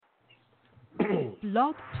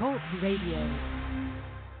Blog Talk Radio.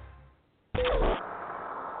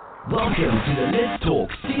 Welcome to the Let's Talk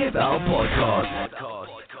CFL podcast.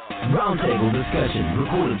 Roundtable discussion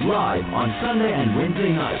recorded live on Sunday and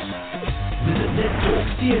Wednesday nights. Visit Let's Talk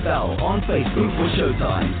CFL on Facebook for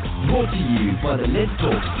showtime. Brought to you by the Let's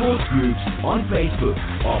Talk Sports Groups on Facebook.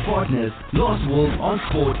 Our partners,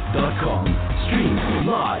 LostWolfOnSport.com. Stream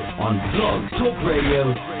live on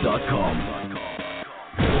blogtalkradio.com.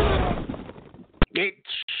 It's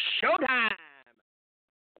showtime.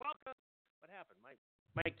 Welcome. What happened? My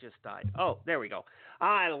mic just died. Oh, there we go.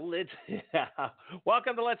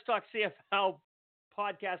 Welcome to Let's Talk CFL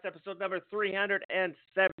podcast, episode number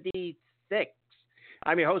 376.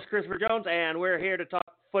 I'm your host, Christopher Jones, and we're here to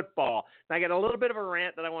talk football. Now, I got a little bit of a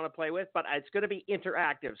rant that I want to play with, but it's going to be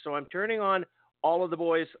interactive. So I'm turning on all of the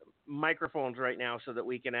boys' microphones right now so that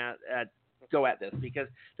we can go at this, because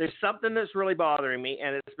there's something that's really bothering me,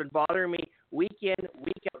 and it's been bothering me week in,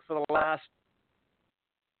 week out for the last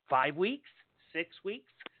 5 weeks, 6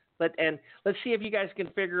 weeks. Let's see if you guys can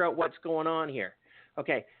figure out what's going on here.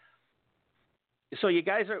 Okay. So you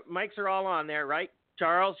guys mics are all on there, right?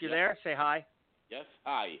 Charles, you there? Say hi. Yes,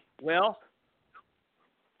 hi. Will?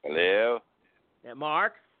 Hello. And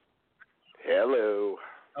Mark? Hello.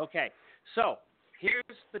 Okay. So here's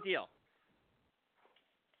the deal.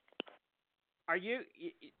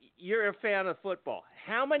 You're a fan of football.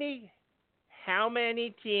 How many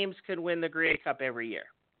teams can win the Grey Cup every year?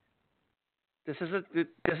 This is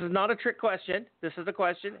not a trick question. This is the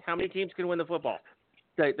question. How many teams can win the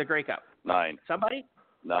Grey Cup? 9. Somebody?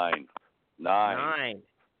 9. 9.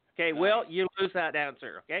 Okay, 9. Will, you lose that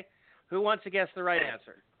answer, okay? Who wants to guess the right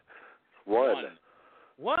answer? 1.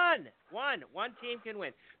 One team can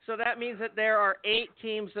win. So that means that there are 8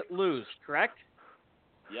 teams that lose, correct?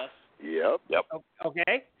 Yes. Yep.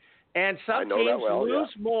 Okay. And some teams lose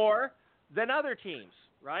more than other teams,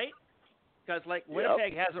 right? Because, like,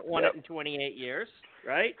 Winnipeg hasn't won it in 28 years,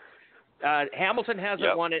 right? Hamilton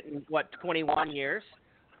hasn't won it in, 21 years?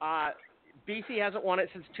 BC hasn't won it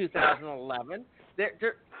since 2011.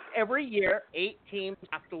 Every year, 8 teams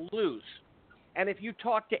have to lose. And if you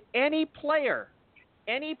talk to any player,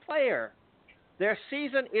 their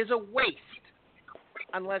season is a waste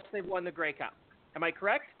unless they've won the Grey Cup. Am I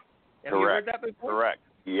correct? Have you heard that before? Correct.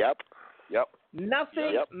 Yep.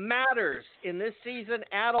 Nothing matters in this season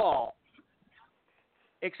at all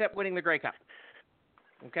except winning the Grey Cup.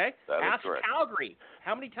 Okay? Ask correct. Calgary.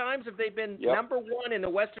 How many times have they been number one in the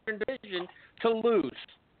Western Division to lose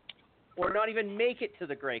or not even make it to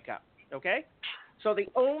the Grey Cup? Okay? So the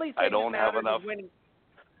only thing that matters is winning.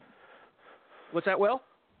 What's that, Will?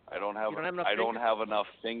 I don't have enough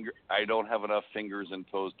fingers and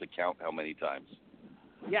toes to count how many times.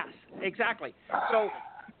 Yes, exactly. So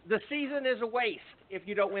the season is a waste if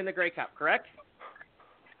you don't win the Grey Cup, correct?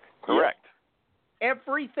 Correct.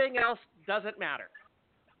 Everything else doesn't matter.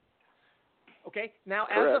 Okay? Now,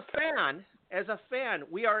 correct. as a fan,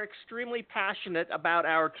 we are extremely passionate about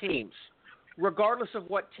our teams, regardless of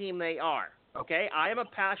what team they are. Okay? I am a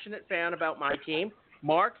passionate fan about my team.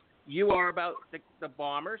 Mark, you are about the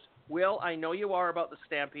Bombers. Will, I know you are about the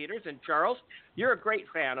Stampeders. And Charles, you're a great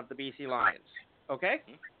fan of the BC Lions. Okay?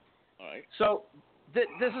 All right. So this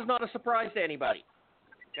is not a surprise to anybody.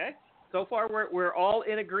 Okay? So far, we're all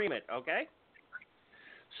in agreement. Okay?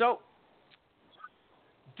 So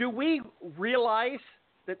do we realize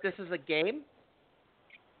that this is a game?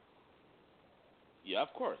 Yeah,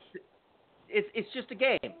 of course. It's just a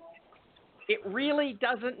game. It really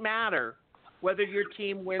doesn't matter whether your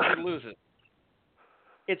team wins or loses.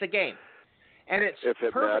 It's a game. And it's if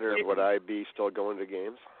it mattered, would I be still going to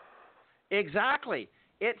games? Exactly.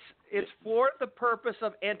 It's for the purpose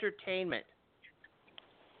of entertainment.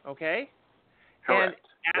 Okay? Correct.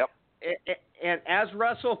 And as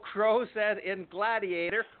Russell Crowe said in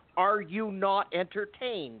Gladiator, are you not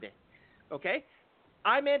entertained? Okay?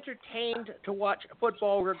 I'm entertained to watch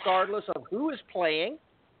football regardless of who is playing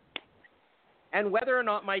and whether or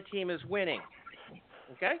not my team is winning.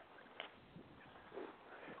 Okay?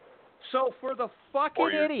 So for the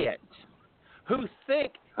fucking idiots who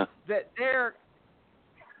think that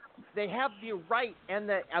they have the right and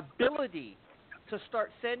the ability to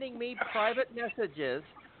start sending me private messages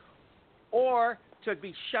or to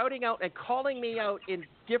be shouting out and calling me out in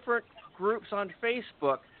different groups on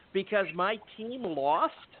Facebook because my team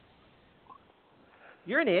lost,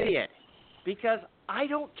 you're an idiot, because I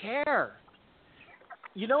don't care.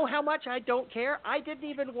 You know how much I don't care? I didn't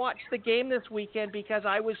even watch the game this weekend because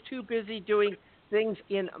I was too busy doing things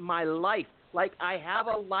in my life. Like, I have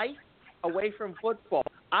a life away from football.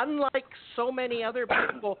 Unlike so many other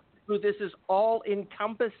people who this is all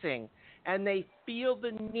encompassing, and they feel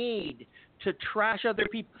the need to trash other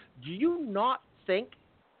people. Do you not think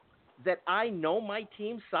that I know my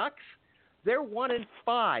team sucks? They're 1-5,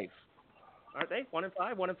 aren't they? 1-5,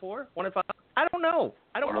 1-4, 1-5. I don't know.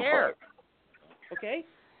 I don't care. Okay,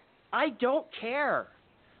 I don't care.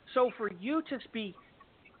 So for you to be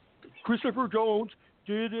Christopher Jones,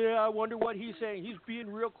 I wonder what he's saying. He's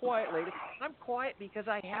being real quiet lately. I'm quiet because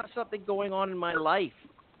I have something going on in my life.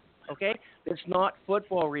 Okay, that's not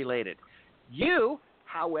football related. You,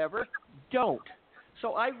 however, don't.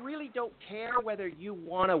 So I really don't care whether you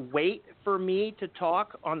want to wait for me to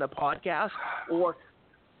talk on the podcast or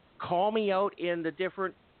call me out in the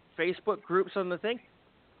different Facebook groups on the thing.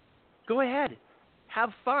 Go ahead. Have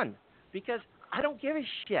fun. Because I don't give a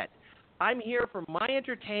shit. I'm here for my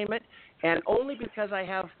entertainment and only because I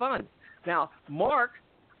have fun. Now, Mark,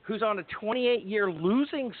 who's on a 28-year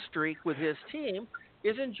losing streak with his team,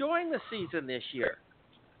 is enjoying the season this year.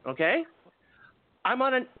 Okay? I'm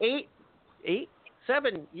on an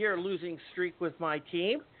 7-year losing streak with my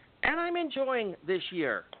team, and I'm enjoying this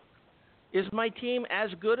year. Is my team as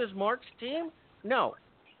good as Mark's team? No.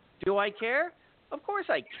 Do I care? Of course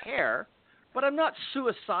I care, but I'm not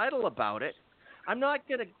suicidal about it. I'm not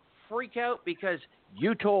going to freak out because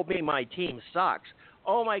you told me my team sucks.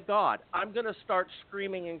 Oh, my God, I'm going to start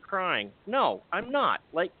screaming and crying. No, I'm not.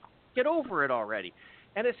 Like, get over it already.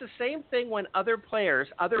 And it's the same thing when other players,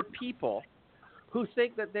 other people who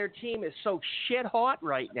think that their team is so shit hot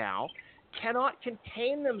right now cannot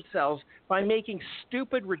contain themselves by making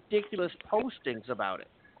stupid, ridiculous postings about it.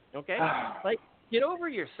 Okay? Like, get over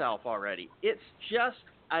yourself already. It's just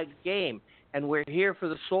a game, and we're here for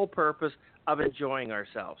the sole purpose of enjoying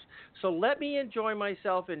ourselves. So let me enjoy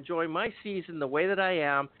myself, enjoy my season the way that I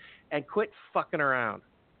am, and quit fucking around,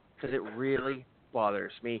 because it really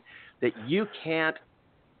bothers me that you can't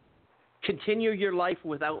continue your life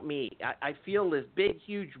without me. I feel this big,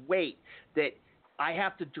 huge weight that I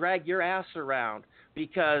have to drag your ass around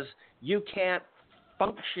because you can't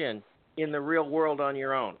function in the real world on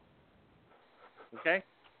your own. Okay?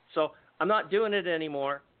 So I'm not doing it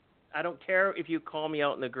anymore. I don't care if you call me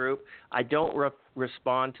out in the group. I don't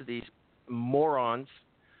respond to these morons.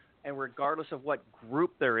 And regardless of what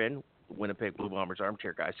group they're in, Winnipeg Blue Bombers,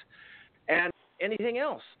 Armchair Guys, and anything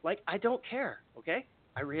else, like, I don't care, okay?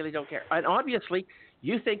 I really don't care. And obviously,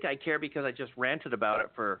 you think I care because I just ranted about it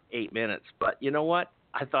for 8 minutes. But you know what?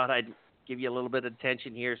 I thought I'd give you a little bit of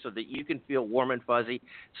attention here so that you can feel warm and fuzzy,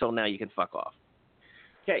 so now you can fuck off.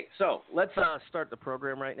 Okay, so let's start the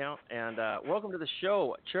program right now. And welcome to the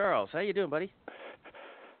show, Charles. How you doing, buddy?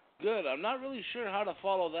 Good. I'm not really sure how to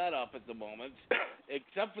follow that up at the moment,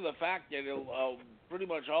 except for the fact that pretty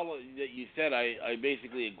much all that you said, I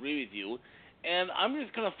basically agree with you. And I'm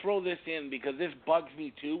just going to throw this in because this bugs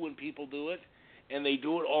me too when people do it, and they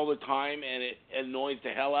do it all the time, and it annoys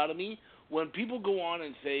the hell out of me. When people go on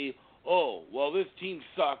and say, oh, well, this team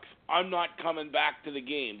sucks, I'm not coming back to the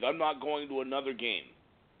games, I'm not going to another game.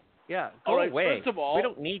 Yeah, go away. First of all, we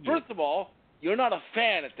don't need you. First of all, you're not a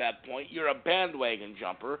fan at that point. You're a bandwagon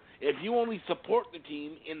jumper. If you only support the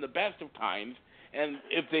team in the best of times, and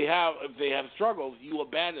if they have struggles, you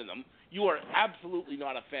abandon them, you are absolutely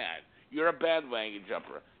not a fan. You're a bandwagon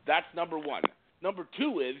jumper. That's number one. Number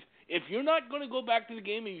two is, if you're not going to go back to the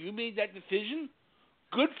game and you made that decision,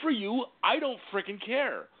 good for you. I don't frickin'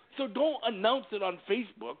 care. So don't announce it on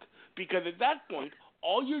Facebook, because at that point,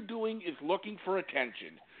 all you're doing is looking for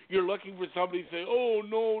attention. You're looking for somebody to say, oh,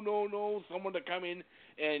 no, someone to come in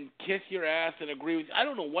and kiss your ass and agree with you. I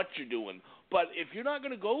don't know what you're doing. But if you're not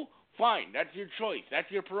going to go, fine. That's your choice.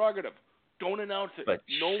 That's your prerogative. Don't announce it. But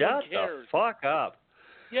no shut one cares. the fuck up.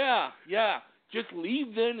 Yeah. Just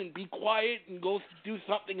leave then and be quiet and go do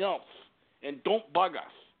something else. And don't bug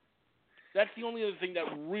us. That's the only other thing that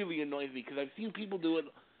really annoys me, because I've seen people do it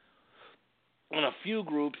on a few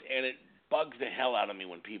groups, and it bugs the hell out of me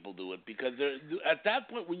when people do it, because at that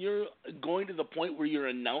point, when you're going to the point where you're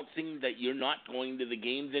announcing that you're not going to the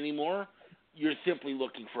games anymore, you're simply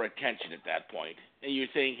looking for attention at that point. And you're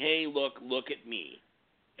saying, hey, look at me.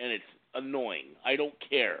 And it's annoying. I don't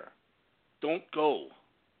care. Don't go.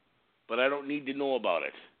 But I don't need to know about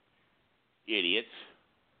it. Idiots.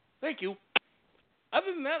 Thank you.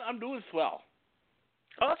 Other than that, I'm doing swell.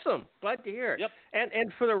 Awesome. Glad to hear it. Yep.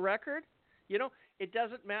 And for the record, it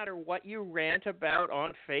doesn't matter what you rant about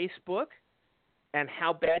on Facebook and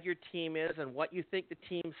how bad your team is and what you think the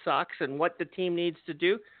team sucks and what the team needs to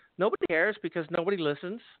do. Nobody cares because nobody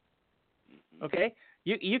listens. Okay?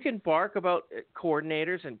 You can bark about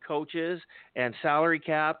coordinators and coaches and salary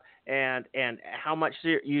cap and how much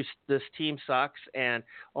this team sucks and,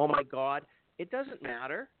 oh, my God. It doesn't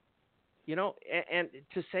matter. You know, and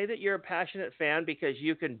to say that you're a passionate fan because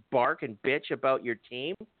you can bark and bitch about your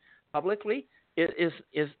team publicly is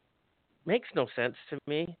makes no sense to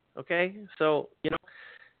me. Okay, so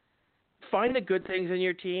find the good things in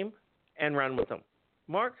your team and run with them.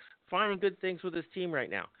 Mark's finding good things with his team right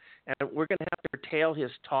now, and we're going to have to curtail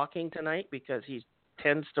his talking tonight because he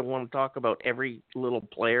tends to want to talk about every little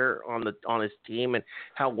player on his team and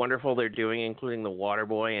how wonderful they're doing, including the water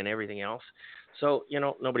boy and everything else. So,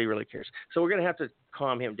 nobody really cares. So we're going to have to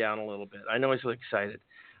calm him down a little bit. I know he's really excited.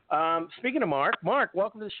 Speaking of Mark,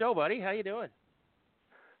 welcome to the show, buddy. How you doing?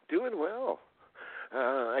 Doing well.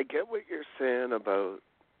 I get what you're saying about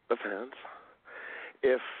the fans.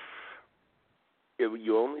 If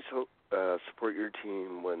you only support your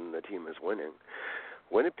team when the team is winning,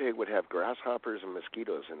 Winnipeg would have grasshoppers and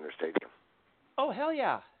mosquitoes in their stadium. Oh, hell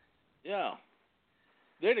yeah. Yeah.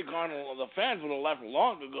 They'd have gone, the fans would have left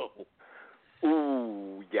long ago.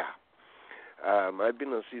 Ooh, yeah. I've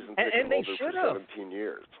been a season ticket holder for 17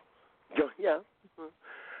 years. Yeah.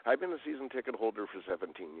 I've been a season ticket holder for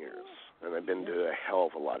 17 years, and I've been to a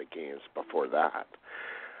hell of a lot of games before that.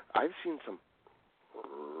 I've seen some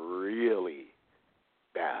really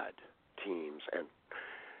bad teams, and,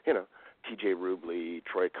 TJ Rubley,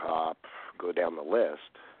 Troy Kopp, go down the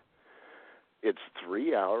list. It's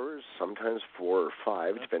 3 hours, sometimes 4 or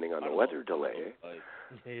 5, depending on the weather delay.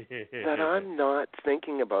 But I'm not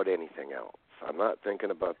thinking about anything else. I'm not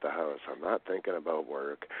thinking about the house. I'm not thinking about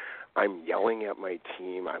work. I'm yelling at my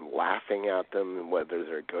team. I'm laughing at them, whether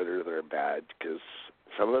they're good or they're bad, because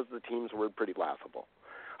some of the teams were pretty laughable.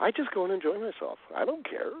 I just go and enjoy myself. I don't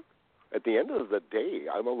care. At the end of the day,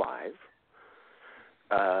 I'm alive.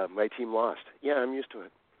 My team lost. Yeah, I'm used to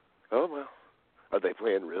it. Oh, well. Are they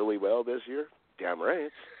playing really well this year? Damn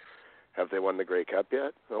right. Have they won the Grey Cup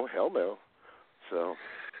yet? Oh, hell no. So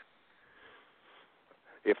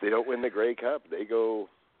if they don't win the Grey Cup, they go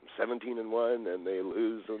 17-1 and they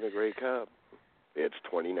lose in the Grey Cup. It's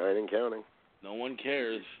 29 and counting. No one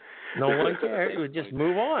cares. No one cares. We just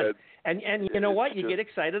move on. And you know what? You get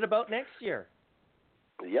excited about next year.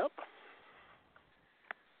 Yep.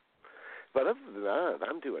 But other than that,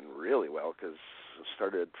 I'm doing really well because I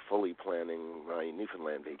started fully planning my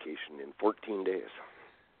Newfoundland vacation in 14 days.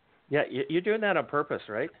 Yeah, you're doing that on purpose,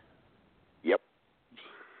 right? Yep.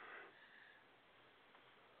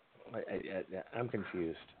 I'm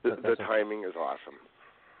confused. The timing is awesome.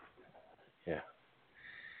 Yeah.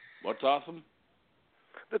 What's awesome?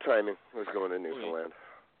 The timing was going to Newfoundland.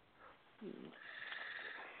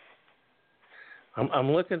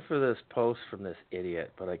 I'm looking for this post from this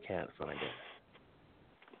idiot, but I can't find it.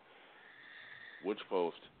 Which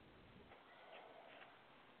post?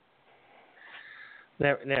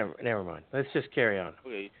 Never mind. Let's just carry on.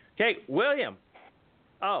 Okay, William.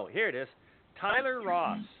 Oh, here it is. Tyler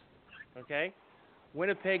Ross. Okay,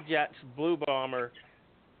 Winnipeg Jets Blue Bomber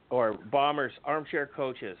or Bombers armchair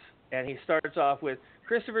coaches, and he starts off with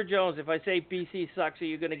Christopher Jones. If I say BC sucks, are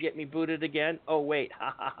you going to get me booted again? Oh wait,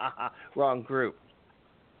 ha ha ha ha. Wrong group.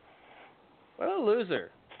 What a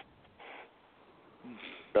loser.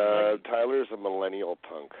 Tyler's a millennial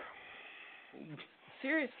punk.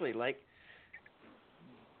 Seriously,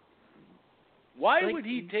 why would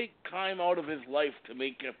he take time out of his life to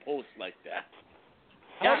make a post like that?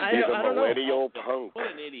 Yeah, He's a I don't millennial know. punk.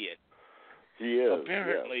 What an idiot. He is.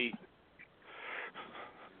 Apparently.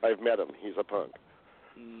 Yeah. I've met him. He's a punk.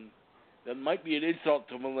 That might be an insult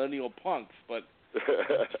to millennial punks, but...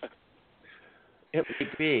 It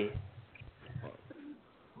might be.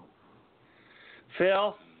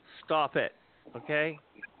 Phil, stop it, okay?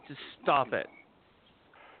 Just stop it.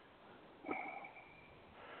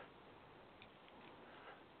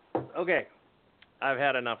 Okay, I've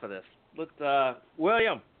had enough of this.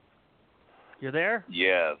 William, you there?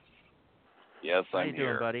 Yes, How I'm you doing,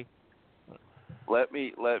 here, buddy? Let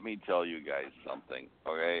me tell you guys something,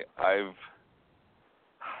 okay?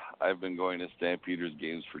 I've been going to Stampeders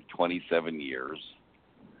games for 27 years,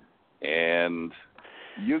 and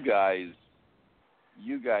you guys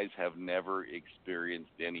have never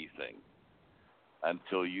experienced anything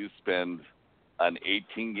until you spend an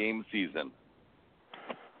 18-game season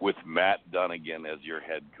with Matt Dunnigan as your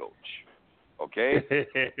head coach. Okay?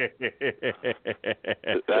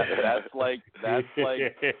 that's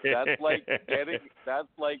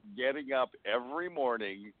like getting up every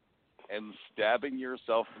morning and stabbing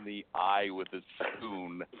yourself in the eye with a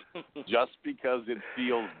spoon just because it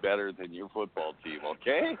feels better than your football team,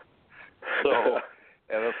 okay? So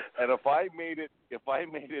and if I made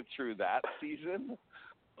it through that season,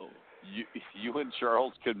 you and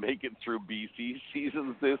Charles could make it through BC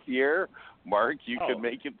seasons this year. Mark, you could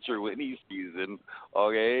make it through any season,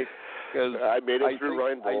 okay? Because I made it through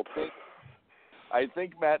Reinbold. I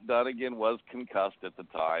think Matt Dunnigan was concussed at the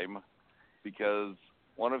time because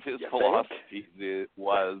one of his philosophies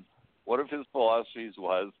was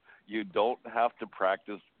you don't have to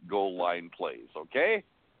practice goal line plays, okay?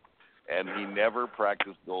 And he never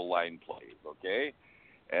practiced goal line plays, okay?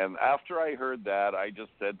 And after I heard that, I just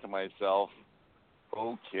said to myself,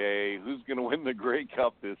 okay, who's going to win the Grey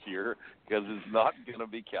Cup this year? Because it's not going to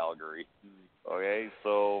be Calgary. Okay,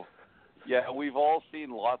 so, yeah, we've all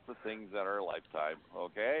seen lots of things in our lifetime,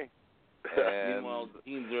 okay? And meanwhile,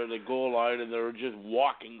 teams are at the goal line and they're just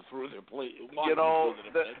walking through their play. You know,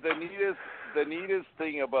 the neatest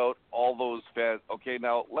thing about all those fans. Okay,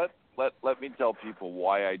 now let me tell people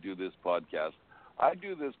why I do this podcast. I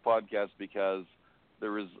do this podcast because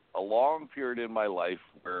there was a long period in my life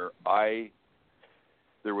where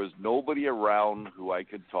there was nobody around who I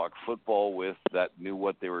could talk football with that knew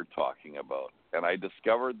what they were talking about. And I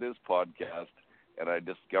discovered this podcast, and I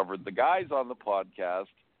discovered the guys on the podcast,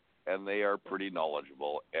 and they are pretty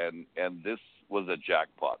knowledgeable. And this was a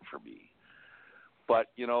jackpot for me. But,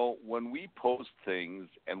 you know, when we post things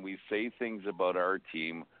and we say things about our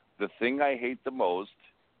team, the thing I hate the most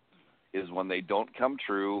is when they don't come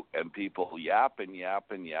true and people yap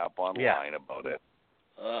online about it.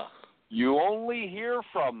 You only hear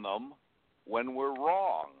from them when we're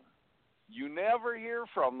wrong. You never hear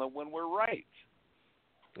from them when we're right.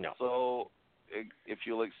 No. So if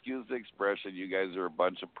you'll excuse the expression, you guys are a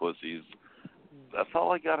bunch of pussies. That's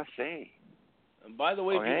all I got to say. And by the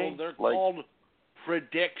way, people, they're called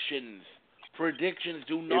predictions. Predictions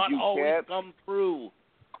do not always come true.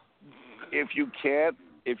 If you can't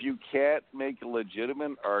make a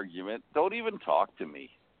legitimate argument, don't even talk to me.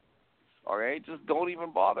 All right? Just don't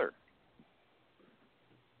even bother.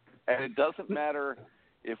 And it doesn't matter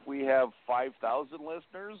if we have 5,000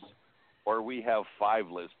 listeners or we have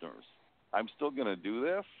 5 listeners. I'm still going to do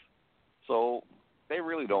this. So they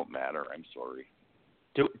really don't matter. I'm sorry.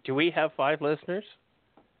 Do we have 5 listeners?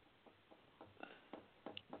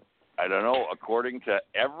 I don't know. According to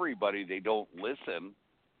everybody, they don't listen.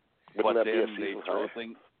 But then they throw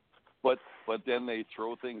things. But then they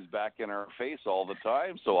throw things back in our face all the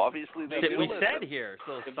time. So obviously they do listen. Said here.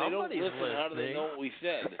 So if somebody's they don't listen, listening. how do they know what we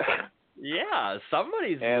said? Yeah,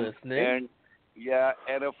 somebody's listening.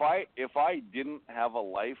 And if I didn't have a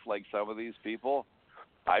life like some of these people,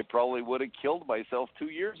 I probably would have killed myself 2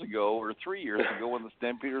 years ago or 3 years ago when the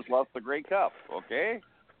Stampeders lost the Grey Cup. Okay,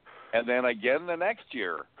 and then again the next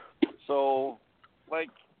year. So,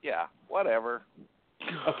 whatever.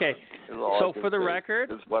 Okay, so for the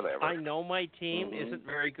record, whatever. I know my team isn't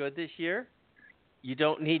very good this year. You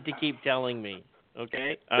don't need to keep telling me,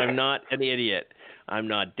 okay? I'm not an idiot. I'm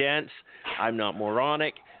not dense. I'm not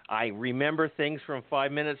moronic. I remember things from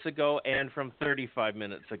 5 minutes ago and from 35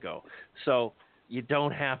 minutes ago. So you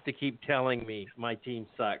don't have to keep telling me my team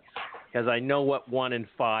sucks because I know what 1 and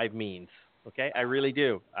 5 means, okay? I really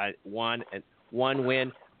do. One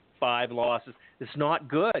win, 5 losses. It's not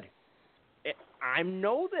good. I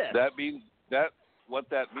know this. That means what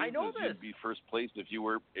that means is this. you'd be first place if you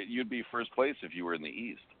were in the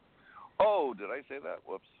East. Oh, did I say that?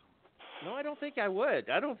 Whoops. No, I don't think I would.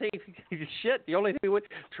 I don't think shit. The only thing we would.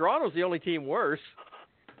 Toronto's the only team worse.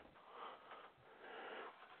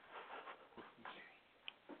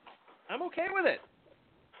 I'm okay with it.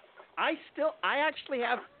 I actually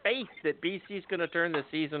have faith that BC's going to turn the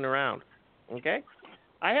season around. Okay,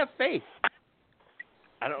 I have faith.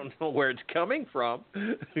 I don't know where it's coming from.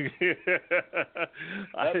 It's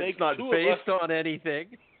not based on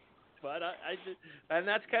anything, but and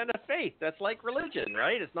that's kind of faith. That's like religion,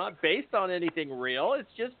 right? It's not based on anything real.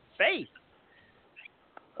 It's just faith.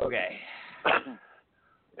 Okay.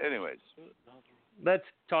 Anyways, let's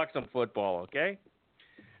talk some football, okay?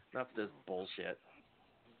 Enough of this bullshit.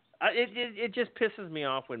 It just pisses me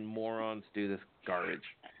off when morons do this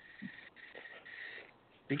garbage.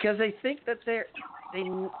 Because they think that they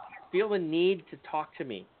feel the need to talk to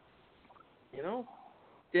me. You know?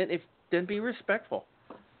 Then be respectful.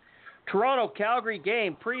 Toronto-Calgary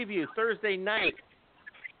game preview Thursday night.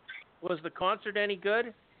 Was the concert any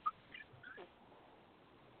good?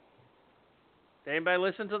 Did anybody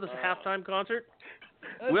listen to the halftime concert?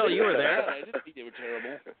 Will, you were there. I didn't think they were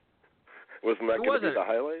terrible. Wasn't that going to be the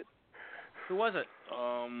highlight? Who was it?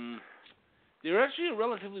 They're actually a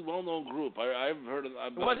relatively well-known group. I've heard of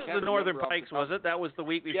them. It wasn't the Northern Pikes, was it? That was the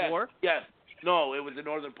week before? Yes. No, it was the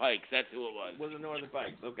Northern Pikes. That's who it was. Was the Northern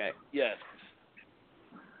Pikes? Okay. Yes.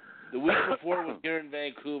 The week before was here in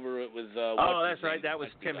Vancouver. It was. That's right. That was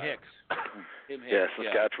Tim Hicks. Tim Hicks. Yeah,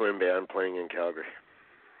 Saskatchewan band playing in Calgary.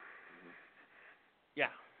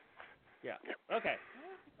 Yeah. Okay.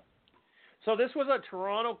 So this was a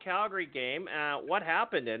Toronto-Calgary game. What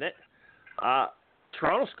happened in it?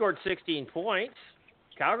 Toronto scored 16 points.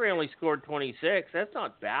 Calgary only scored 26. That's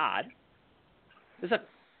not bad. It's a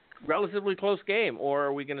relatively close game. Or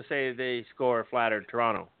are we going to say they score flattered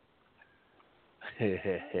Toronto?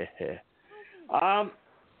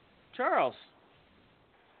 Charles,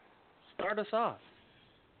 start us off.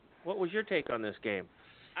 What was your take on this game?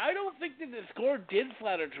 I don't think that the score did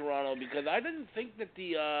flatter Toronto because I didn't think that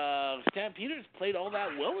the Stampeders played all that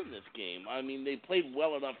well in this game. I mean, they played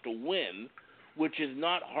well enough to win, which is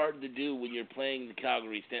not hard to do when you're playing the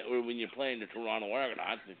or when you're playing the Toronto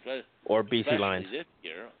Argonauts, or BC Lions this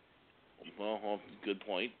year. Well, good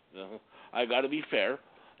point. I got to be fair.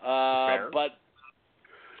 But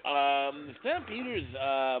the Stampeders,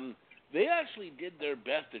 they actually did their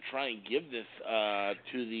best to try and give this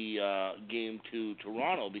to the game to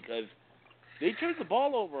Toronto because they turned the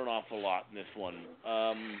ball over an awful lot in this one.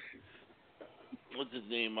 What's his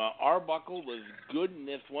name? Arbuckle was good in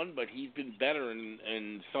this one, but he's been better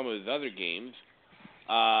in some of his other games.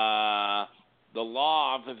 The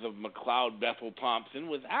law office of McLeod Bethel Thompson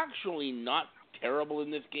was actually not terrible in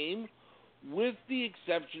this game, with the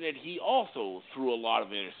exception that he also threw a lot of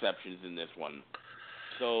interceptions in this one.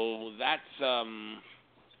 So that's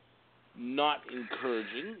not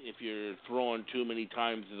encouraging if you're throwing too many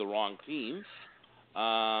times to the wrong team.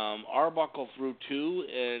 Arbuckle threw 2,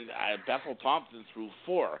 and Bethel Thompson threw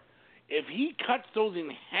 4. If he cuts those in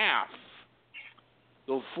half,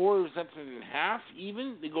 those 4 receptions in half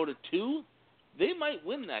even, they go to 2, they might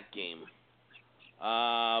win that game.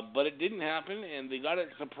 But it didn't happen, and they got it.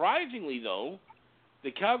 Surprisingly, though,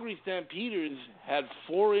 the Calgary Stampeders had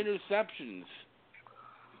 4 interceptions,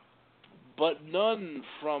 but none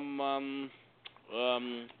from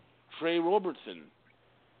Trey Robertson,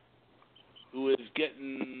 who is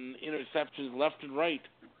getting interceptions left and right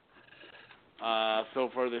so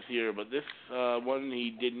far this year. But this one,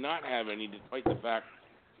 he did not have any, despite the fact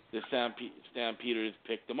the Stampeders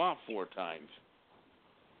picked him off 4 times.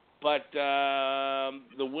 But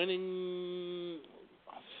the winning...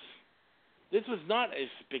 This was not a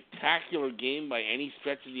spectacular game by any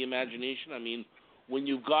stretch of the imagination. I mean, when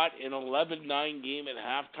you've got an 11-9 game at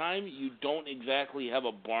halftime, you don't exactly have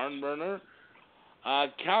a barn burner.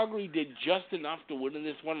 Calgary did just enough to win in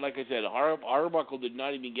this one. Like I said, Arbuckle did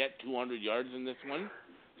not even get 200 yards in this one.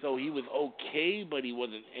 So he was okay, but he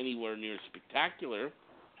wasn't anywhere near spectacular.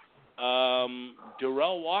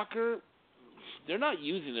 Darrell Walker, they're not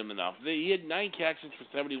using him enough. He had 9 catches for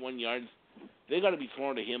 71 yards. They got to be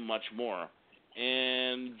throwing to him much more.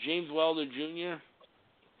 And James Wilder Jr.,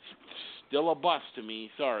 still a bust to me.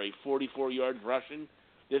 Sorry, 44 yards rushing.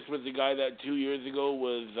 This was the guy that 2 years ago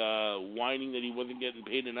was whining that he wasn't getting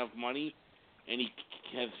paid enough money, and he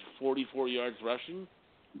has 44 yards rushing.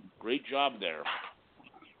 Great job there.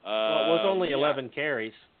 Well, it was only 11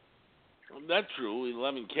 carries. That's true,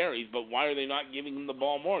 11 carries, but why are they not giving him the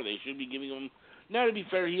ball more? They should be giving him... Now, to be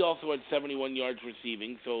fair, he also had 71 yards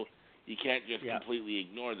receiving, so you can't just completely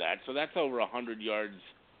ignore that. So that's over 100 yards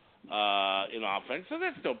in offense, so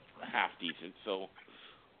that's still half decent. So,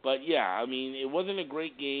 but yeah, I mean, it wasn't a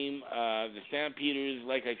great game. The Stampeders,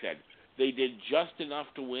 like I said, they did just enough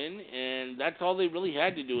to win, and that's all they really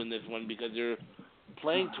had to do in this one because they're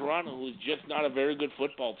playing Toronto, who's just not a very good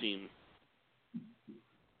football team.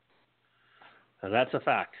 And that's a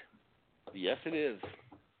fact. Yes, it is.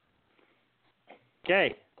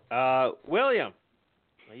 Okay, William,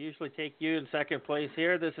 I usually take you in second place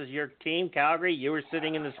here. This is your team, Calgary. You were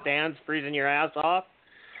sitting in the stands freezing your ass off.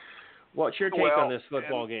 What's your take on this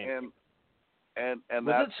football game? And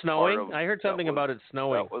was it snowing? I heard something about it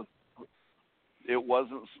snowing. It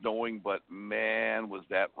wasn't snowing, but man, was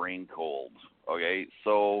that rain cold. Okay,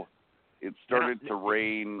 so it started to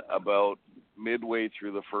rain about midway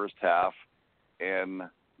through the first half, and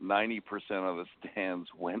 90% of the stands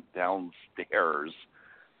went downstairs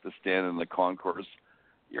to stand in the concourse.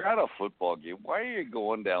 You're at a football game. Why are you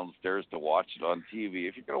going downstairs to watch it on TV?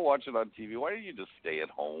 If you're going to watch it on TV, why don't you just stay at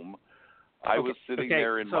home? I was sitting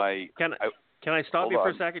there in my... Can I stop you for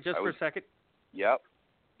a second, for a second? Yep.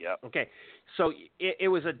 Okay, so it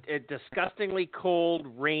was a disgustingly cold,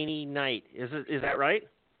 rainy night. Is that right?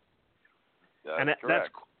 That's correct. That's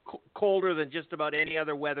colder than just about any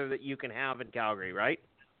other weather that you can have in Calgary, right?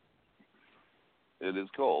 It is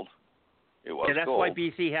cold. It was cold. That's why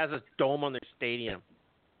BC has a dome on their stadium.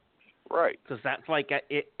 Right. Because that's like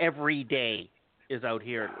every day is out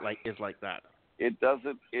here is like that. It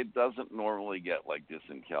doesn't normally get like this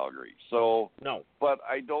in Calgary. So No. But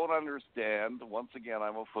I don't understand. Once again,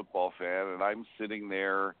 I'm a football fan, and I'm sitting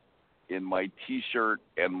there in my T-shirt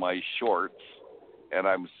and my shorts, and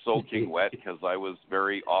I'm soaking wet because I was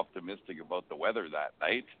very optimistic about the weather that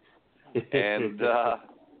night. And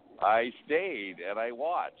I stayed and I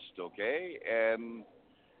watched, okay? And,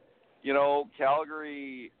 you know,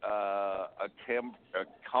 Calgary,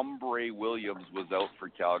 Cumbre Williams was out for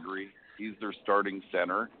Calgary. He's their starting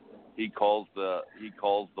center. He calls the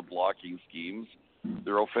blocking schemes.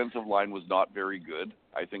 Their offensive line was not very good.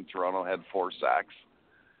 I think Toronto had 4 sacks.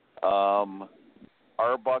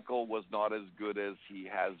 Arbuckle was not as good as he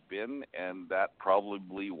has been, and that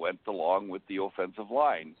probably went along with the offensive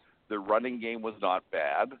line. The running game was not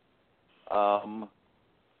bad,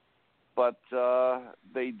 but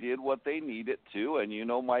they did what they needed to, and you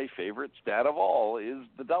know my favorite stat of all is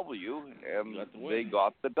the W, and they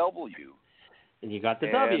got the W. And you got the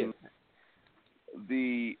W.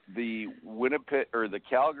 The Winnipeg or the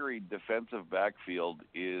Calgary defensive backfield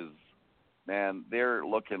is, man, they're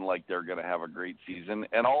looking like they're going to have a great season.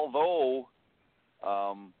 And although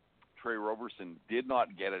Trey Roberson did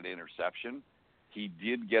not get an interception, he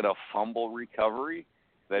did get a fumble recovery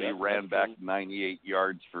that he ran back 98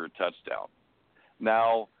 yards for a touchdown.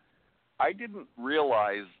 Now, I didn't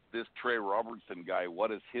realize this Trey Robertson guy,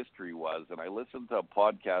 what his history was, and I listened to a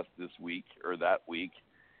podcast that week,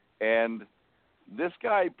 and this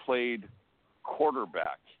guy played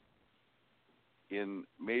quarterback in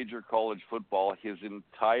major college football his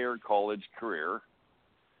entire college career.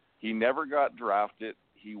 He never got drafted.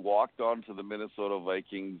 He walked onto the Minnesota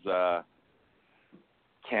Vikings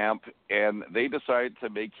camp, and they decided to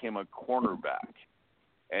make him a cornerback.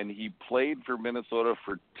 And he played for Minnesota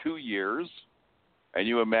for 2 years. And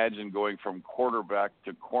you imagine going from quarterback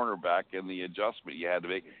to cornerback and the adjustment you had to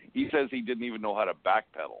make. He says he didn't even know how to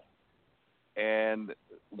backpedal. And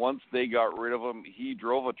once they got rid of him, he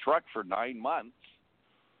drove a truck for 9 months.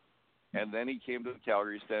 And then he came to the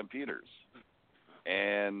Calgary Stampeders.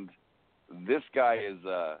 And this guy is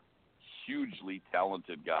a hugely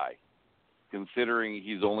talented guy, considering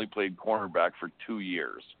he's only played cornerback for 2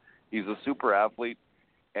 years. He's a super athlete,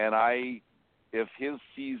 and if his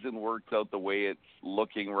season works out the way it's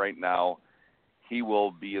looking right now, he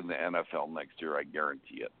will be in the NFL next year, I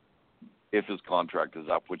guarantee it, if his contract is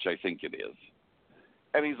up, which I think it is.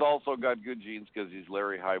 And he's also got good genes because he's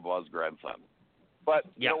Larry Hybaugh's grandson. But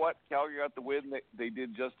you know what? Calgary got the win. They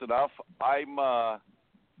did just enough. I'm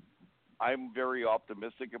very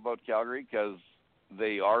optimistic about Calgary because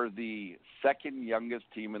they are the second youngest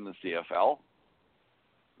team in the CFL.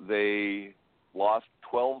 They lost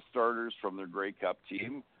 12 starters from their Grey Cup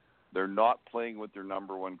team. They're not playing with their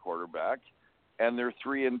number one quarterback, and they're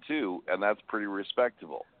 3-2, and that's pretty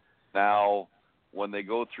respectable. Now, when they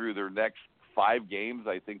go through their next 5 games,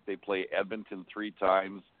 I think they play Edmonton 3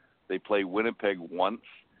 times, they play Winnipeg once,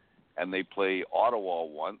 and they play Ottawa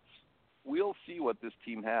once. We'll see what this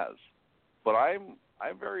team has. But I'm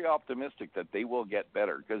very optimistic that they will get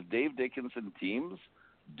better because Dave Dickinson teams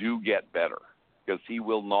do get better because he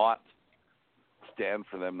will not stand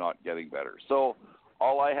for them not getting better. So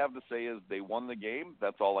all I have to say is they won the game.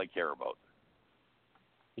 That's all I care about.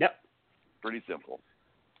 Yep. Pretty simple.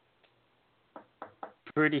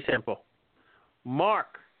 Pretty simple.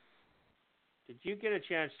 Mark, did you get a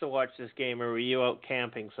chance to watch this game, or were you out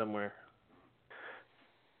camping somewhere?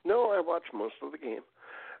 No, I watched most of the game.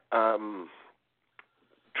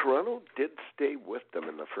 Toronto did stay with them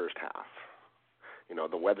in the first half. You know,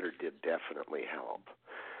 the weather did definitely help.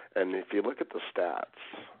 And if you look at the stats,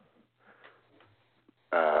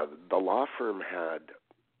 the law firm had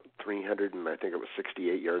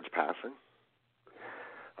 368 yards passing.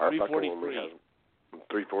 Arbuckle only has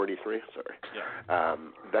 343. Sorry. Yeah.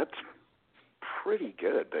 That's pretty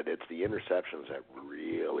good, but it's the interceptions that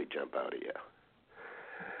really jump out at you.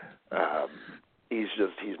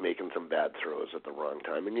 He's making some bad throws at the wrong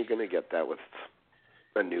time, and you're going to get that with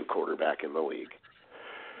a new quarterback in the league.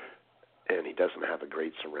 And he doesn't have a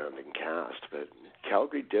great surrounding cast, but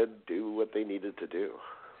Calgary did do what they needed to do.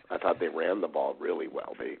 I thought they ran the ball really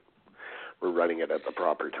well. They were running it at the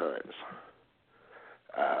proper times,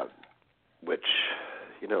 which,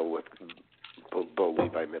 you know, with Bo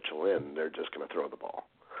Levi Mitchell in, they're just going to throw the ball.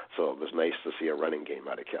 So it was nice to see a running game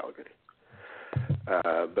out of Calgary.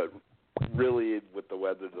 But really, with the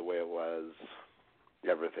weather the way it was,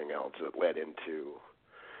 everything else, it led into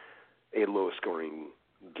a low-scoring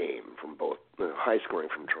game from both, high-scoring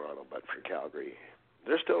from Toronto, but for Calgary,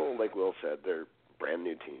 they're still, like Will said, they're a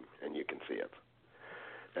brand-new team, and you can see it.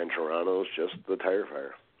 And Toronto's just the tire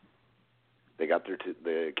fire. They got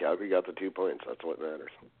the Calgary got the 2 points. That's what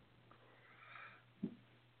matters.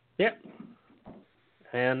 Yep.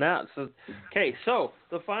 And that's okay. So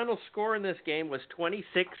the final score in this game was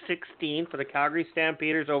 26-16 for the Calgary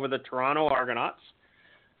Stampeders over the Toronto Argonauts.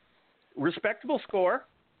 Respectable score.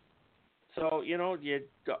 So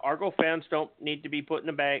the Argo fans don't need to be putting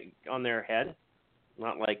a bag on their head,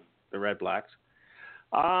 not like the Red Blacks.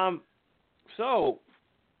 So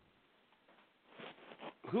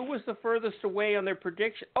who was the furthest away on their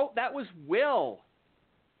prediction? Oh, that was Will.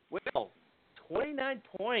 29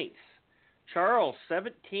 points. Charles,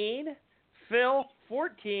 17. Phil,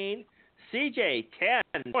 14. CJ,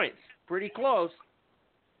 10 points. Pretty close.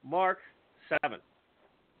 Mark, 7.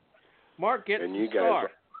 Mark gets the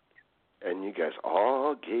star. And you guys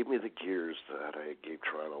all gave me the gears that I gave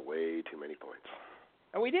Toronto way too many points.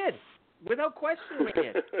 And we did. Without question, we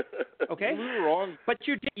did. Okay? We were wrong. But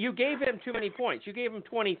you gave him too many points. You gave him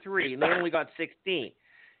 23, and they only got 16.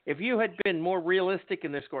 If you had been more realistic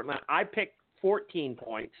in this score, now I picked 14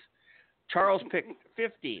 points. Charles picked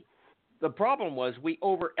 15. The problem was we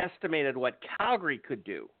overestimated what Calgary could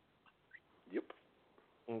do. Yep.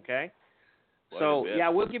 Okay? So, yeah,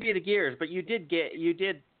 we'll give you the gears, but you did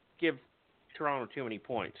give Toronto too many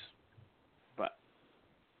points. But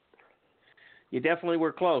you definitely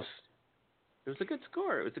were close. It was a good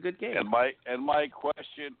score. It was a good game. And my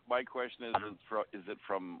question is it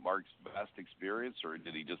from Mark's vast experience, or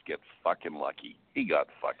did he just get fucking lucky? He got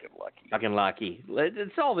fucking lucky. Fucking lucky.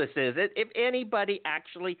 That's all this is. If anybody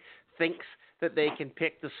actually thinks that they can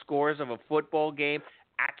pick the scores of a football game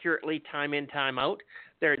accurately time in, time out,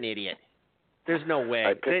 they're an idiot. There's no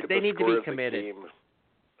way. They need to be committed.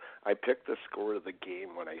 I picked the score of the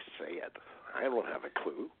game when I say it. I don't have a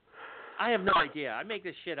clue. I have no idea. I make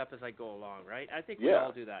this shit up as I go along, right? I think we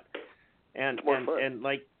all do that. And it's more fun. And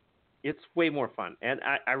like, it's way more fun. And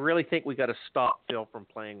I really think we got to stop Phil from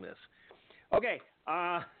playing this. Okay.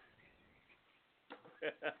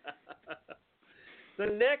 The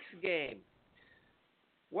next game.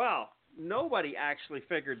 Well, nobody actually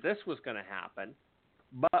figured this was going to happen,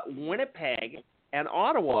 but Winnipeg and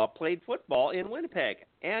Ottawa played football in Winnipeg,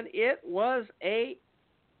 and it was a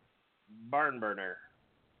barn burner.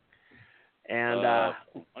 And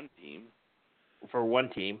one team. For one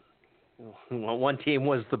team. Well, one team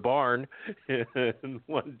was the barn, and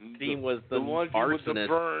one team was the one team arsonist. was the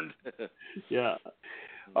burned. Yeah.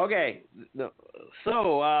 Okay.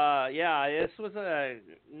 So, yeah, this was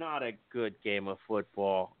not a good game of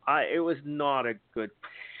football. It was not a good.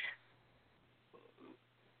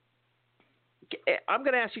 I'm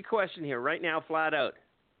going to ask you a question here right now, flat out.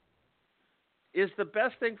 Is the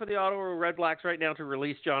best thing for the Ottawa Red Blacks right now to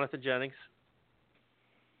release Jonathan Jennings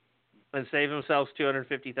and save themselves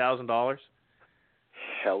 $250,000?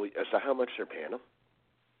 Hell, is that how much they're paying him?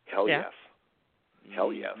 Hell yeah. Yes.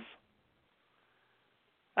 Hell yes.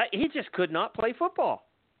 He just could not play football.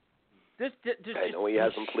 I know he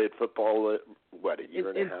hasn't played football, a year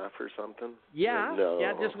and a half or something? Yeah, no.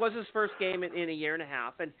 yeah. This was his first game in a year and a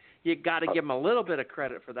half, and you got to give him a little bit of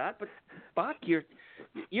credit for that. But, Buck, you're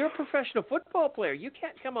a professional football player. You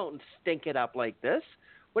can't come out and stink it up like this.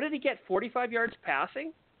 What did he get, 45 yards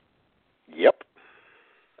passing? Yep.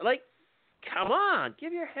 Like, come on,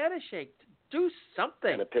 give your head a shake. Do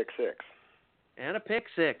something. And a pick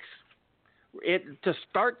six. To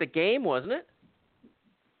start the game, wasn't it?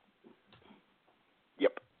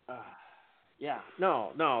 Yep. Yeah.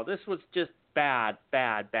 No. This was just bad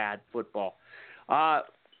football.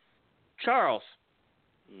 Charles,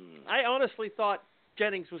 I honestly thought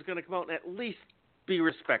Jennings was going to come out and at least be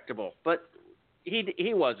respectable, but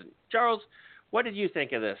he wasn't. Charles, what did you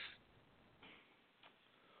think of this?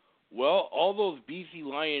 Well, all those BC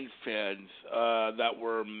Lions fans that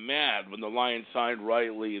were mad when the Lions signed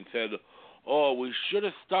Riley and said, "Oh, we should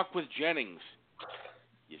have stuck with Jennings."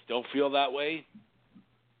 You still feel that way?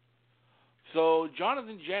 So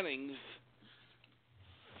Jonathan Jennings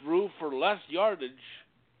threw for less yardage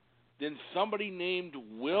than somebody named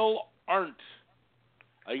Will Arndt,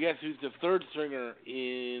 I guess, who's the third stringer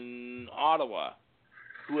in Ottawa,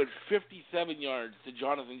 who had 57 yards to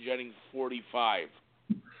Jonathan Jennings' 45.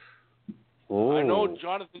 Oh. I know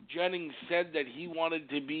Jonathan Jennings said that he wanted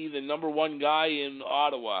to be the number one guy in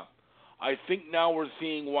Ottawa. I think now we're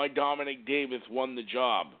seeing why Dominic Davis won the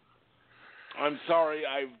job. I'm sorry,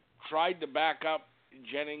 I've tried to back up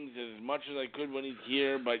Jennings as much as I could when he's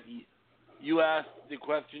here, but you asked the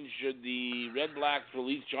question, should the Red Blacks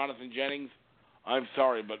release Jonathan Jennings? I'm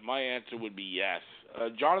sorry, but my answer would be yes.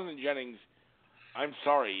 Jonathan Jennings, I'm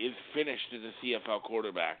sorry, is finished as a CFL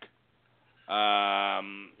quarterback.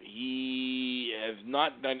 He has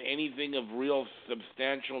not done anything of real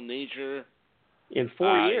substantial nature In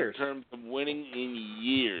 4 years. In terms of winning in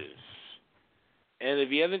years. And if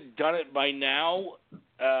he hasn't done it by now,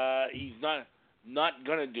 he's not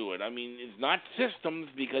going to do it. I mean, it's not systems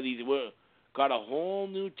because he's got a whole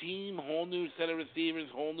new team, whole new set of receivers,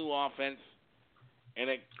 whole new offense, and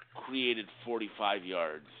it created 45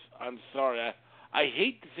 yards. I'm sorry. I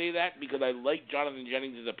hate to say that because I like Jonathan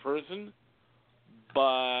Jennings as a person,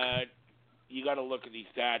 but you got to look at these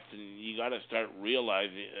stats and you got to start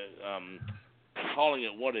realizing, calling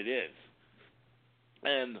it what it is.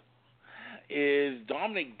 And is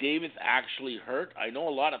Dominic Davis actually hurt? I know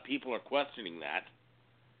a lot of people are questioning that,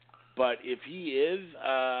 but if he is,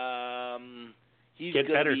 he's going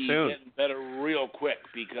to be getting better real quick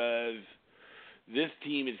because this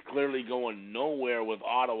team is clearly going nowhere with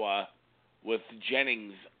Ottawa with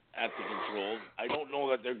Jennings at the controls. I don't know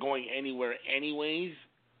that they're going anywhere anyways,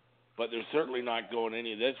 but they're certainly not going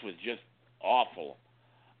any of this was just awful.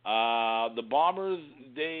 The Bombers,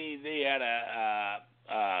 they had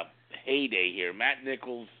a heyday here. Matt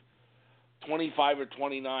Nichols, 25 or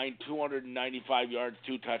 29, 295 yards,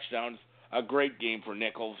 2 touchdowns. A great game for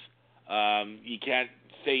Nichols. You can't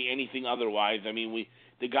say anything otherwise. I mean,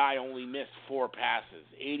 the guy only missed 4 passes,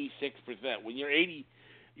 86%. When you're 80,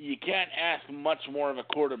 you can't ask much more of a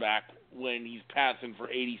quarterback when he's passing for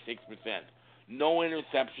 86%. No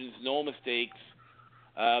interceptions, no mistakes.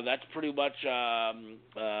 That's pretty much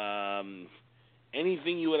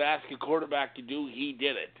anything you would ask a quarterback to do, he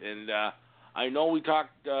did it. And I know we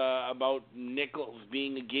talked about Nichols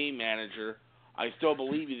being a game manager. I still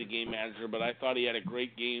believe he's a game manager, but I thought he had a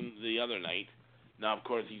great game the other night. Now, of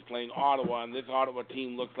course, he's playing Ottawa, and this Ottawa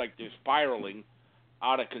team looks like they're spiraling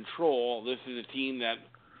out of control. This is a team that,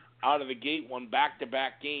 out of the gate, won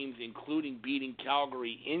back-to-back games, including beating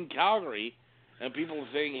Calgary in Calgary. And people are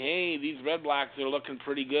saying, hey, these Red Blacks are looking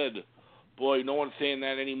pretty good. Boy, no one's saying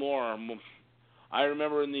that anymore. I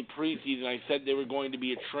remember in the preseason I said they were going to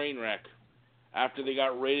be a train wreck after they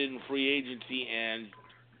got rated in free agency, and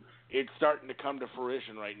it's starting to come to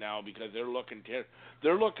fruition right now because they're looking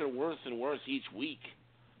worse and worse each week.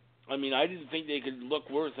 I mean, I didn't think they could look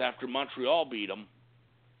worse after Montreal beat them,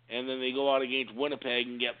 and then they go out against Winnipeg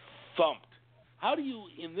and get thumped. How do you,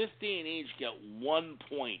 in this day and age, get 1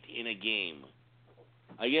 point in a game?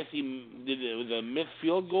 I guess it was a missed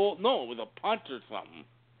field goal? No, it was a punt or something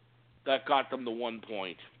that got them the 1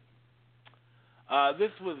 point.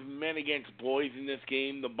 This was men against boys in this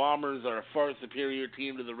game. The Bombers are a far superior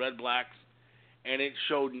team to the Red Blacks, and it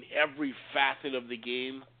showed in every facet of the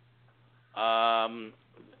game.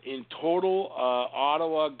 In total,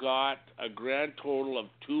 Ottawa got a grand total of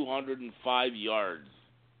 205 yards,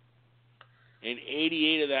 and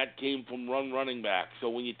 88 of that came from running back. So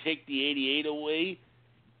when you take the 88 away,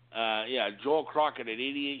 Joel Crockett at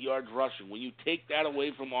 88 yards rushing. When you take that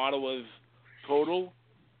away from Ottawa's total,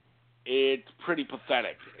 it's pretty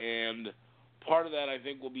pathetic. And part of that, I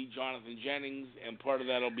think, will be Jonathan Jennings, and part of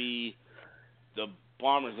that will be the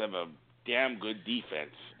Bombers have a damn good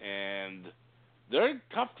defense. And they're a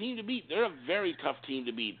tough team to beat. They're a very tough team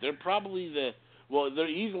to beat. They're probably they're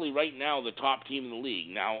easily right now the top team in the league.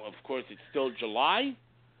 Now, of course, it's still July,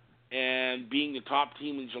 and being the top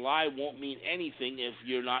team in July won't mean anything if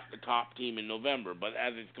you're not the top team in November. But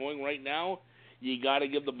as it's going right now, you got to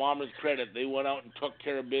give the Bombers credit. They went out and took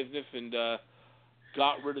care of business and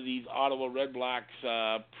got rid of these Ottawa Red Blacks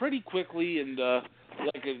pretty quickly. And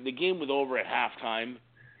the game was over at halftime.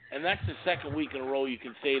 And that's the second week in a row you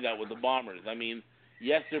can say that with the Bombers. I mean,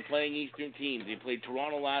 yes, they're playing Eastern teams. They played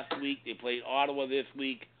Toronto last week. They played Ottawa this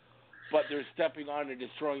week. But they're stepping on and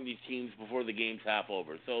destroying these teams before the game's half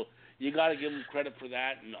over. So you got to give them credit for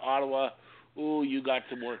that. And Ottawa, you got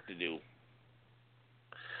some work to do.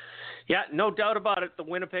 Yeah, no doubt about it. The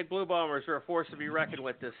Winnipeg Blue Bombers are a force to be reckoned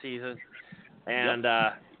with this season. And,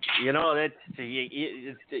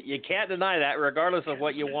 you can't deny that regardless of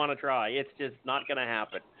what you want to try. It's just not going to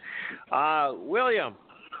happen. William.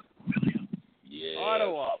 Yeah.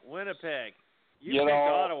 Ottawa, Winnipeg. You picked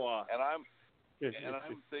Ottawa. And I'm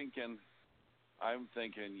thinking,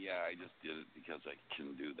 yeah, I just did it because I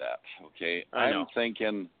can do that. Okay. I'm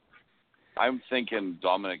thinking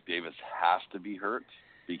Dominic Davis has to be hurt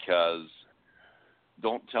because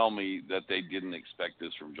don't tell me that they didn't expect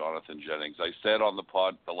this from Jonathan Jennings. I said on the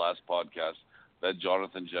last podcast that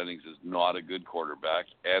Jonathan Jennings is not a good quarterback,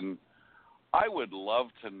 and I would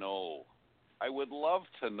love to know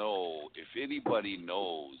if anybody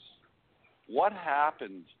knows what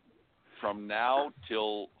happened from now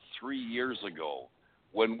till 3 years ago.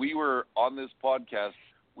 When we were on this podcast,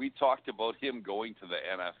 we talked about him going to the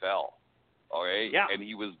NFL. Okay? Yeah. And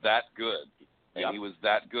he was that good. Yep.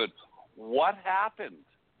 What happened?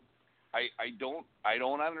 I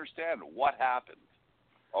don't understand what happened.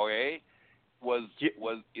 Okay,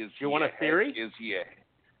 is you want a theory? Is he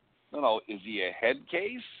a head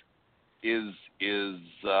case? Is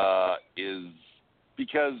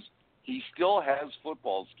because he still has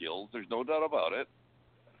football skills. There's no doubt about it.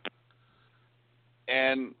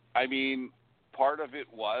 And I mean, part of it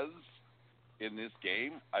was in this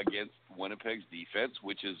game against Winnipeg's defense,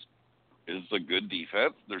 which is a good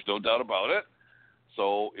defense. There's no doubt about it.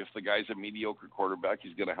 So if the guy's a mediocre quarterback,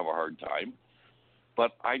 he's going to have a hard time.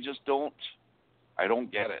 But I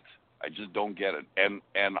don't get it. I just don't get it. And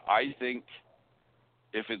I think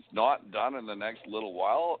if it's not done in the next little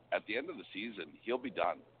while, at the end of the season, he'll be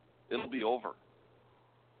done. It'll be over.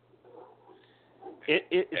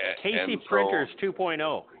 It's Casey Printers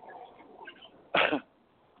 2.0.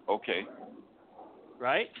 Okay.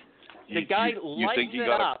 Right? The guy lights it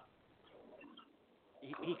up.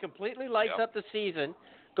 He completely lights up the season,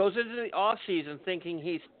 goes into the off season thinking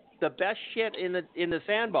he's the best shit in the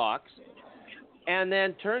sandbox, and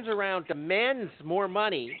then turns around, demands more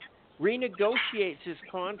money, renegotiates his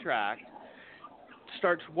contract,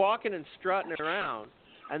 starts walking and strutting around,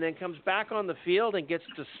 and then comes back on the field and gets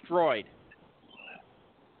destroyed.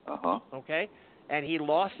 Okay? And he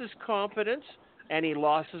lost his confidence, and he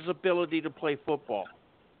lost his ability to play football.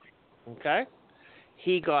 Okay?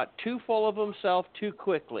 He got too full of himself too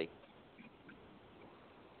quickly.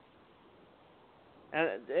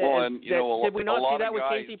 And did we not see that with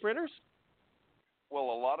Casey Printers? Well,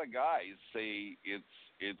 a lot of guys say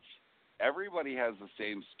it's everybody has the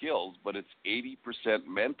same skills, but it's 80%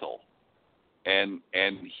 mental, and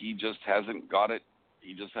he just hasn't got it.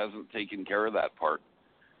 He just hasn't taken care of that part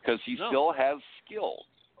because he still has skills.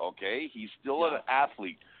 Okay, he's still an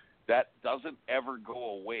athlete. That doesn't ever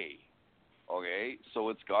go away. Okay, so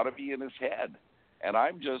it's got to be in his head, and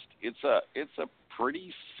it's a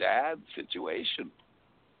pretty sad situation,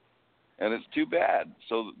 and it's too bad.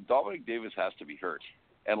 So Dominic Davis has to be hurt,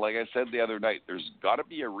 and like I said the other night, there's got to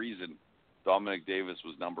be a reason Dominic Davis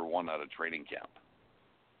was number 1 out of training camp.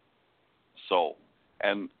 So,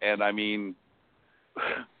 and I mean,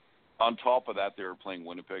 on top of that, they were playing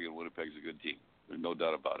Winnipeg, and Winnipeg's a good team. There's no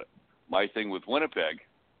doubt about it. My thing with Winnipeg,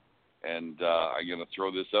 and I'm going to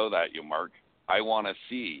throw this out at you, Mark. I want to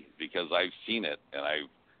see, because I've seen it, and I've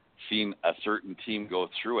seen a certain team go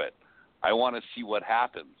through it. I want to see what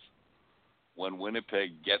happens when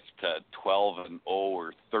Winnipeg gets to 12-0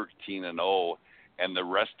 or 13-0, and the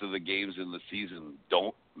rest of the games in the season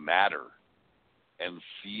don't matter, and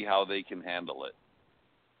see how they can handle it.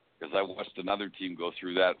 Because I watched another team go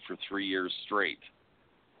through that for 3 years straight,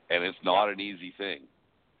 and it's not an easy thing.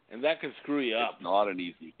 And that can screw you up. It's not an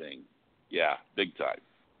easy thing. Yeah, big time.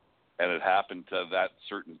 And it happened to that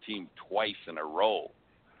certain team twice in a row.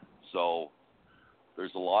 So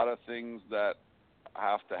there's a lot of things that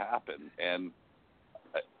have to happen. And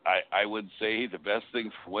I would say the best thing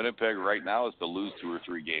for Winnipeg right now is to lose 2 or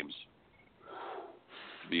 3 games,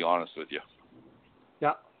 to be honest with you.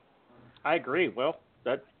 Yeah, I agree. Well,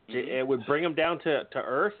 it would bring them down to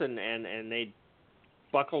earth, and they'd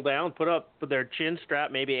buckle down, put up their chin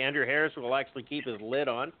strap. Maybe Andrew Harris will actually keep his lid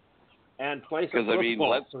on and play some football. Because I mean,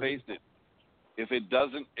 let's face it, if it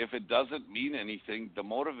doesn't mean anything, the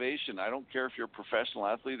motivation, I don't care if you're a professional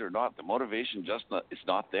athlete or not, the motivation is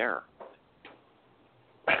not there.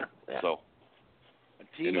 Yeah. So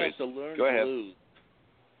a team anyways, has to learn go to ahead. lose.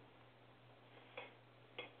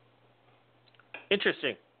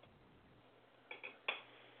 Interesting.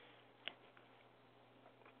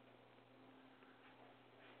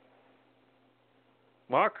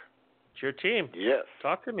 Mark, it's your team. Yes.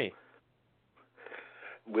 Talk to me.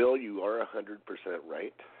 Will, you are 100%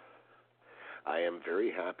 right. I am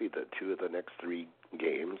very happy that 2 of the next 3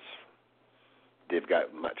 games, they've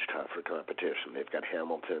got much tougher competition. They've got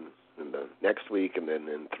Hamilton in the next week, and then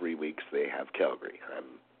in 3 weeks they have Calgary.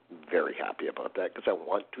 I'm very happy about that because I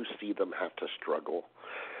want to see them have to struggle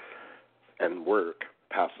and work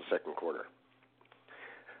past the second quarter.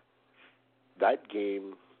 That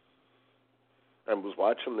game, I was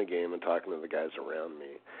watching the game and talking to the guys around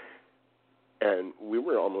me, and we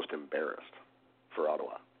were almost embarrassed for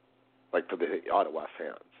Ottawa, like for the Ottawa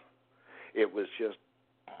fans. It was just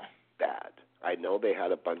bad. I know they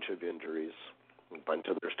had a bunch of injuries. A bunch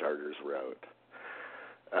of their starters were out.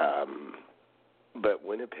 But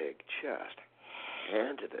Winnipeg just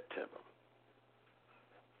handed it to them.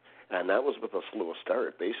 And that was with a slow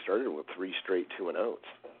start. They started with 3 straight 2-and-outs.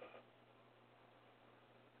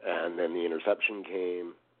 And then the interception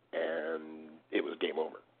came, and it was game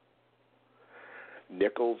over.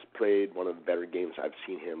 Nichols played one of the better games I've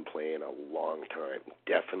seen him play in a long time.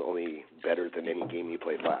 Definitely better than any game he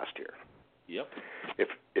played last year. Yep.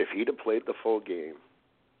 If he'd have played the full game,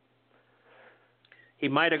 he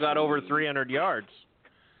might have got over 300 yards.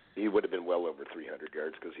 He would have been well over 300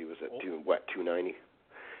 yards because he was at 290.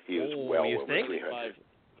 He was well over 300.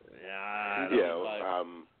 Yeah.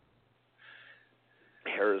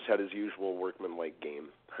 Harris had his usual workman-like game,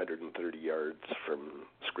 130 yards from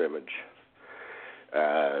scrimmage.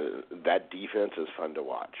 That defense is fun to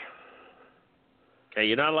watch. Okay,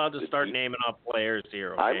 you're not allowed to start naming off players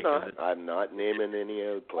here. Okay? I'm not naming any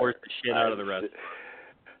out players. Force the shit out of the rest.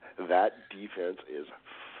 That defense is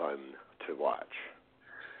fun to watch,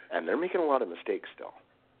 and they're making a lot of mistakes still.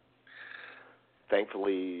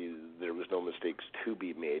 Thankfully, there was no mistakes to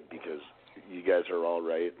be made because you guys are all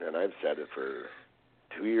right, and I've said it for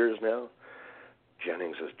 2 years now.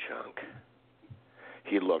 Jennings is junk.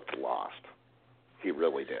 He looked lost. He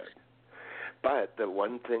really did. But the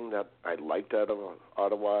one thing that I liked out of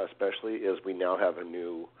Ottawa especially is we now have a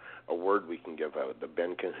new award we can give out, the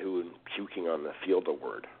Ben Cahoon Puking on the Field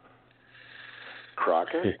Award.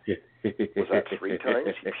 Crockett, was that 3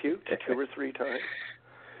 times he puked? 2 or 3 times?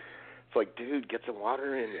 It's like, dude, get some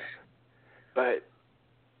water in you. But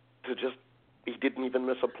he didn't even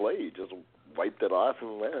miss a play. He just wiped it off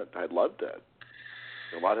and went. I loved it.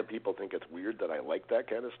 A lot of people think it's weird that I like that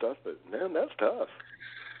kind of stuff, but man, that's tough.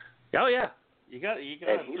 Oh yeah, you got to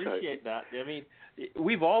appreciate that. I mean,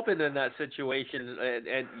 we've all been in that situation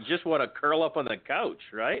and just want to curl up on the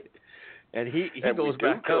couch, right? And he goes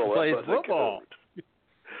back out and plays football.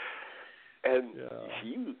 And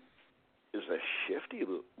he is a shifty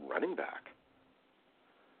running back.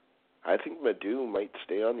 I think Madu might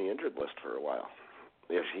stay on the injured list for a while.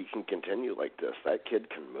 If he can continue like this, that kid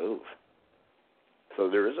can move. So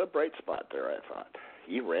there is a bright spot there, I thought.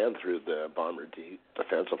 He ran through the Bomber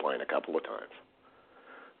defensive line a couple of times.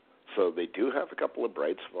 So they do have a couple of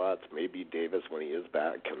bright spots. Maybe Davis, when he is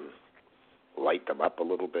back, can light them up a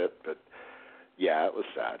little bit. But, yeah, it was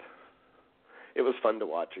sad. It was fun to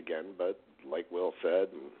watch again, but like Will said,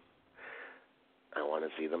 I want to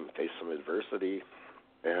see them face some adversity.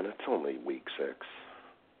 And it's only week 6.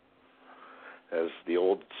 As the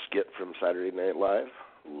old skit from Saturday Night Live,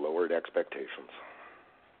 lowered expectations.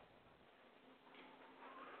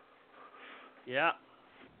 Yeah.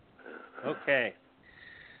 Okay.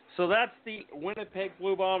 So that's the Winnipeg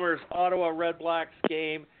Blue Bombers Ottawa Red Blacks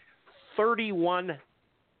game, 31-1.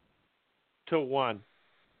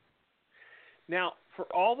 Now, for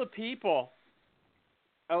all the people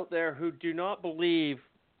out there who do not believe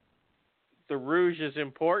the Rouge is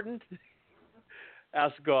important,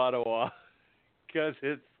 ask Ottawa, because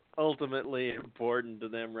it's ultimately important to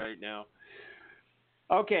them right now.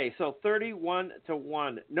 Okay, so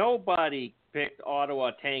 31-1. Nobody picked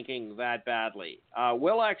Ottawa tanking that badly.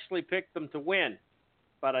 Will actually picked them to win,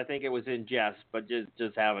 but I think it was in jest, but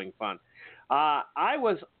just having fun. I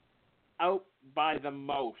was out by the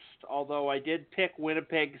most, although I did pick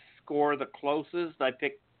Winnipeg score the closest.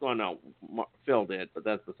 Phil did, but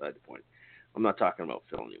that's beside the point. I'm not talking about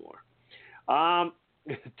Phil anymore.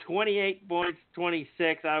 28 points,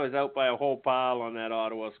 26. I was out by a whole pile on that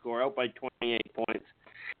Ottawa score, out by 28 points.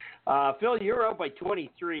 Phil, you're out by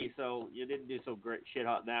 23, so you didn't do so great shit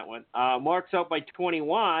on that one. Mark's out by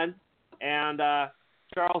 21, and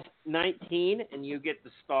Charles 19, and you get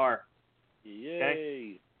the star. Yay!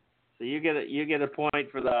 Okay? So you get a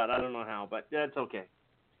point for that. I don't know how, but that's okay.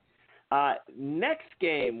 Next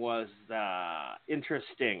game was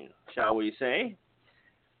interesting, shall we say?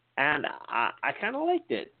 And I kind of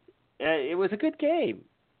liked it. It was a good game.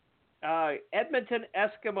 Edmonton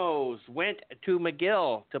Eskimos went to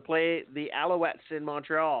McGill to play the Alouettes in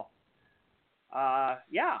Montreal.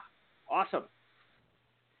 Yeah, awesome.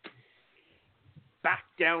 Back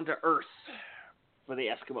down to earth for the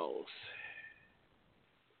Eskimos.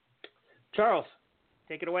 Charles,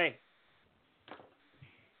 take it away.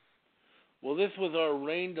 Well, this was our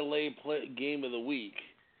rain delay game of the week,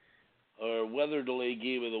 or weather delay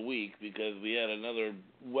game of the week, because we had another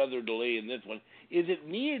weather delay in this one. Is it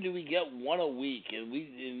me, or do we get one a week? And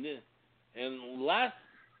in last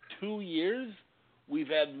 2 years, we've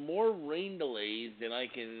had more rain delays than I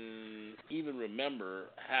can even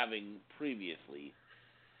remember having previously.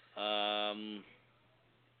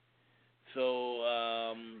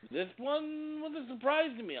 So this one was a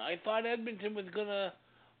surprise to me. I thought Edmonton was going to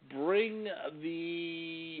bring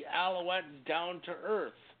the Alouettes down to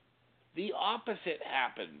earth. The opposite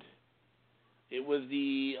happened. It was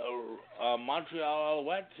the Montreal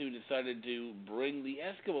Alouettes who decided to bring the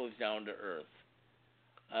Eskimos down to earth.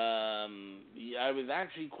 I was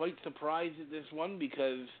actually quite surprised at this one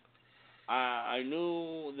because I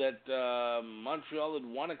knew that Montreal had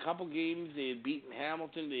won a couple games. They had beaten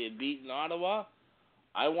Hamilton. They had beaten Ottawa.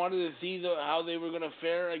 I wanted to see how they were going to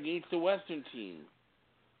fare against the Western team.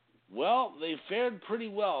 Well, they fared pretty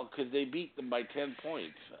well because they beat them by 10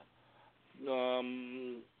 points.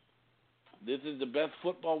 This is the best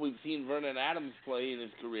football we've seen Vernon Adams play in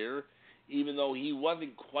his career, even though he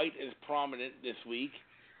wasn't quite as prominent this week.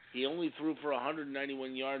 He only threw for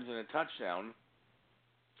 191 yards and a touchdown.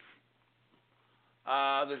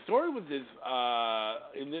 The story with this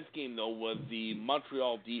in this game, though, was the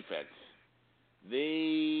Montreal defense.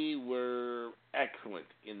 They were excellent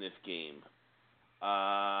in this game.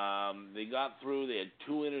 They got through. They had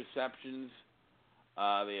 2 interceptions.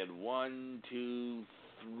 They had 1, 2,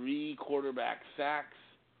 3 quarterback sacks.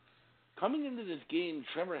 Coming into this game,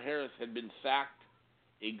 Trevor Harris had been sacked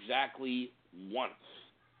exactly once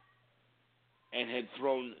and had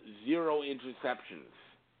thrown 0 interceptions.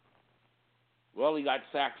 Well, he got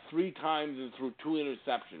sacked 3 times and threw 2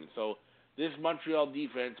 interceptions. So this Montreal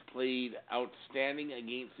defense played outstanding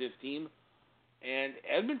against this team, and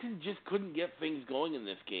Edmonton just couldn't get things going in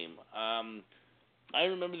this game. I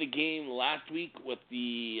remember the game last week with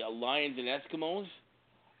the Lions and Eskimos,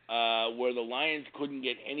 where the Lions couldn't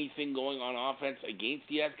get anything going on offense against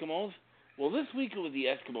the Eskimos. Well, this week it was the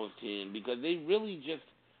Eskimos team because they really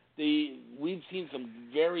we've seen some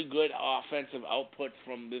very good offensive output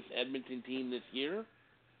from this Edmonton team this year,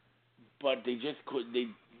 but they just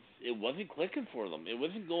it wasn't clicking for them. It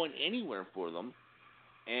wasn't going anywhere for them,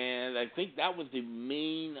 and I think that was the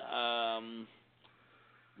main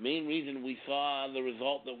reason we saw the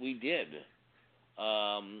result that we did.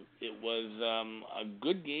 It was a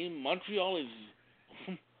good game. Montreal is,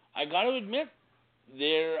 I got to admit,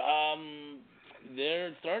 they're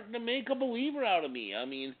starting to make a believer out of me. I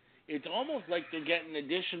mean, it's almost like they're getting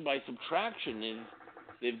addition by subtraction, and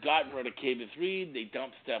they've gotten rid of Cavus Reed. They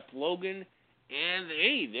dumped Steph Logan, and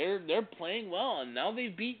hey, they're playing well, and now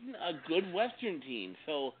they've beaten a good Western team.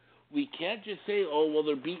 So we can't just say, oh well,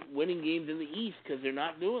 they're winning games in the East because they're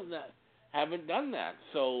not doing that, haven't done that.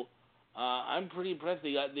 So I'm pretty impressed.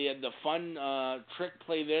 They had the fun trick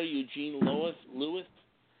play there, Eugene Lewis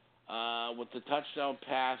with the touchdown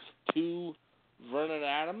pass to Vernon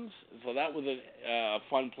Adams. So that was a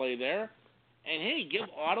fun play there. And hey, give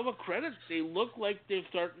Ottawa credit. They look like they're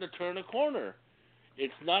starting to turn a corner.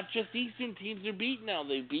 It's not just Eastern teams they're beating now.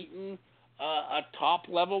 They've beaten a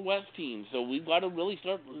top-level West team. So we've got to really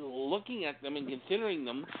start looking at them and considering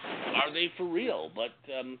them. Are they for real? But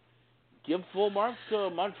give full marks to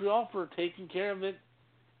Montreal for taking care of it.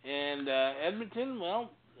 And Edmonton, well,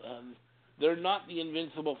 they're not the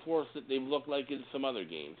invincible force that they've looked like in some other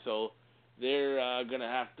games. So they're going to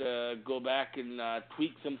have to go back and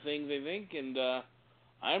tweak some things, I think. And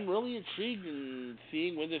I'm really intrigued in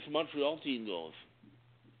seeing where this Montreal team goes.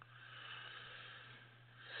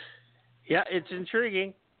 Yeah, it's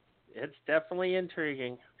intriguing. It's definitely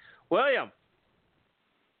intriguing. William.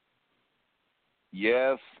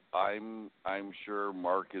 Yes, I'm sure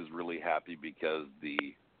Mark is really happy because the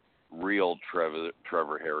real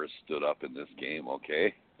Trevor Harris stood up in this game,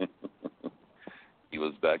 okay? He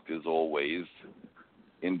was back to his old ways,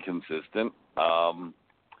 inconsistent. And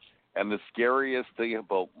the scariest thing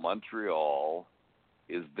about Montreal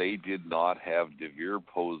is they did not have DeVere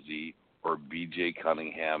Posey or B.J.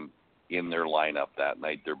 Cunningham in their lineup that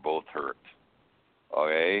night. They're both hurt,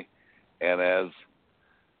 okay? And as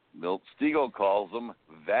Milt Stegall calls them,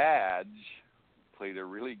 Vag played a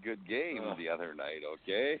really good game the other night,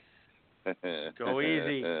 okay? Go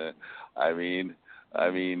easy. I mean,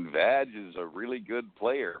 Vag is a really good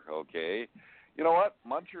player, okay? You know what?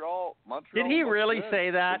 Montreal Did he really good.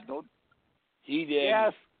 say that? He did.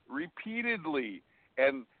 Yes, repeatedly.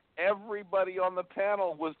 And everybody on the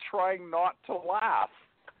panel was trying not to laugh.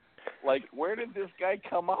 Like, where did this guy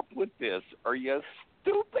come up with this? Are you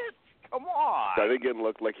stupid? Come on. I think it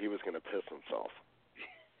looked like he was going to piss himself.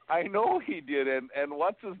 I know he did, and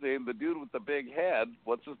what's his name? The dude with the big head.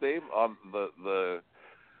 What's his name? The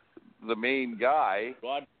main guy.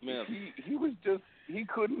 Rod Smith. He was just, he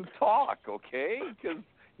couldn't talk, okay? Because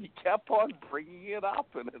he kept on bringing it up,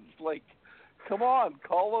 and it's like, come on,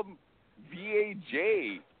 call him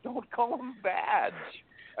VAJ. Don't call him Badge.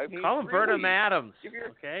 I mean, call him really, Vernon Adams,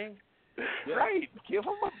 okay? Right. Give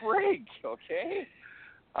him a break, okay?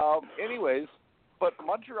 Anyways, but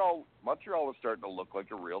Montreal is starting to look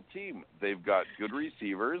like a real team. They've got good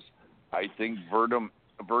receivers. I think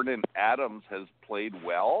Vernon Adams has played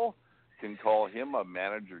well. Can call him a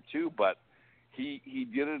manager too, but he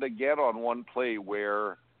did it again on one play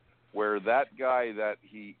where where that guy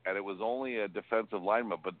and it was only a defensive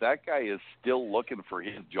lineman, but that guy is still looking for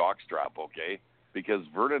his jockstrap, okay? Because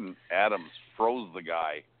Vernon Adams froze the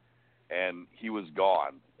guy, and he was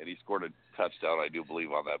gone, and he scored a touchdown, I do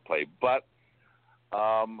believe, on that play. But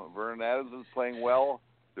Vernon Adams is playing well.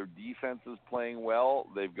 Their defense is playing well.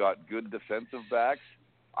 They've got good defensive backs.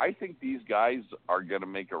 I think these guys are going to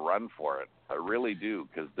make a run for it. I really do,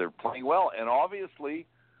 because they're playing well. And obviously,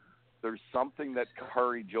 there's something that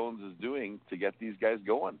Kahari Jones is doing to get these guys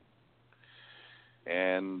going.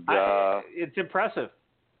 And it's impressive.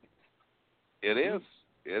 It is.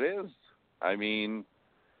 It is. I mean,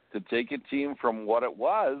 to take a team from what it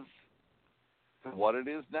was to what it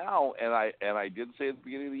is now, and I did say at the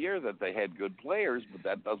beginning of the year that they had good players, but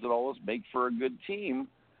that doesn't always make for a good team.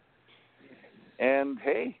 And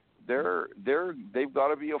hey, they've got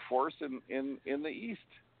to be a force in the East.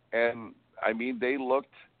 And I mean, they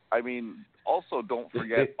looked. I mean, also don't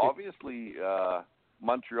forget, obviously,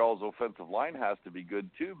 Montreal's offensive line has to be good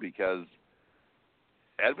too, because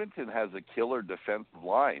Edmonton has a killer defensive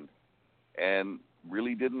line, and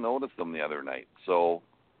really didn't notice them the other night. So,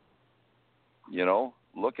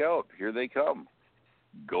 look out. Here they come.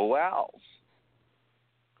 Go Owls.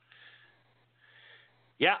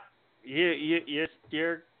 Yeah,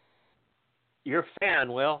 you're a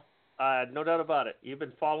fan, Will. No doubt about it. You've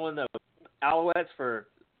been following the Alouettes for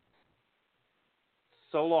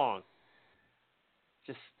so long.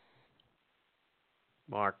 Just,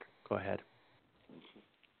 Mark, go ahead.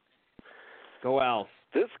 Go Owls.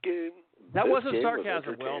 This game. That wasn't game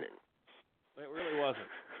sarcasm, was Will. It really wasn't.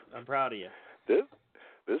 I'm proud of you.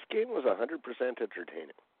 This game was 100%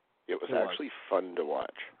 entertaining. It was actually fun to watch.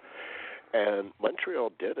 And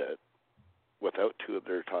Montreal did it without two of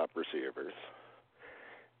their top receivers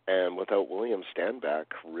and without William Stanback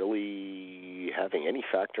really having any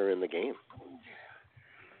factor in the game.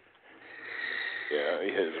 Yeah,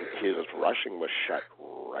 his rushing was shut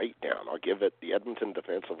right down. I'll give it. The Edmonton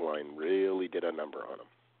defensive line really did a number on him.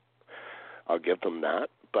 I'll give them that.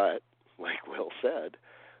 But like Will said,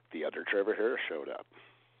 the other Trevor Harris showed up,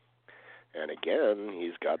 and again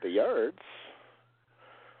he's got the yards,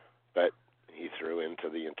 but he threw into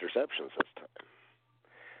the interceptions this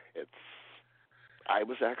time. I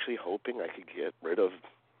was actually hoping I could get rid of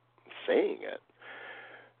saying it,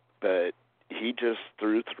 but he just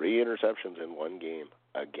threw 3 interceptions in one game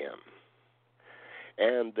again.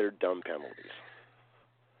 And they're dumb penalties.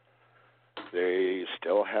 They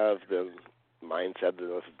still have the mindset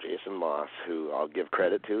of Jason Moss, who I'll give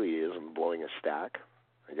credit to. He isn't blowing a stack,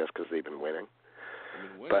 I guess because they've been winning.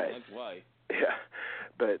 That's why. Yeah,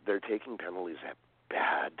 but they're taking penalties at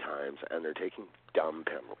bad times, and they're taking dumb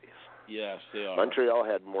penalties. Yes, they are. Montreal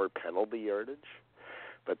had more penalty yardage,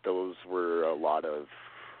 but those were a lot of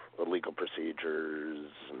illegal procedures,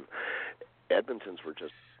 and Edmonton's were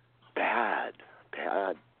just bad,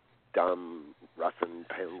 dumb, roughing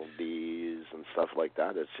penalties and stuff like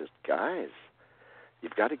that. It's just, guys,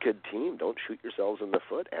 you've got a good team. Don't shoot yourselves in the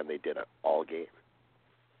foot, and they did it all game.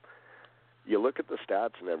 You look at the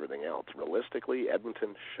stats and everything else. Realistically,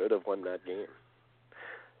 Edmonton should have won that game.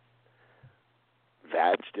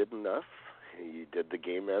 Vag did enough. He did the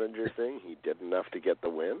game manager thing. He did enough to get the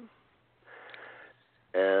win.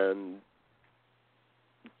 And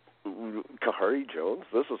Kahari Jones,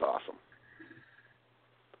 this is awesome.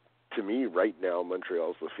 To me, right now,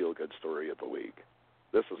 Montreal's the feel-good story of the league.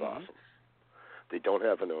 This is awesome. They don't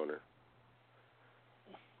have an owner.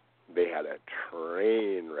 They had a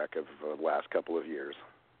train wreck of the last couple of years.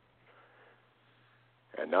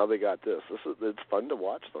 And now they got this. It's fun to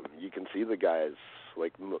watch them. You can see the guys,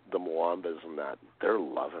 like the Mwambas and that, they're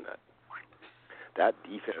loving it. That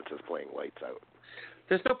defense is playing lights out.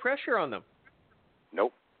 There's no pressure on them.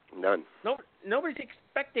 Nope, none. Nobody's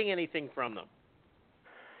expecting anything from them.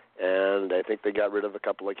 And I think they got rid of a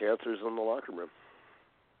couple of cancers in the locker room.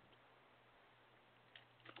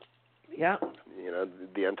 Yeah.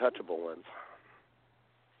 The untouchable ones.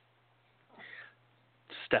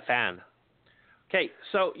 Stefan. Okay,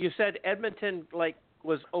 so you said Edmonton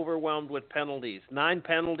was overwhelmed with penalties. 9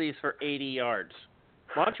 penalties for 80 yards.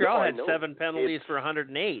 Montreal had 7 penalties for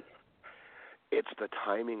 108. It's the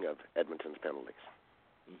timing of Edmonton's penalties.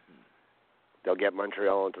 Mm-hmm. They'll get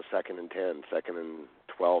Montreal into 2nd and 10, 2nd and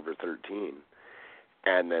 12 or 13,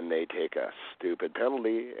 and then they take a stupid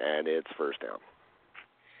penalty, and it's first down.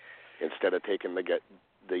 Instead of taking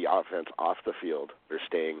the offense off the field, they're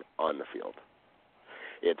staying on the field.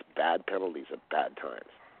 It's bad penalties at bad times.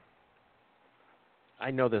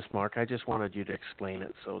 I know this, Mark. I just wanted you to explain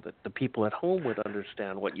it so that the people at home would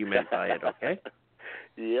understand what you meant by it, okay?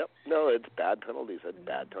 Yep. No, it's bad penalties at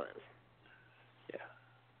bad times. Yeah.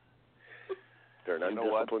 They're an you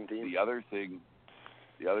know what? undisciplined team.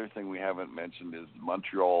 The other thing we haven't mentioned is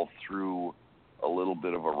Montreal threw a little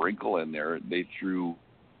bit of a wrinkle in there. They threw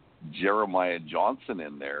Jeremiah Johnson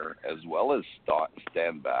in there as well as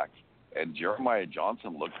standbacks, and Jeremiah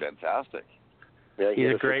Johnson looked fantastic. Yeah,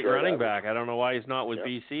 He's a great running average. back. I don't know why he's not with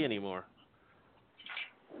BC anymore.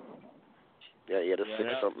 Yeah, he had a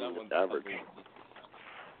 6-something average.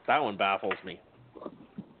 That one baffles me.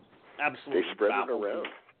 Absolutely. They spread it baffles around. me.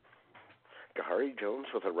 Kahari Jones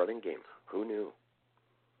with a running game. Who knew?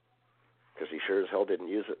 Because he sure as hell didn't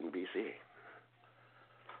use it in BC.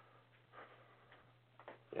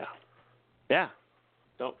 Yeah. Yeah.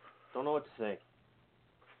 Don't know what to say.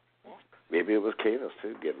 Maybe it was Canis,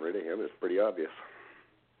 too. Getting rid of him is pretty obvious.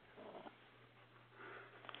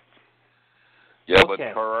 Yeah,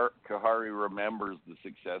 Okay. but Kahari remembers the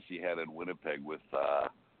success he had in Winnipeg with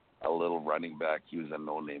a little running back. He was a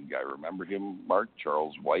no-name guy. Remember him, Mark?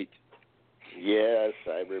 Charles White? Yes,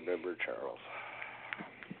 I remember Charles.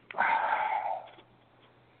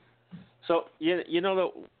 So you know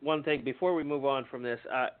the one thing before we move on from this,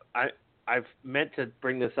 I've meant to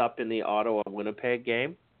bring this up in the Ottawa Winnipeg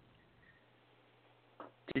game.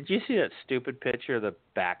 Did you see that stupid picture of the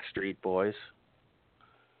Backstreet Boys?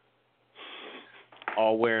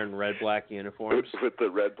 All wearing red-black uniforms. With the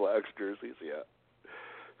red-blacks jerseys, yeah.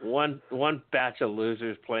 One batch of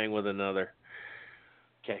losers playing with another.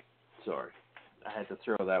 Okay, sorry. I had to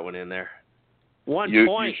throw that one in there. One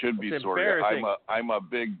point. You should be it's sorry. Embarrassing. I'm a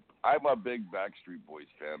big Backstreet Boys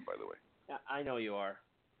fan, by the way. Yeah, I know you are.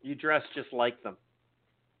 You dress just like them.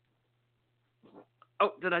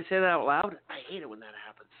 Oh, did I say that out loud? I hate it when that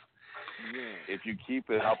happens. If you keep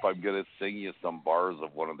it up, I'm going to sing you some bars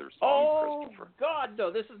of one of their songs, Oh, Christopher. God,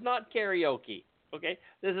 no. This is not karaoke. Okay?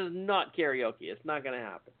 This is not karaoke. It's not going to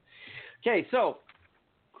happen. Okay, so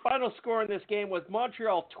final score in this game was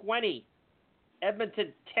Montreal 20,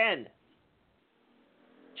 Edmonton 10.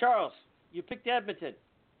 Charles, you picked Edmonton.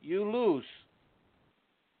 You lose.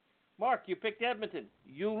 Mark, you picked Edmonton.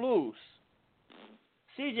 You lose.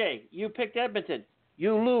 CJ, you picked Edmonton.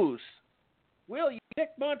 You lose. Will, you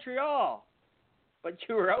picked Montreal, but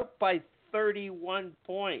you were out by 31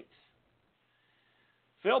 points.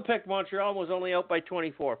 Phil picked Montreal and was only out by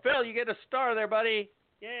 24. Phil, you get a star there, buddy.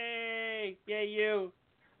 Yay. Yay, you.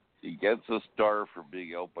 He gets a star for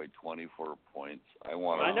being out by 24 points. I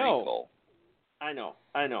want a recall. I know.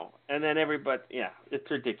 And then everybody, yeah, it's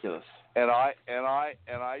ridiculous. And I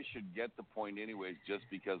should get the point anyways, just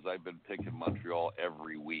because I've been picking Montreal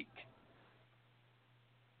every week.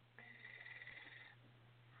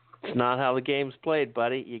 It's not how the game's played,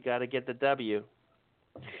 buddy. You got to get the W.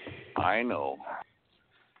 I know.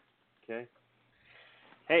 Okay.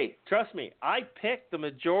 Hey, trust me, I picked the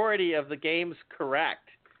majority of the games correct.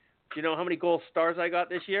 Do you know how many gold stars I got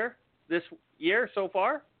this year? This year so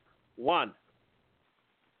far? 1.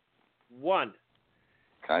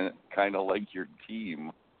 Kind of like your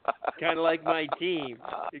team. Kind of like my team.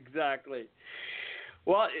 Exactly.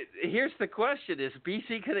 Well, here's the question. Is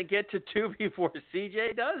BC going to get to 2 before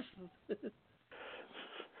CJ does?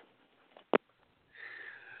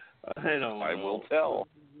 I don't know. Time will tell.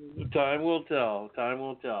 Time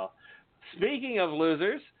will tell. Speaking of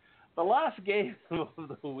losers, the last game of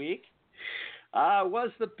the week was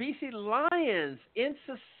the BC Lions in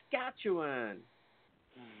Saskatchewan.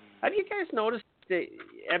 Have you guys noticed?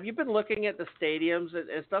 Have you been looking at the stadiums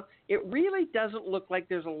and stuff? It really doesn't look like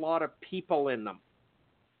there's a lot of people in them.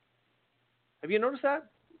 Have you noticed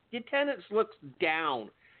that? The attendance looks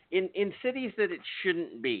down in cities that it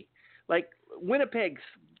shouldn't be. Like Winnipeg's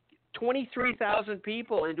 23,000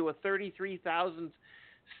 people into a 33,000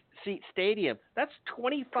 seat stadium. That's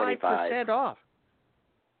 25% off.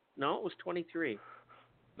 No, it was 23.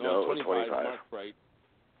 No, it was 25. Mark, right.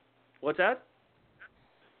 What's that?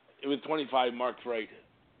 It was 25. Mark's right.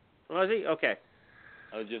 Was he? Okay.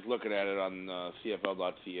 I was just looking at it on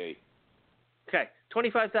CFL.ca. Okay,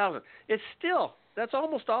 25,000. It's still, that's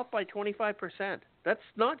almost off by 25%. That's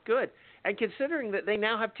not good. And considering that they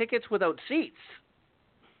now have tickets without seats,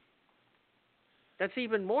 that's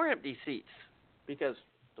even more empty seats because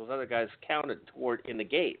those other guys counted toward in the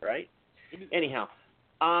gate, right? Anyhow,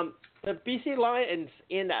 the BC Lions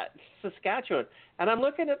in Saskatchewan, and I'm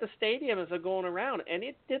looking at the stadium as I'm going around, and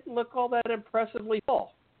it didn't look all that impressively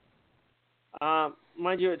full.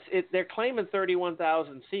 Mind you, they're claiming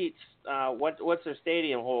 31,000 seats. What's their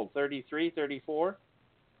stadium hold? 33, 34?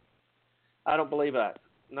 I don't believe that.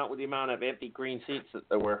 Not with the amount of empty green seats that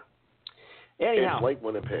there were. Anyhow. It's like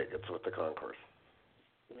Winnipeg. It's with the concourse.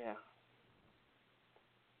 Yeah.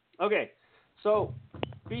 Okay, so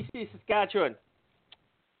BC Saskatchewan.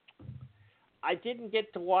 I didn't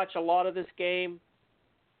get to watch a lot of this game.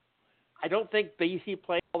 I don't think BC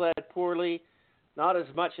played all that poorly, not as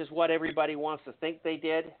much as what everybody wants to think they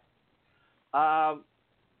did.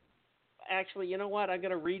 Actually, you know what? I'm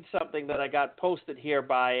going to read something that I got posted here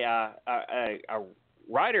by a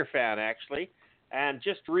Rider fan, actually, and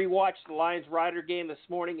just rewatched the Lions-Rider game this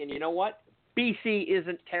morning, and you know what? BC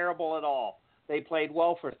isn't terrible at all. They played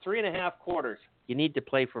well for 3.5 quarters. You need to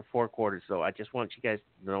play for 4 quarters, though. I just want you guys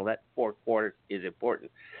to know that 4 quarters is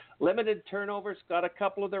important. Limited turnovers, got a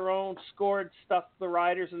couple of their own, scored, stuffed the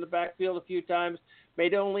Riders in the backfield a few times,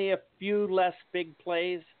 made only a few less big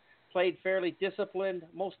plays, played fairly disciplined.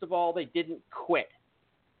 Most of all, they didn't quit.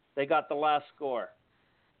 They got the last score.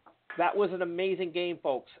 That was an amazing game,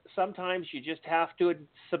 folks. Sometimes you just have to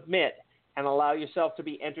submit and allow yourself to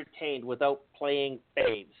be entertained without playing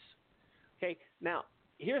faves. Okay, now,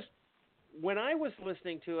 when I was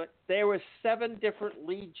listening to it, there were 7 different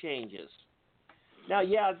lead changes. Now,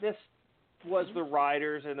 yeah, this was the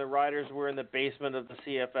Riders, and the Riders were in the basement of the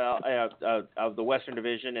CFL, of the Western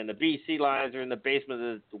Division, and the BC Lions are in the basement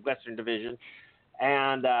of the Western Division,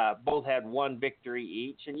 and both had 1 victory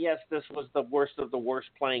each. And yes, this was the worst of the worst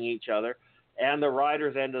playing each other, and the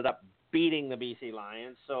Riders ended up beating the BC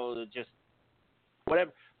Lions, so just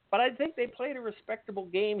whatever. But I think they played a respectable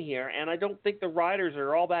game here, and I don't think the Riders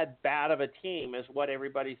are all that bad of a team as what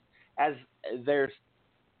everybody's as their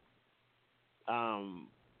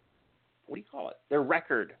what do you call it? Their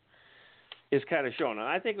record is kind of showing. And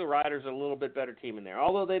I think the Riders are a little bit better team in there.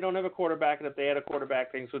 Although they don't have a quarterback, and if they had a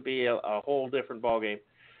quarterback, things would be a whole different ballgame.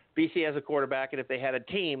 BC has a quarterback, and if they had a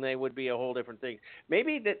team, they would be a whole different thing.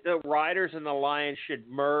 Maybe that the Riders and the Lions should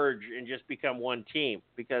merge and just become one team,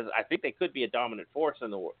 because I think they could be a dominant force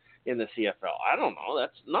in the CFL. I don't know.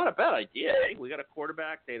 That's not a bad idea. Hey, we got a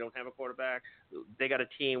quarterback. They don't have a quarterback. They got a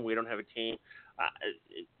team. We don't have a team.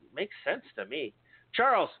 It makes sense to me.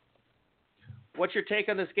 Charles, what's your take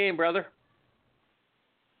on this game, brother?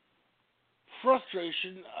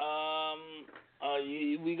 Frustration.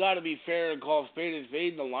 We got to be fair and call spade a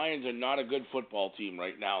spade. The Lions are not a good football team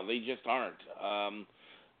right now. They just aren't.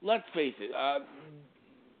 Let's face it.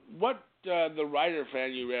 What the Rider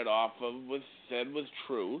fan you read off of said was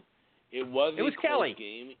true. It was Kelly.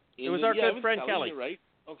 Game. It was our good friend Kelly. You're right.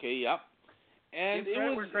 Okay. Yeah. And it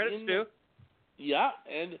was where credit's due. Yeah,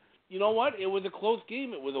 and you know what? It was a close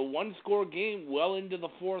game. It was a 1-score game well into the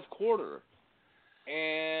 4th quarter.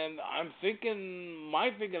 And I'm thinking, my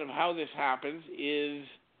thinking of how this happens is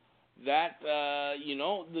that I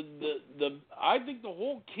think the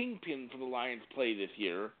whole kingpin for the Lions play this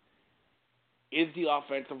year is the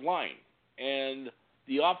offensive line. And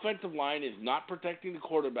the offensive line is not protecting the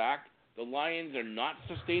quarterback. The Lions are not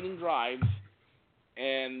sustaining drives.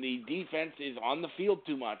 And the defense is on the field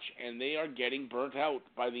too much, and they are getting burnt out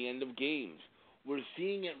by the end of games. We're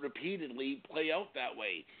seeing it repeatedly play out that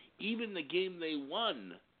way. Even the game they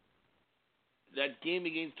won, that game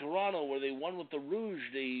against Toronto where they won with the Rouge,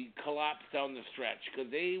 they collapsed down the stretch because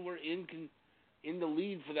they were in the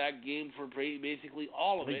lead for that game for basically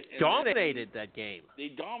all of it. They dominated that game. They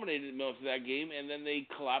dominated most of that game, and then they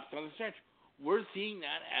collapsed on the stretch. We're seeing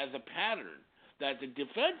that as a pattern. That the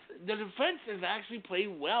defense has actually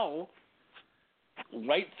played well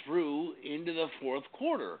right through into the 4th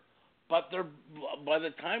quarter. But by the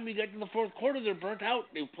time we get to the 4th quarter, they're burnt out.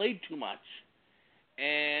 They've played too much.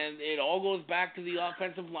 And it all goes back to the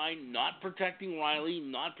offensive line not protecting Riley,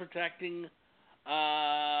 not protecting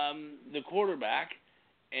the quarterback.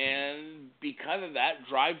 And because of that,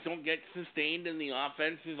 drives don't get sustained and the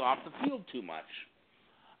offense is off the field too much.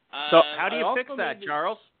 So how do you fix that,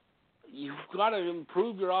 Charles? You've got to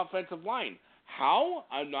improve your offensive line. How?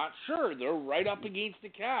 I'm not sure. They're right up against the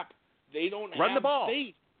cap. They don't run have the ball.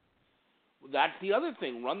 Space. That's the other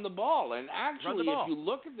thing. Run the ball. And actually, if you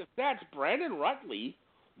look at the stats, Brandon Rutley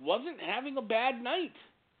wasn't having a bad night.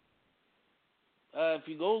 If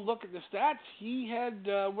you go look at the stats, he had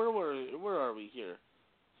where are we here?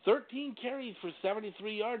 13 carries for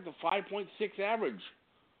 73 yards, a 5.6 average.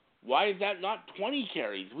 Why is that not 20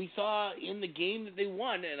 carries? We saw in the game that they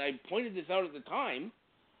won, and I pointed this out at the time,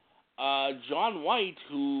 John White,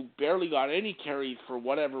 who barely got any carries for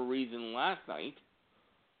whatever reason last night,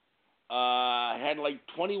 had like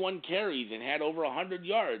 21 carries and had over 100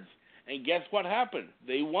 yards. And guess what happened?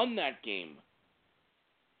 They won that game.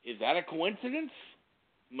 Is that a coincidence?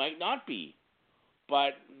 Might not be.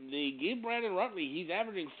 But they gave Brandon Rutley, he's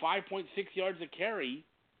averaging 5.6 yards a carry.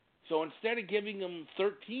 So instead of giving him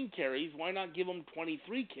 13 carries, why not give him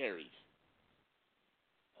 23 carries?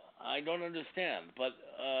 I don't understand. But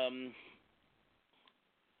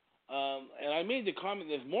And I made the comment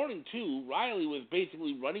this morning, too. Riley was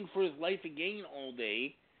basically running for his life again all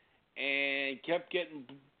day and kept getting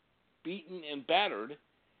beaten and battered,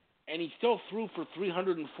 and he still threw for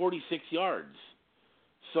 346 yards.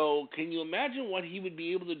 So can you imagine what he would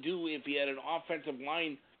be able to do if he had an offensive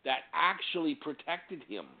line that actually protected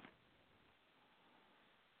him?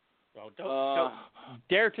 Well, don't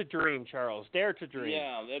dare to dream, Charles. Dare to dream.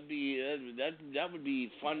 Yeah, that would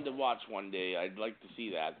be fun to watch one day. I'd like to see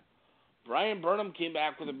that. Brian Burnham came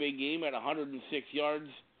back with a big game at 106 yards.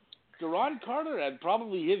 Deron Carter had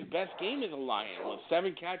probably his best game as a Lion with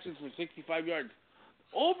 7 catches for 65 yards.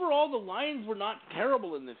 Overall, the Lions were not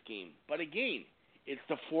terrible in this game. But again, it's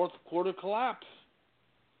the fourth quarter collapse.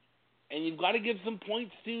 And you've got to give some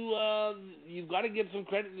points to, you've got to give some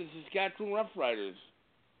credit to the Saskatchewan Roughriders.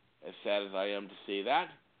 As sad as I am to say that.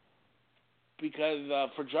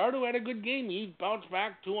 Because Fajardo had a good game. He bounced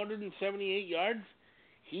back 278 yards.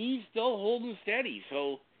 He's still holding steady.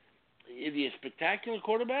 So, is he a spectacular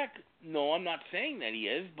quarterback? No, I'm not saying that he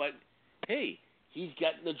is. But, hey, he's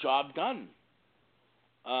getting the job done.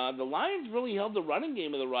 The Lions really held the running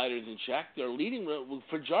game of the Riders in check. Their leading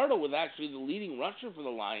Fajardo was actually the leading rusher for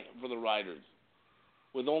the Riders,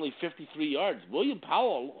 with only 53 yards. William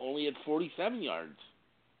Powell only had 47 yards.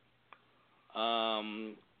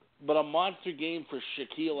 But a monster game for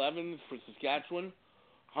Shaquille Evans for Saskatchewan,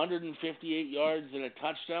 158 yards and a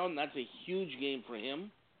touchdown. That's a huge game for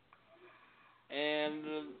him. And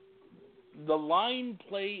the line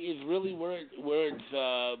play is really where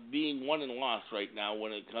it's being won and lost right now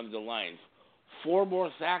when it comes to Lions. 4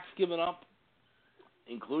 more sacks given up,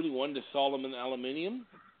 including one to Solomon Aluminium.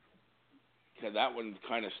 Okay, that one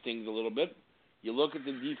kind of stings a little bit. You look at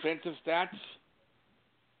the defensive stats,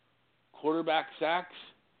 quarterback sacks,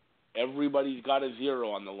 everybody's got a 0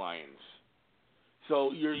 on the Lions.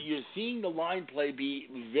 So you're seeing the line play be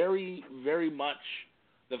very, very much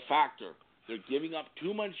the factor. They're giving up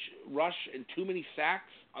too much rush and too many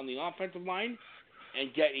sacks on the offensive line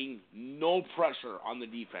and getting no pressure on the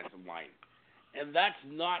defensive line. And that's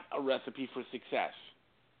not a recipe for success.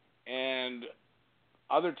 And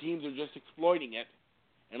other teams are just exploiting it.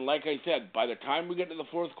 And like I said, by the time we get to the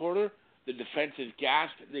fourth quarter, the defense is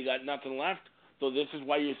gassed. They got nothing left. So this is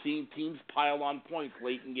why you're seeing teams pile on points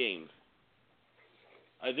late in games.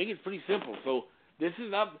 I think it's pretty simple. So this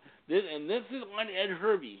is on Ed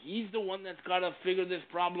Hervey. He's the one that's got to figure this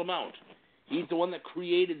problem out. He's the one that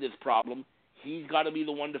created this problem. He's got to be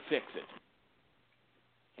the one to fix it.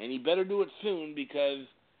 And he better do it soon, because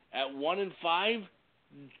at 1-5,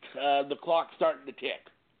 the clock's starting to tick.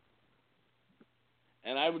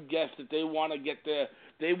 And I would guess that they want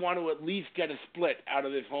to at least get a split out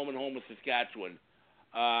of this home and home with Saskatchewan.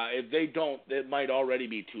 If they don't, it might already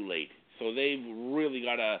be too late. So they've really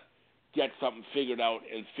got to get something figured out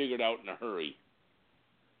in a hurry.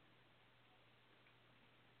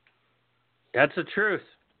 That's the truth.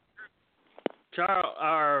 Charles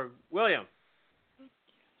or William.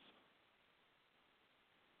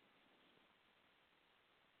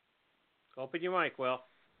 Open your mic, Will.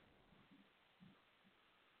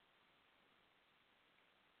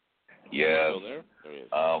 Yeah, There he is.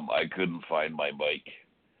 I couldn't find my mic.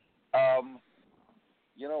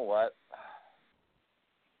 You know what?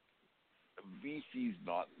 BC's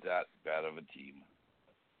not that bad of a team.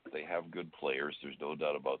 They have good players. There's no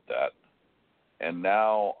doubt about that. And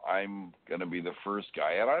now I'm going to be the first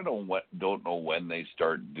guy, and I don't know when they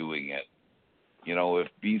start doing it. You know, if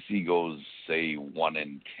BC goes, say,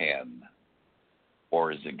 1-10,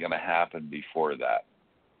 or is it going to happen before that?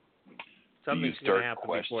 Something's going to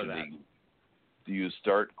happen before that. Do you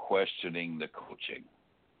start questioning the coaching?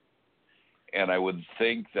 And I would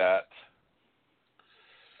think that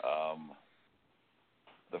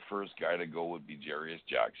the first guy to go would be Jarius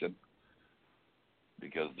Jackson,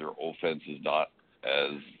 because their offense is not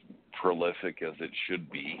as prolific as it should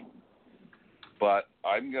be. But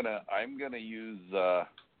I'm gonna use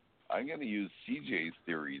CJ's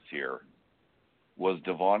theories here. Was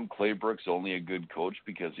Devon Claybrooks only a good coach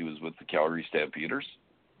because he was with the Calgary Stampeders?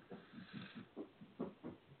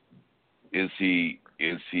 Is he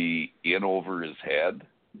in over his head?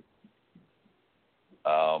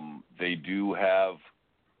 They do have,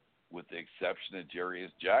 with the exception of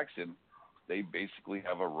Jarius Jackson, they basically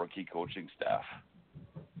have a rookie coaching staff.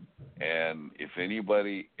 And if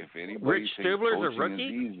anybody Rich thinks Stubler's coaching a rookie?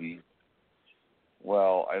 is easy,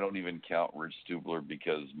 well, I don't even count Rich Stubler,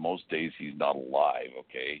 because most days he's not alive.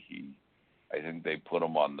 Okay, I think they put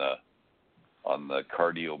him on the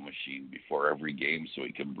cardio machine before every game so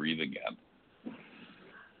he can breathe again.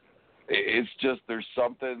 It's just there's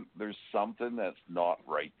something that's not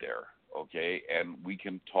right there. okay? And we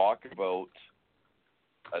can talk about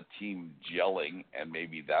a team gelling, and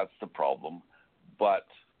maybe that's the problem. But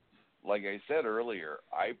like I said earlier,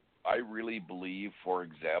 I really believe, for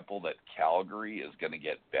example, that Calgary is going to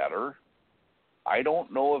get better. I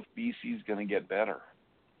don't know if BC is going to get better.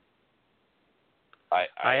 I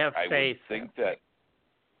have faith.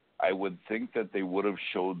 I would think that they would have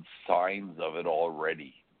showed signs of it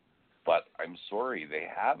already, but I'm sorry, they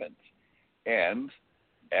haven't. And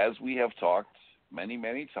as we have talked many,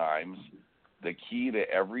 many times, the key to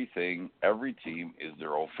everything, every team, is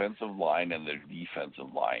their offensive line and their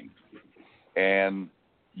defensive line. And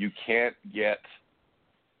you can't get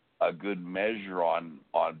a good measure on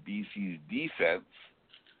BC's defense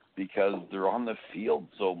because they're on the field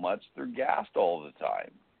so much, they're gassed all the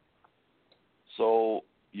time. So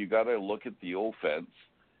you got to look at the offense,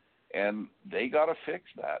 and they got to fix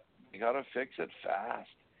that. They got to fix it fast,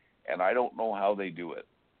 and I don't know how they do it.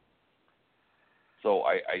 So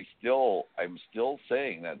I'm still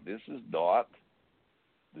saying that this is not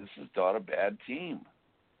a bad team.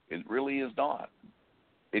 It really is not.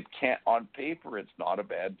 It can't, on paper, it's not a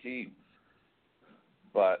bad team.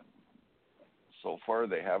 But so far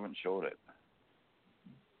they haven't showed it.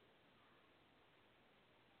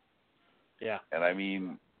 Yeah. And I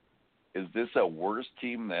mean, is this a worse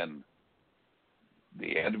team than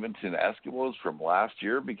the Edmonton Eskimos from last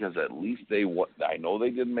year? Because at least I know they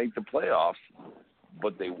didn't make the playoffs,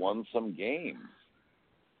 but they won some games.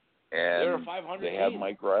 And They're a 500 they had team.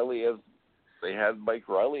 Mike Riley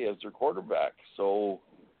as their quarterback. So,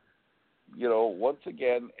 you know, once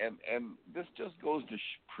again, and this just goes to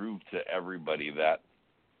prove to everybody that,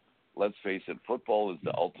 let's face it, football is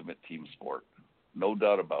the ultimate team sport. No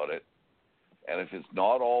doubt about it. And if it's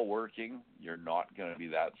not all working, you're not going to be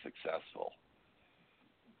that successful.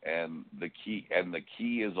 And the key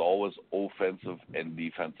is always offensive and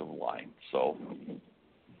defensive line. So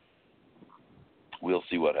we'll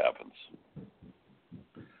see what happens.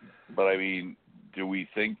 But I mean, do we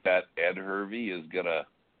think that Ed Hervey is gonna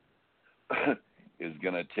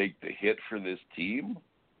take the hit for this team,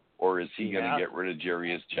 or is he gonna get rid of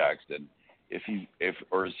Jarius Jackson?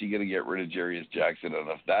 Or is he gonna get rid of Jarius Jackson? And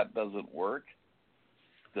if that doesn't work,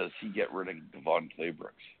 does he get rid of Devon Claybrooks?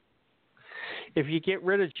 If you get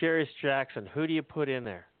rid of Jarius Jackson, who do you put in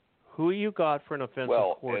there? Who you got for an offensive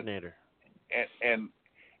coordinator? And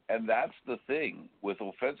that's the thing with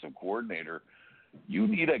offensive coordinator. You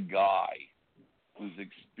need a guy who's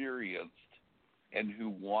experienced and who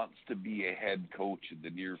wants to be a head coach in the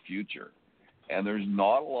near future. And there's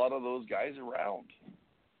not a lot of those guys around.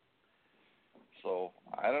 So,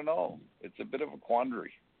 I don't know. It's a bit of a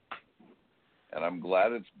quandary. And I'm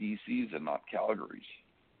glad it's BC's and not Calgary's.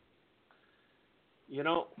 You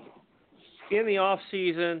know, in the off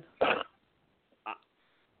season,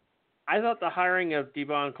 I thought the hiring of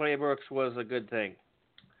Devon Claybrooks was a good thing.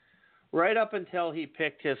 Right up until he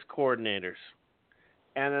picked his coordinators.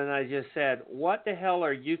 And then I just said, what the hell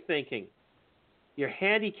are you thinking? You're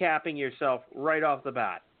handicapping yourself right off the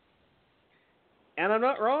bat. And I'm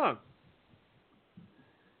not wrong.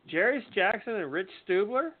 Jarius Jackson and Rich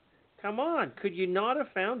Stubler? Come on. Could you not have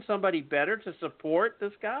found somebody better to support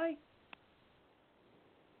this guy?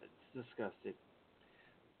 It's disgusting.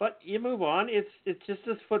 But you move on. It's just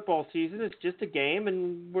this football season. It's just a game,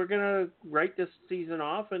 and we're going to write this season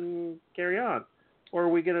off and carry on. Or are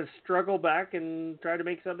we going to struggle back and try to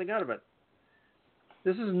make something out of it?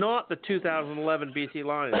 This is not the 2011 BC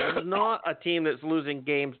Lions. This is not a team that's losing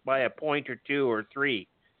games by a point or two or three.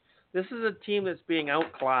 This is a team that's being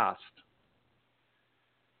outclassed.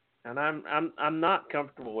 And I'm not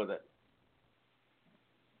comfortable with it.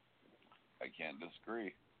 I can't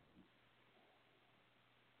disagree.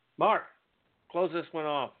 Mark, close this one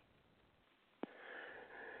off.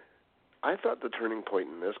 I thought the turning point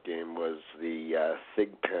in this game was the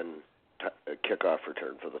Thigpen kickoff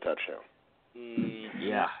return for the touchdown.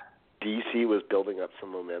 Yeah. DC was building up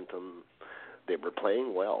some momentum. They were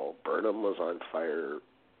playing well. Burnham was on fire.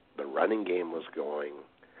 The running game was going.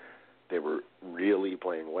 They were really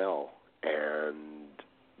playing well. And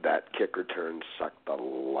that kick return sucked the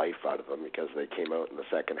life out of them because they came out in the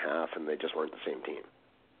second half and they just weren't the same team.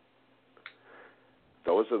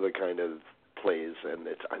 Those are the kind of plays, and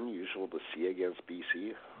it's unusual to see against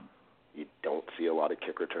BC. You don't see a lot of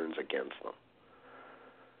kick returns against them.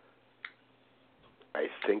 I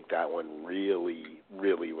think that one really,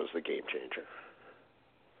 really was the game changer.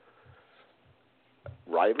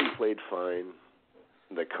 Riley played fine.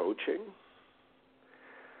 The coaching,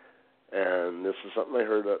 and this is something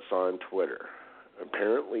I saw on Twitter.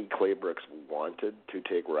 Apparently, Claybrooks wanted to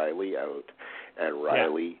take Riley out, and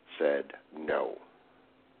Riley said no.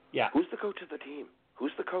 Yeah. Who's the coach of the team?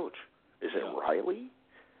 Who's the coach? Is it Riley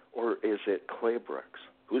or is it Clay Brooks?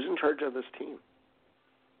 Who's in charge of this team?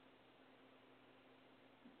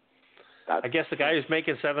 I guess the guy who's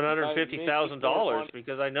making $750,000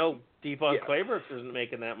 because I know Devon Claybrooks isn't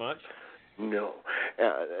making that much. No,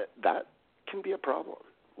 that can be a problem.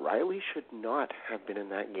 Riley should not have been in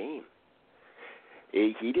that game.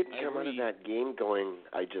 He didn't come out of that game going,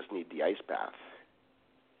 I just need the ice bath.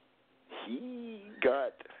 He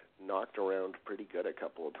got knocked around pretty good a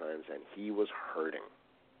couple of times, and he was hurting.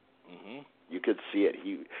 Mm-hmm. You could see it.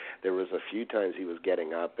 There was a few times he was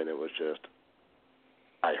getting up, and it was just,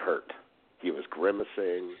 I hurt. He was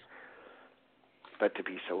grimacing. But to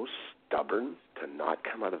be so stubborn to not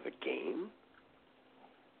come out of the game,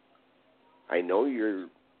 I know you're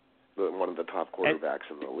one of the top quarterbacks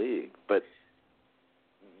in the league, but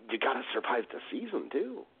you got to survive the season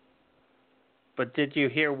too. But did you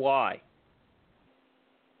hear why?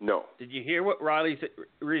 No. Did you hear what Riley's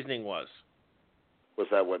reasoning was? Was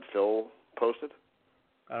that what Phil posted?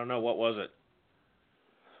 I don't know. What was it?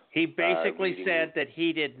 He basically said that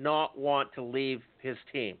he did not want to leave his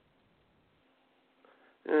team.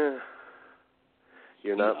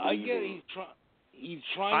 You're not I leaving. get he's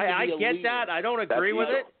trying to be a get leader. that. I don't agree with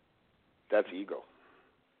it. That's ego.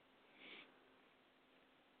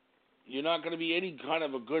 You're not going to be any kind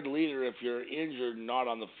of a good leader if you're injured and not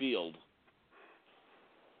on the field.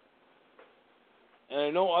 And I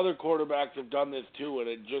know other quarterbacks have done this too, and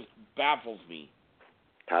it just baffles me.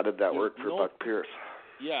 How did that work for Buck Pierce?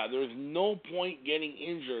 Yeah, there's no point getting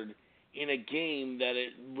injured in a game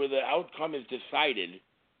where the outcome is decided.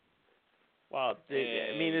 Well,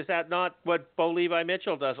 I mean, is that not what Bo Levi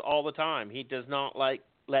Mitchell does all the time? He does not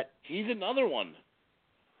let. He's another one.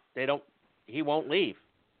 He won't leave.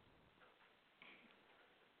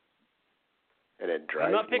 And it drives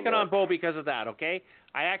I'm not picking on Bo because of that. Okay,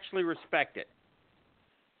 I actually respect it.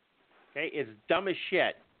 Okay, it's dumb as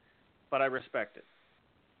shit, but I respect it.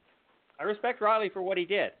 I respect Riley for what he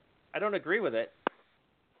did. I don't agree with it.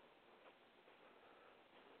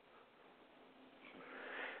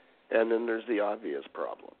 And then there's the obvious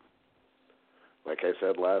problem. Like I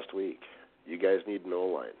said last week, you guys need an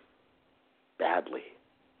O-line. Badly.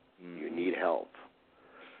 You need help.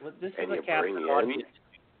 Well, this and is you a bring in, audience.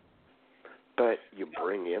 but you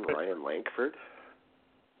bring in Ryan Lankford.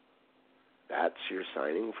 That's your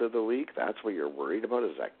signing for the week? That's what you're worried about,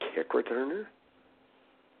 is that kick returner?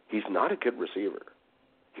 He's not a good receiver.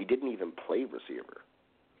 He didn't even play receiver.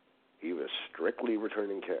 He was strictly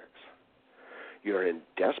returning kicks. You're in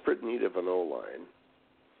desperate need of an O-line.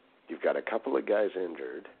 You've got a couple of guys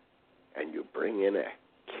injured, and you bring in a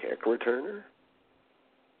kick returner?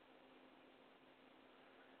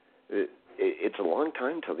 It's a long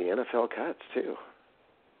time till the NFL cuts, too.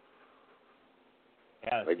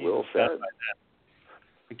 Yeah, like Will said.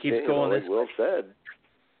 It keeps going. Like Will said,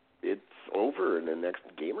 it's over in the next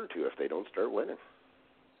game or two if they don't start winning.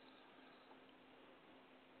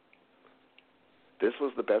 This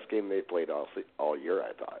was the best game they played all year,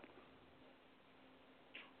 I thought.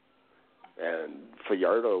 And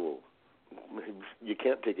Fajardo, you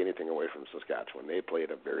can't take anything away from Saskatchewan. They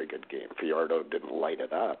played a very good game. Fajardo didn't light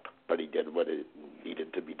it up, but he did what it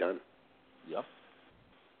needed to be done. Yep.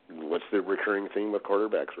 What's the recurring theme with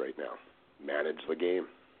quarterbacks right now? Manage the game.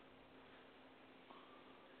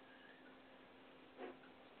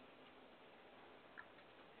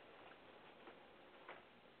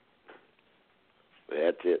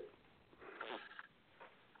 That's it.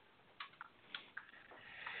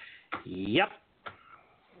 Yep.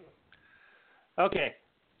 Okay,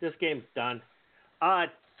 this game's done.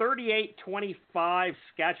 38-25,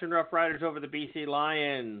 Saskatchewan Roughriders over the BC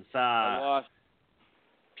Lions. I lost.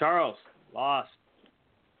 Charles, lost.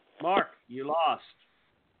 Mark, you lost.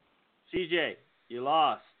 CJ, you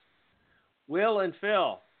lost. Will and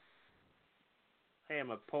Phil. Hey, I'm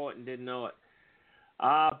a poet and didn't know it.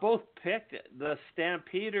 Both picked the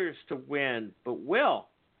Stampeders to win, but Will,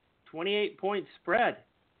 28-point spread.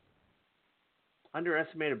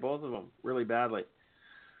 Underestimated both of them really badly.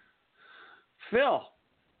 Phil,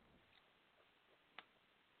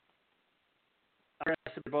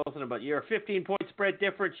 underestimated both of them, but you're a 15-point spread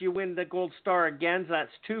difference. You win the Gold Star again. So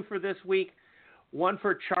that's 2 for this week, 1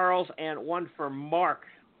 for Charles and 1 for Mark.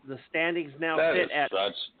 The standings now sit at...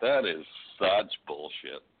 That is such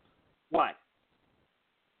bullshit. What?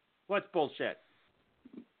 What's bullshit?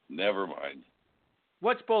 Never mind.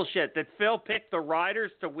 What's bullshit? That Phil picked the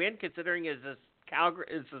Riders to win, considering he's a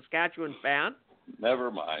Saskatchewan fan?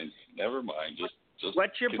 Never mind. Just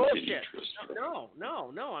what's your continue, bullshit?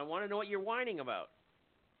 No. I want to know what you're whining about.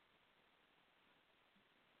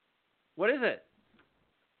 What is it?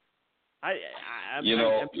 You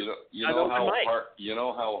know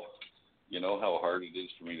how hard it is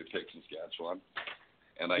for me to pick Saskatchewan,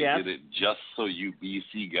 and I did it just so you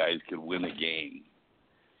BC guys could win a game.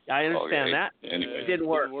 I understand that. Anyway, it didn't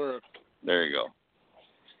work. There you go.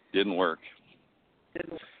 Didn't work.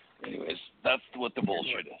 Anyways, that's what the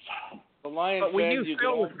bullshit is. The Lions but we fans, knew you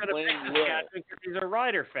Phil can was going to pick Saskatchewan because he's a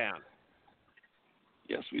Rider fan.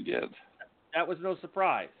 Yes, we did. That was no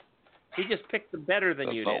surprise. He just picked them better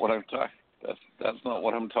than you did. That's not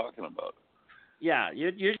what I'm talking about. Yeah,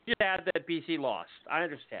 you're just sad that BC lost. I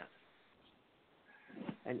understand.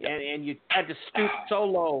 And you had to stoop so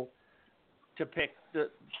low to pick the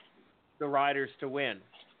Riders to win.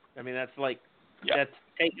 I mean, that's that's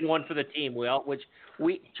taking one for the team, Will, which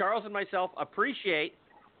Charles and myself appreciate.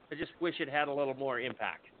 I just wish it had a little more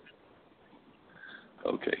impact.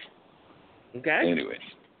 Okay. Anyways.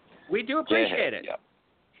 We do appreciate it. Yeah.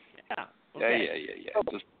 Yeah. Okay. Yeah. So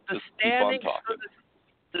just keep on talking.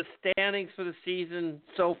 The standings for the season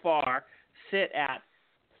so far sit at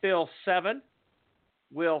Phil 7,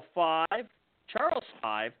 Will 5, Charles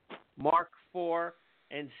 5, Mark 4,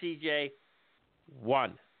 and CJ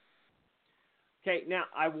 1. Okay, now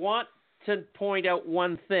I want to point out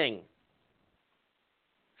one thing.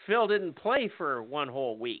 Phil didn't play for one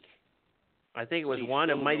whole week. I think it was one.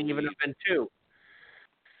 It might even have been 2.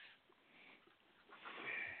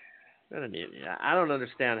 I don't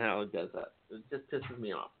understand how it does that. It just pisses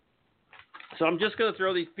me off. So I'm just going to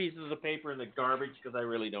throw these pieces of paper in the garbage because I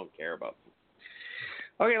really don't care about them.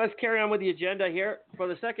 Okay, let's carry on with the agenda here. For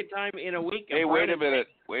the second time in a week. Hey, wait a minute.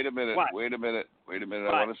 What? Wait a minute. What?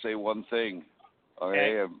 I want to say one thing.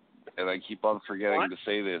 Okay, and I keep on forgetting to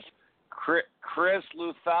say this. Chris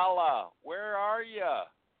Luthala, where are you?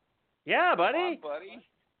 Yeah, buddy. Come on, buddy.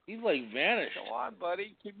 He's like vanished. Come on,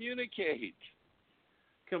 buddy. Communicate.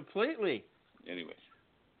 Completely. Anyways.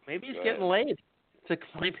 Maybe he's getting laid. It's a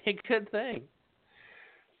good thing.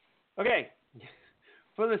 Okay.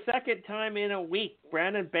 For the second time in a week,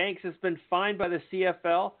 Brandon Banks has been fined by the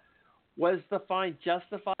CFL. Was the fine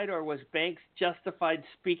justified, or was Banks justified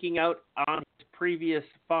speaking out on his previous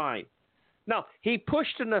fine? No, he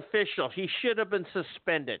pushed an official. He should have been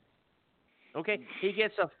suspended. Okay? He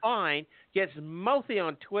gets a fine, gets mouthy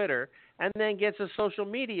on Twitter, and then gets a social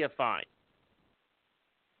media fine.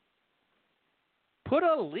 Put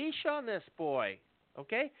a leash on this boy,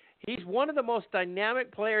 okay? He's one of the most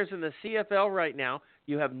dynamic players in the CFL right now.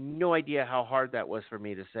 You have no idea how hard that was for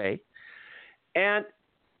me to say. And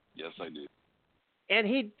yes, I do. And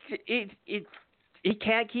he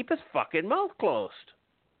can't keep his fucking mouth closed.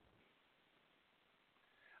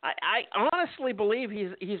 I honestly believe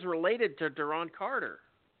he's related to Duron Carter.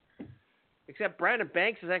 Except Brandon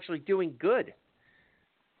Banks is actually doing good.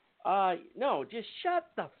 No, just shut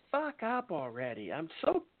the fuck up already. I'm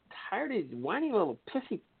so tired of these whiny little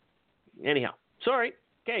pissy. Anyhow, sorry.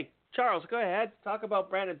 Okay, Charles, go ahead. Talk about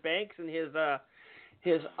Brandon Banks and his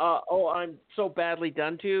I'm so badly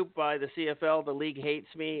done to by the CFL. The league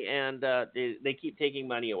hates me, and they keep taking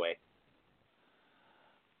money away.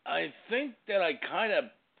 I think that I kind of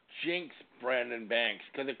jinxed Brandon Banks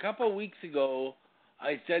because a couple of weeks ago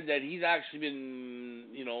I said that he's actually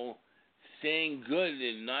been, staying good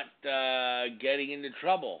and not getting into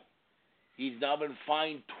trouble. He's now been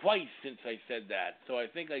fined twice since I said that, so I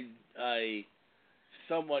think I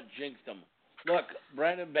somewhat jinxed him. Look,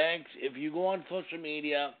 Brandon Banks, if you go on social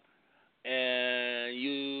media and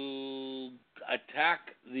you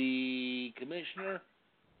attack the commissioner,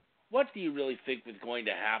 what do you really think was going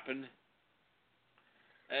to happen?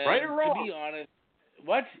 And right or wrong? To be honest,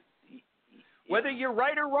 what? Whether you're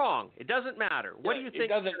right or wrong, it doesn't matter. What do you think? It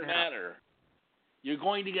doesn't matter. You're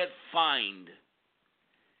going to get fined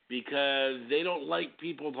because they don't like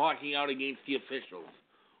people talking out against the officials,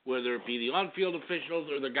 whether it be the on-field officials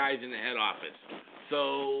or the guys in the head office.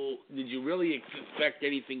 So did you really expect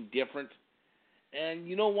anything different? And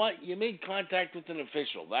you know what? You made contact with an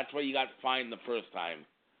official. That's why you got fined the first time.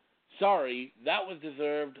 Sorry, that was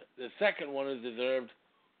deserved. The second one is deserved.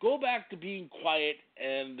 Go back to being quiet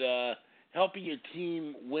and helping your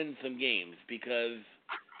team win some games because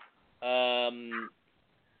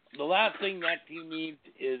the last thing that team needs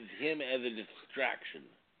is him as a distraction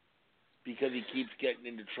because he keeps getting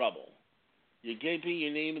into trouble. You're keeping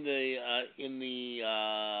your name in the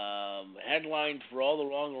headlines for all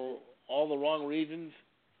the wrong reasons.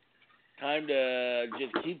 Time to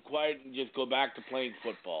just keep quiet and just go back to playing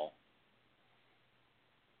football.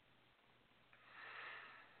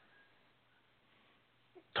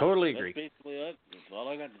 Totally agree. That's basically it. That's all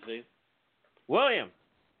I got to say. William,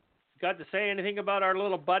 got to say anything about our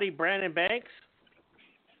little buddy Brandon Banks?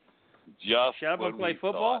 Just shut up when and play we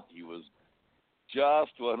football? thought he was,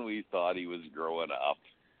 just when we thought he was growing up,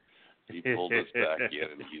 he pulled us back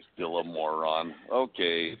in, and he's still a moron.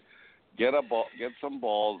 Okay, get some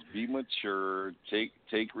balls, be mature,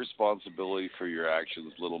 take responsibility for your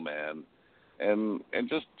actions, little man, and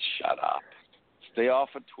just shut up. Stay off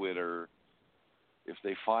of Twitter. If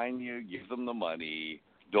they fine you, give them the money.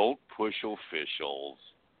 Don't push officials.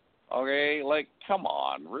 Okay, like, come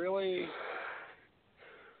on, really?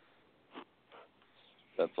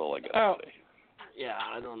 That's all I got to say. Yeah,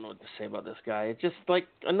 I don't know what to say about this guy. It's just, like,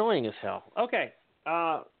 annoying as hell. Okay,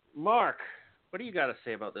 Mark, what do you got to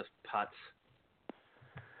say about this putz?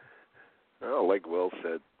 Oh, like Will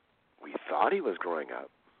said, we thought he was growing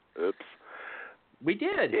up. Oops. We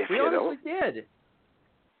did. If we you honestly did.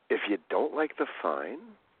 If you don't like the fine,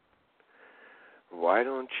 why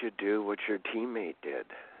don't you do what your teammate did?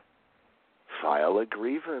 File a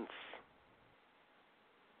grievance.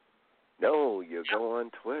 No, you go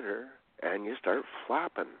on Twitter and you start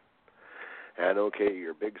flapping. And okay,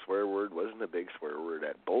 your big swear word wasn't a big swear word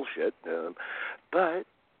at bullshit, but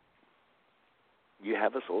you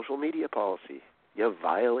have a social media policy. You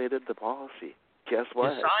violated the policy. Guess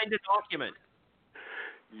what? You signed a document.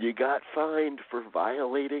 You got fined for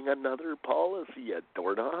violating another policy, you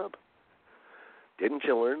doorknob. Didn't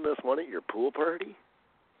you learn this one at your pool party?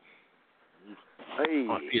 Hey.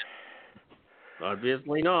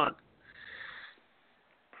 Obviously not.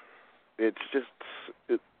 It's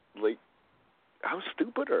just, like, how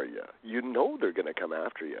stupid are you? You know they're going to come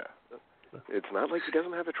after you. It's not like he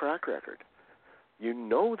doesn't have a track record. You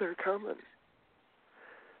know they're coming.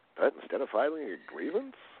 But instead of filing a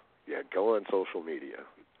grievance, you go on social media.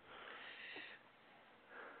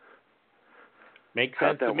 Makes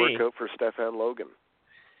sense to me. How'd that work out for Stefan Logan?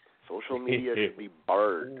 Social media should be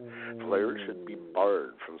barred. Players should be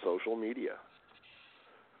barred from social media.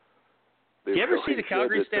 Do you ever see the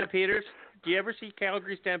Calgary Stampeders? Do you ever see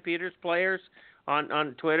Calgary Stampeders players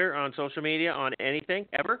on Twitter, on social media, on anything?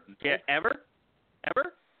 Ever? Yeah, ever?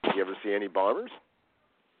 You ever see any Bombers?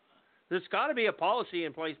 There's got to be a policy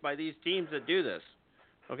in place by these teams that do this.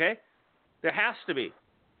 Okay? There has to be.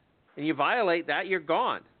 And you violate that, you're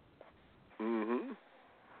gone. Mm-hmm.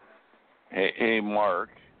 Hey, Mark.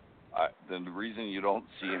 The reason you don't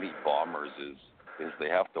see any Bombers is they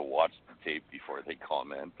have to watch the tape before they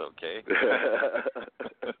comment, okay?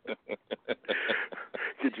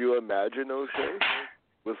 Could you imagine, O'Shea,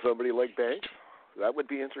 with somebody like Banks? That would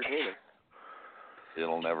be entertaining.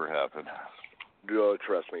 It'll never happen. Oh,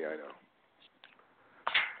 trust me, I know.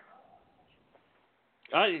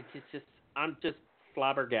 I'm just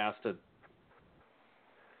flabbergasted.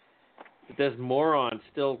 This moron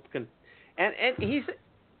still and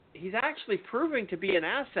he's actually proving to be an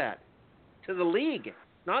asset to the league,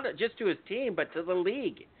 not just to his team, but to the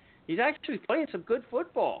league. He's actually playing some good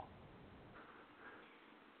football.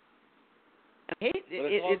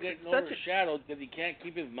 It's all getting overshadowed because he can't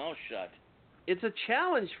keep his mouth shut. It's a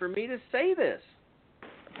challenge for me to say this.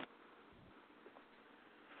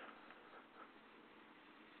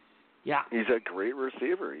 Yeah. He's a great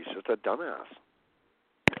receiver. He's just a dumbass.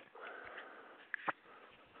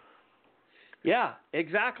 Yeah,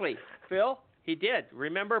 exactly. Phil, he did.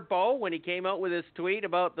 Remember Bo when he came out with his tweet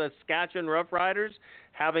about the Saskatchewan Roughriders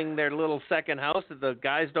having their little second house that the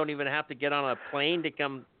guys don't even have to get on a plane to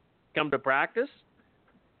come to practice?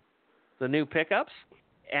 The new pickups?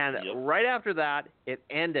 And right after that, it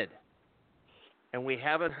ended. And we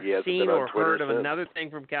haven't seen or heard of another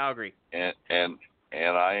thing from Calgary. And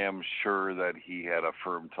I am sure that he had a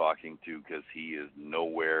firm talking to because he is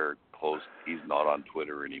nowhere close. He's not on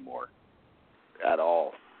Twitter anymore. At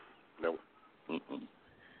all. Nope. Mm-mm.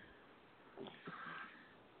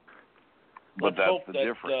 But that's the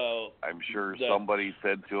difference. I'm sure somebody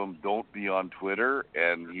said to him, don't be on Twitter,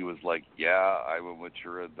 and he was like, yeah, I'm a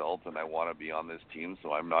mature adult and I want to be on this team,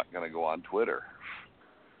 so I'm not going to go on Twitter.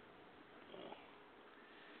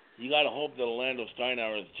 You got to hope that Orlando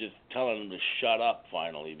Steinauer is just telling him to shut up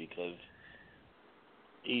finally, because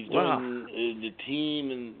he's doing the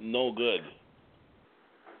team no good.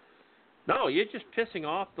 No, you're just pissing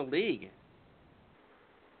off the league.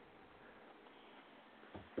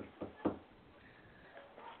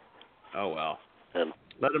 Oh, well.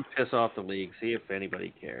 Let him piss off the league. See if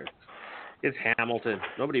anybody cares. It's Hamilton.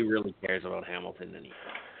 Nobody really cares about Hamilton anymore.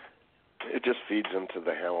 It just feeds into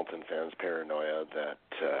the Hamilton fans' paranoia that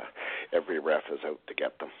every ref is out to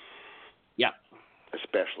get them. Yeah.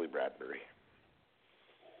 Especially Bradbury.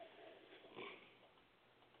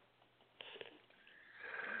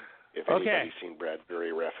 If anybody's seen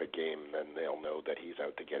Bradbury ref a game, then they'll know that he's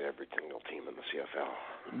out to get every single team in the CFL.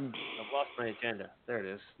 I've lost my agenda. There it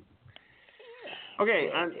is. Okay,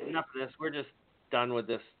 enough of this. We're just done with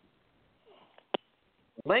this.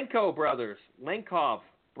 Lenkov brothers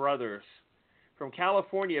from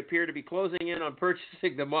California appear to be closing in on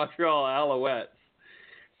purchasing the Montreal Alouettes.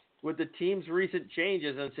 With the team's recent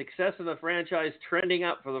changes and success of the franchise trending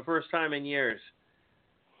up for the first time in years.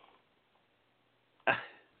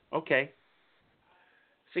 Okay.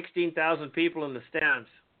 16,000 people in the stands.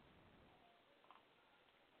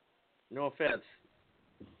 No offense.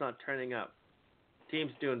 It's not trending up.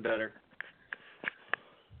 Team's doing better.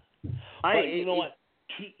 But you know what?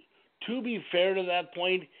 To be fair to that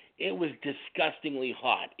point, it was disgustingly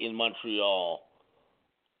hot in Montreal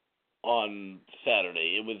on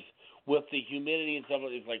Saturday. It was, with the humidity and stuff,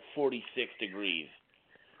 it was like 46 degrees.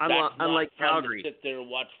 Unlike Calgary. To sit there and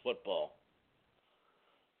watch football.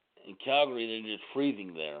 In Calgary, they're just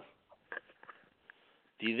freezing there.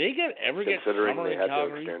 Do they ever get considering summer they in had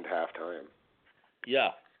Calgary? to extend halftime? Yeah.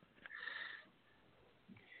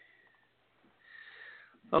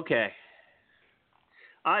 Okay.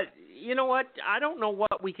 You know what? I don't know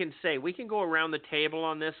what we can say. We can go around the table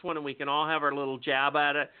on this one, and we can all have our little jab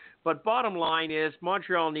at it. But bottom line is,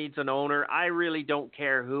 Montreal needs an owner. I really don't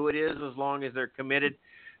care who it is, as long as they're committed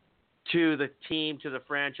to the team, to the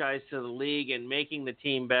franchise, to the league, and making the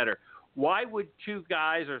team better. Why would 2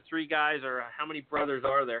 guys or 3 guys, or how many brothers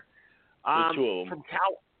are there, There's 2 of them.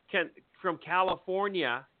 from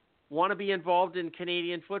California want to be involved in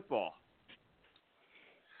Canadian football?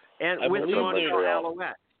 And I with the believe Montreal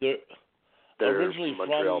Alouettes. They're originally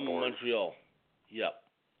Montreal from born. Montreal. Yep.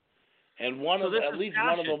 And at least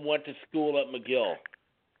one of them went to school at McGill.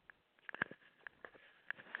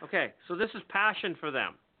 Okay, so this is passion for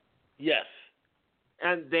them. Yes.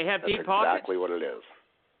 And they have That's deep pockets? exactly what it is.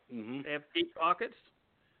 Mm-hmm. They have deep pockets?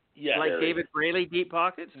 Yes. Like David Braley deep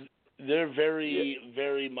pockets? They're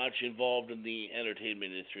very much involved in the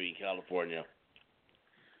entertainment industry in California.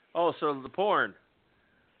 Oh, so the porn.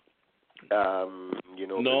 You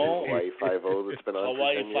know, No. the Hawaii Five-0 that's been on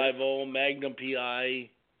Hawaii for 10 years? 5-0, Magnum PI.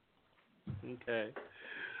 Okay.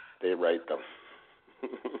 They write them.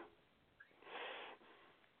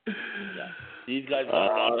 Yeah. These guys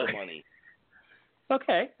got lots of money.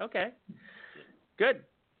 Okay. Good.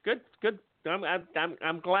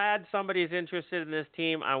 I'm glad somebody's interested in this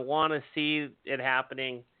team. I want to see it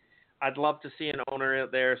happening. I'd love to see an owner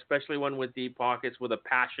out there, especially one with deep pockets, with a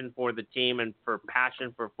passion for the team and for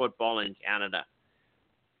passion for football in Canada.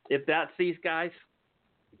 If that's these guys,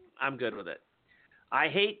 I'm good with it. I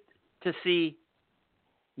hate to see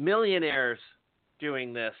millionaires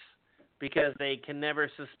doing this because they can never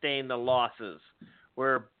sustain the losses,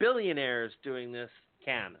 where billionaires doing this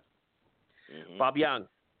can. Mm-hmm. Bob Young,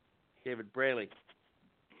 David Braley,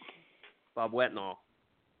 Bob Wetnall.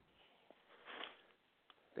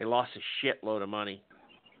 They lost a shitload of money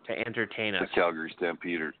to entertain us. The Calgary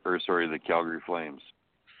the Calgary Flames.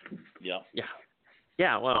 Yeah.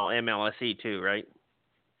 Yeah, well, MLSE too, right?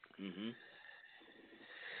 Mm-hmm.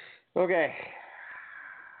 Okay.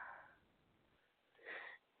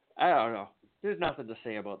 I don't know. There's nothing to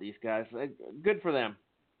say about these guys. Good for them.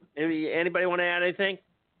 Anybody want to add anything?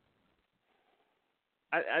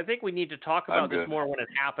 I think we need to talk about this more when it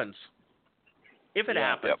happens. If it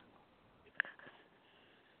happens. Yep.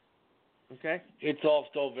 Okay? It's all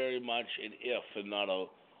still very much an if and not a...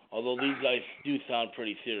 Although these guys do sound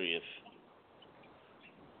pretty serious.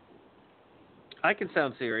 I can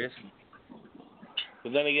sound serious.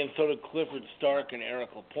 But then again, so did Clifford Stark and Eric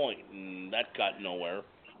Lapointe, and that got nowhere.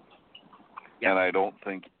 And I don't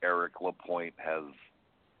think Eric Lapointe has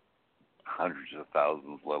hundreds of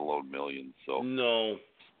thousands, let alone millions. So no,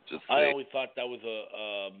 I always thought that was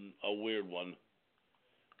a weird one.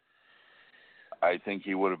 I think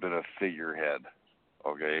he would have been a figurehead,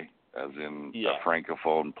 okay, as in Yeah. a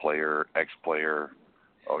francophone player, ex-player,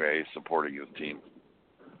 okay, supporting his team.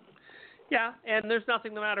 Yeah, and there's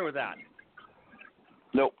nothing the matter with that.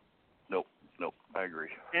 Nope. I agree.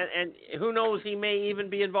 And who knows, he may even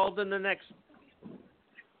be involved in the next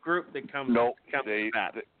group that comes. No, comes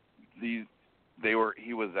he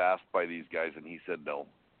was asked by these guys, and he said no,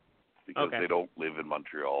 because Okay. they don't live in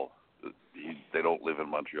Montreal. They don't live in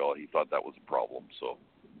Montreal. He thought that was a problem. So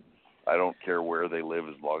I don't care where they live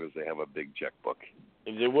as long as they have a big checkbook.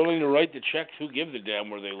 If they're willing to write the checks, who gives a damn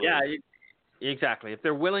where they live? Yeah, exactly. If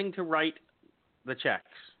they're willing to write the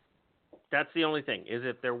checks, that's the only thing. Is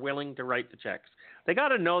if they're willing to write the checks. They got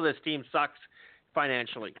to know this team sucks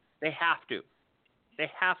financially. They have to. They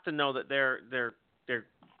have to know that they're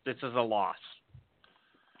this is a loss.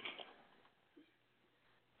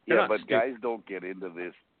 Yeah, but guys don't get into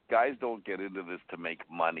this. Guys don't get into this to make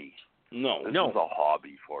money. No. This is a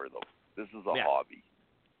hobby for them. This is a hobby.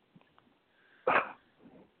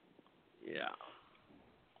 Yeah.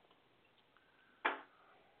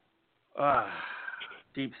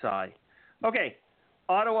 Deep sigh. Okay.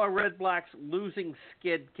 Ottawa Redblacks losing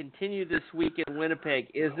skid continue this week in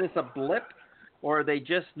Winnipeg. Is this a blip, or are they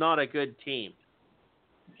just not a good team?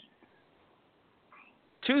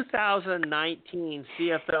 2019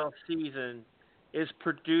 CFL season is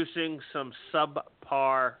producing some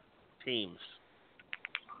subpar teams.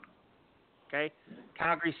 Okay?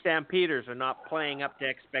 Calgary Stampeders are not playing up to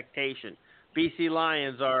expectation. BC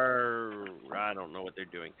Lions are, I don't know what they're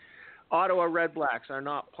doing. Ottawa Redblacks are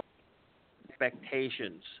not playing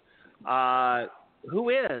expectations. Who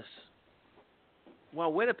is?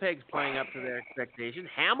 Well, Winnipeg's playing up to their expectations.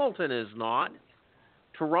 Hamilton is not.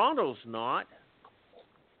 Toronto's not.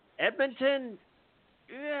 Edmonton,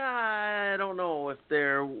 I don't know if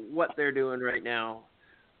what they're doing right now.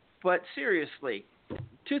 But seriously,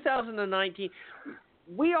 2019,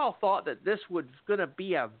 we all thought that this was going to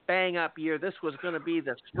be a bang-up year. This was going to be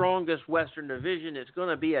the strongest Western Division. It's going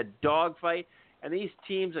to be a dogfight. And these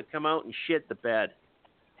teams have come out and shit the bed.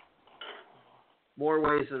 More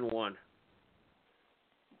ways than one.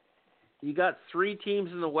 You got 3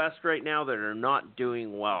 teams in the West right now that are not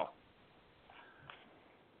doing well.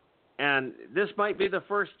 And this might be the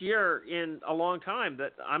first year in a long time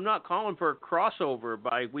that I'm not calling for a crossover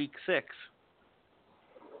by week 6.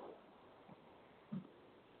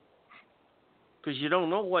 Because you don't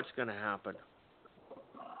know what's going to happen.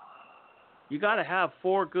 You got to have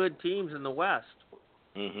 4 good teams in the West.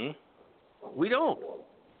 Mhm. We don't.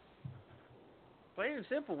 Plain and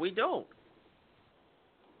simple, we don't.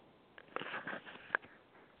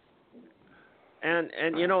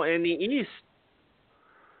 And you know, in the East,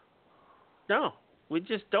 no, we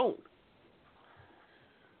just don't.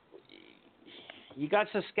 You got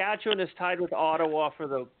Saskatchewan is tied with Ottawa for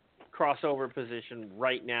the crossover position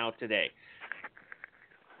right now today.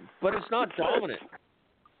 But it's not dominant.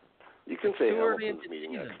 You can say Hamilton's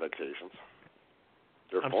meeting expectations.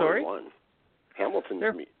 They're 4-1. Hamilton's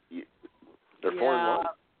they're 4-1.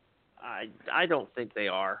 I don't think they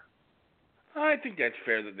are. I think that's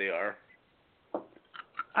fair that they are.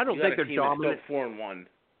 I don't think they're dominant. Still 4-1.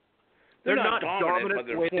 They're not dominant, but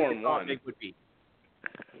they're the way 4-1. they would be.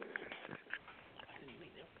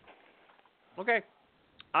 Okay,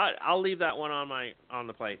 I'll leave that one on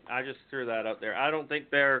the plate. I just threw that out there. I don't think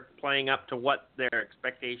they're playing up to what their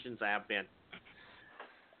expectations have been.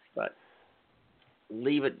 But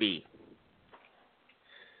leave it be.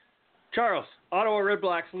 Charles, Ottawa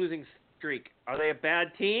Redblacks losing streak. Are they a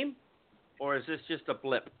bad team, or is this just a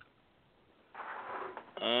blip?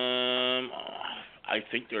 I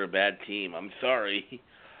think they're a bad team. I'm sorry.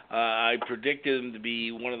 I predicted them to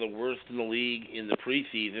be one of the worst in the league in the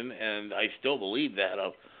preseason, and I still believe that.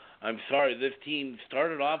 I'm sorry. This team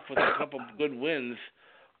started off with a couple of good wins,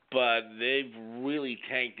 but they've really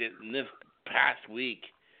tanked it in this past week,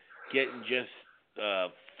 getting just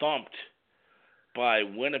thumped by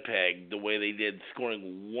Winnipeg the way they did,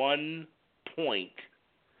 scoring 1 point.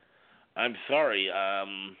 I'm sorry.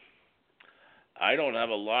 I don't have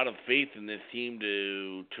a lot of faith in this team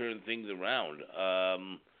to turn things around.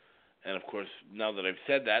 And, of course, now that I've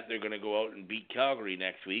said that, they're going to go out and beat Calgary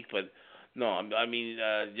next week. But, no, I mean,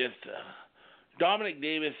 Dominic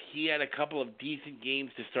Davis, he had a couple of decent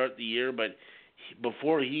games to start the year, but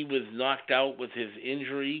before he was knocked out with his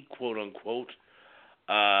injury, quote-unquote,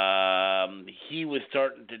 he was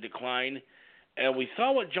starting to decline. And we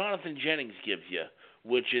saw what Jonathan Jennings gives you,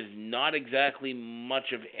 which is not exactly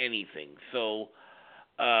much of anything. So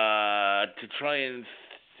to try and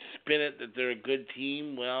spin it that they're a good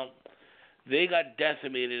team, well, they got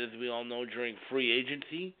decimated, as we all know, during free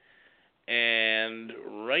agency. And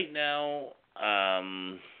right now,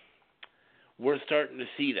 we're starting to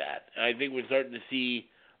see that. I think we're starting to see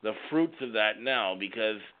the fruits of that now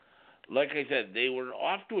because, like I said, they were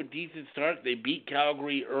off to a decent start. They beat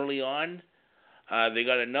Calgary early on. They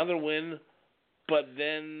got another win, but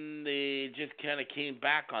then they just kind of came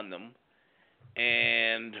back on them.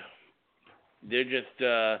 And they're just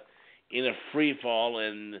in a free fall,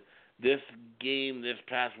 and this game this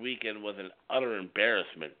past weekend was an utter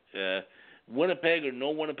embarrassment. Winnipeg or no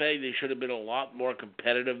Winnipeg, they should have been a lot more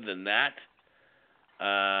competitive than that.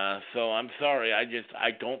 So I'm sorry,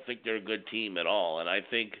 I don't think they're a good team at all, and I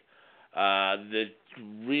think the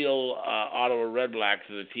real Ottawa Redblacks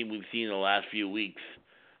are the team we've seen in the last few weeks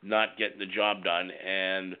not getting the job done,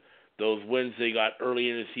 and those wins they got early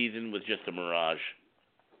in the season was just a mirage.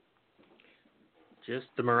 Just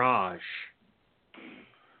a mirage.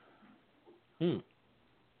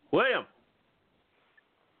 William.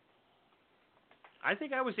 I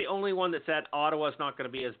think I was the only one that said Ottawa's not going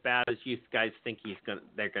to be as bad as you guys think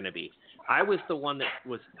they're going to be. I was the one that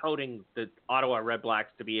was touting the Ottawa Red Blacks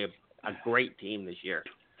to be a great team this year.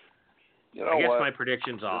 You know I guess what? my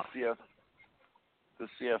prediction's off. The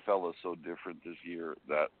CFL is so different this year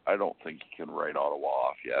that I don't think you can write Ottawa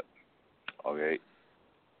off yet. Okay.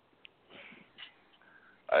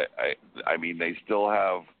 I mean, they still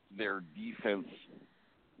have their defense.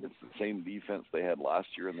 It's the same defense they had last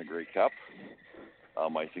year in the Grey Cup.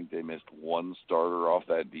 I think they missed one starter off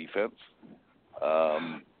that defense.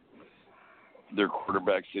 Their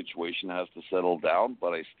quarterback situation has to settle down,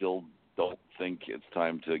 but I still don't think it's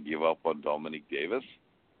time to give up on Dominic Davis.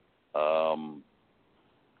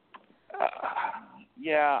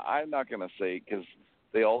 Yeah, I'm not going to say, because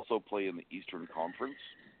they also play in the Eastern Conference,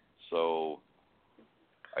 so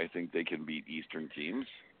I think they can beat Eastern teams.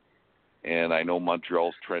 And I know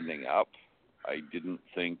Montreal's trending up. I didn't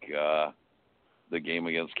think the game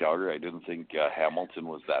against Calgary, I didn't think Hamilton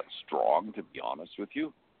was that strong, to be honest with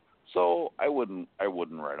you. So I wouldn't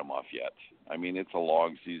write them off yet. I mean, it's a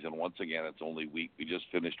long season. Once again, it's only we just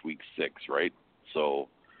finished week 6, right? So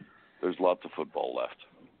there's lots of football left.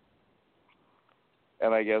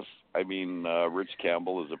 And I guess, Rich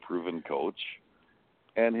Campbell is a proven coach,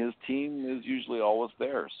 and his team is usually always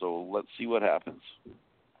there. So let's see what happens.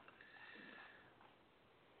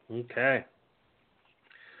 Okay.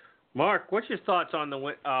 Mark, what's your thoughts on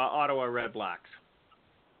the Ottawa Red Blacks?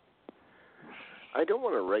 I don't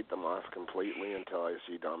want to write them off completely until I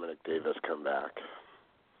see Dominic Davis come back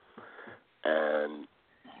and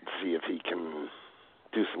see if he can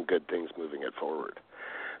do some good things moving it forward.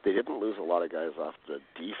 They didn't lose a lot of guys off the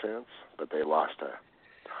defense, but they lost a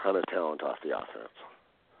ton of talent off the offense.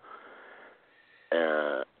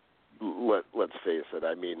 Let's face it,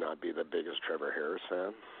 I may not be the biggest Trevor Harris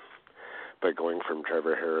fan, but going from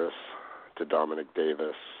Trevor Harris to Dominic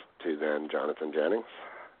Davis to then Jonathan Jennings,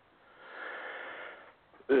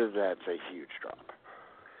 that's a huge drop.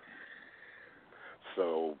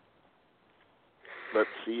 So let's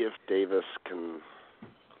see if Davis can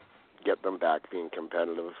get them back being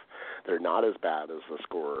competitive. They're not as bad as the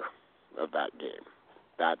score of that game.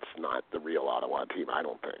 That's not the real Ottawa team, I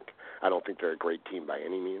don't think. I don't think they're a great team by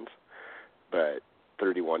any means, but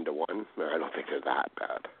 31-1, I don't think they're that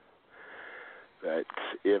bad. But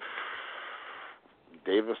if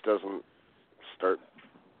Davis doesn't start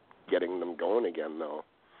getting them going again, though,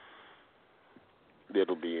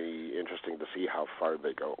 it'll be interesting to see how far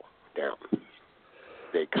they go down.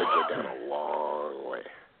 They could go down a long way.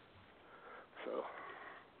 So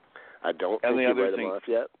I don't think you write them off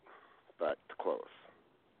yet, but close.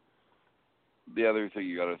 The other thing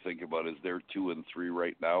you got to think about is they're 2-3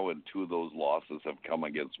 right now, and 2 of those losses have come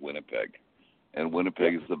against Winnipeg. And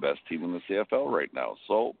Winnipeg is the best team in the CFL right now.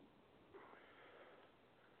 So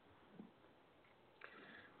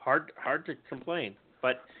hard to complain,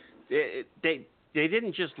 but they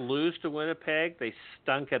didn't just lose to Winnipeg; they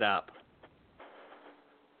stunk it up.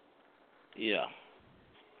 Yeah.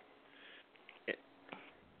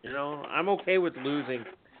 You know, I'm okay with losing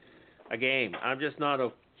a game. I'm just not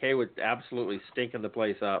okay with absolutely stinking the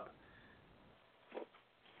place up.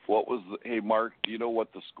 Hey, Mark, do you know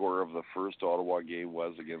what the score of the first Ottawa game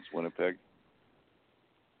was against Winnipeg?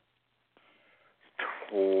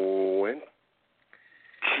 24-19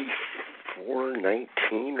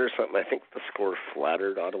 or something. I think the score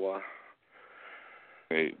flattered Ottawa.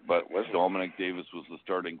 Okay, but Dominic Davis was the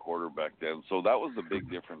starting quarterback then, so that was the big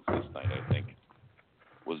difference this night, I think,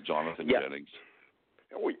 was Jonathan Jennings.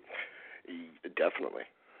 Oh, definitely.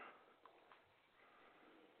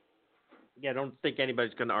 Yeah, I don't think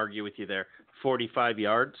anybody's going to argue with you there. 45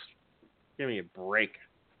 yards? Give me a break.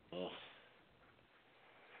 Ugh.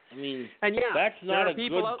 I mean, and that's not a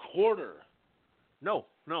good quarter. No.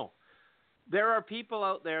 There are people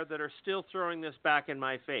out there that are still throwing this back in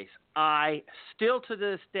my face. I still to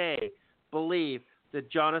this day believe that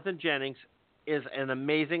Jonathan Jennings is an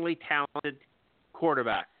amazingly talented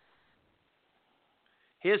quarterback.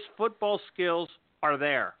 His football skills are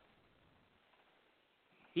there.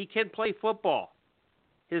 He can play football.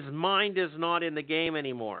 His mind is not in the game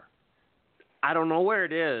anymore. I don't know where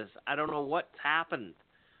it is. I don't know what's happened,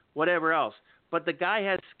 whatever else. But the guy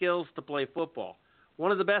has skills to play football.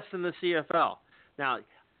 One of the best in the CFL. Now,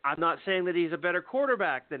 I'm not saying that he's a better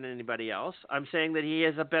quarterback than anybody else. I'm saying that he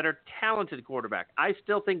is a better talented quarterback. I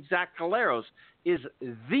still think Zach Collaros is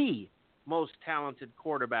the most talented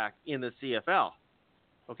quarterback in the CFL.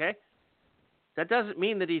 Okay? That doesn't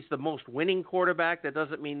mean that he's the most winning quarterback. That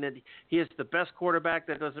doesn't mean that he is the best quarterback.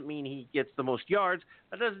 That doesn't mean he gets the most yards.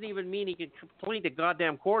 That doesn't even mean he can complete a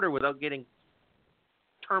goddamn quarter without getting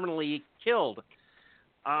terminally killed.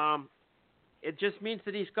 it just means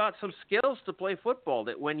that he's got some skills to play football,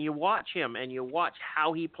 that when you watch him and you watch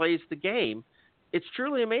how he plays the game, it's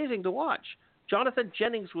truly amazing to watch. Jonathan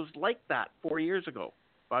Jennings was like that 4 years ago,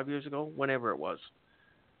 5 years ago, whenever it was.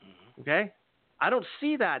 Okay? I don't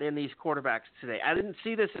see that in these quarterbacks today. I didn't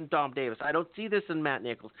see this in Dom Davis. I don't see this in Matt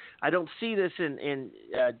Nichols. I don't see this in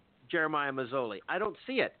Jeremiah Mazzoli. I don't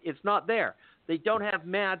see it. It's not there. They don't have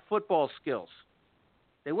mad football skills.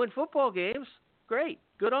 They win football games. Great.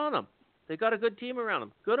 Good on them. They got a good team around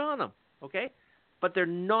them. Good on them. Okay? But they're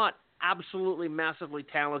not absolutely massively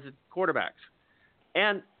talented quarterbacks.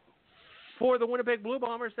 And for the Winnipeg Blue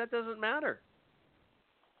Bombers, that doesn't matter.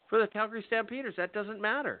 For the Calgary Stampeders, that doesn't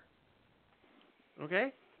matter.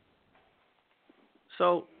 Okay?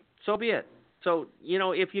 So be it. So,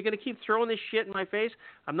 if you're going to keep throwing this shit in my face,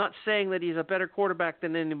 I'm not saying that he's a better quarterback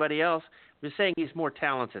than anybody else. I'm just saying he's more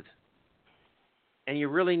talented. And you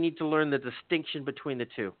really need to learn the distinction between the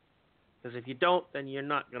two. Because if you don't, then you're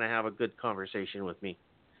not going to have a good conversation with me.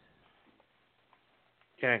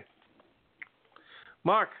 Okay.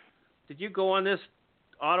 Mark, did you go on this?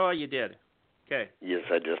 Ottawa, you did. Okay. Yes,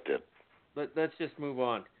 I just did. Let's just move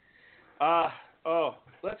on.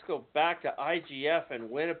 Let's go back to IGF and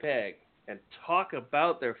Winnipeg and talk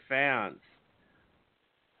about their fans.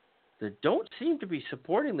 They don't seem to be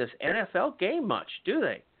supporting this NFL game much, do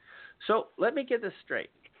they? So let me get this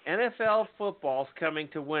straight. NFL football's coming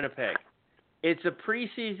to Winnipeg. It's a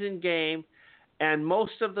preseason game, and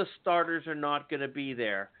most of the starters are not going to be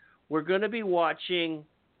there. We're going to be watching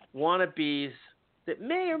wannabes that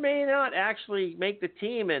may or may not actually make the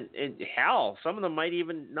team, and hell, some of them might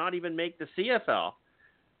even not even make the CFL.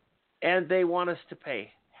 And they want us to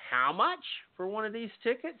pay how much for one of these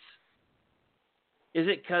tickets? Is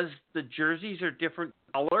it because the jerseys are different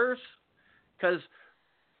colors? Because,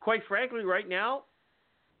 quite frankly, right now,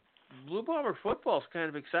 Blue Bomber football is kind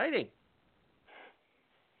of exciting.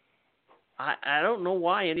 I don't know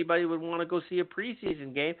why anybody would want to go see a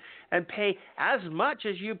preseason game and pay as much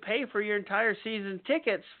as you pay for your entire season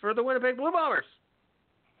tickets for the Winnipeg Blue Bombers.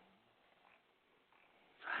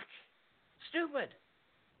 Fuck. Stupid.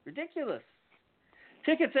 Ridiculous.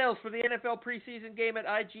 Ticket sales for the NFL preseason game at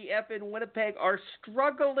IGF in Winnipeg are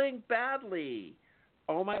struggling badly.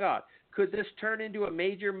 Oh, my God. Could this turn into a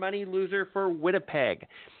major money loser for Winnipeg?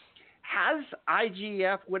 Has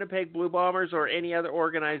IGF, Winnipeg Blue Bombers, or any other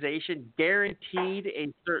organization guaranteed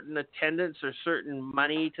a certain attendance or certain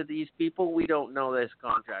money to these people? We don't know this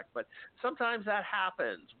contract, but sometimes that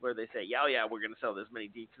happens where they say, yeah, we're going to sell this many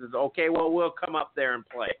tickets. Okay, well, we'll come up there and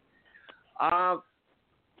play. Wow.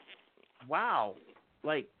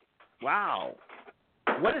 Wow.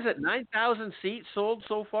 What is it, 9,000 seats sold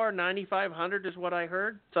so far? 9,500 is what I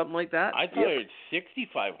heard? Something like that? I thought it was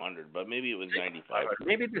 6,500, but maybe it was 9,500.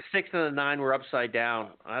 Maybe the 6 and the 9 were upside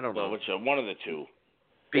down. I don't know. Which one of the two.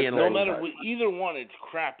 Being no matter either one, it's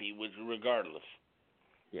crappy, regardless.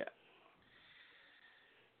 Yeah.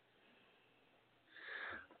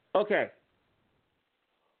 Okay.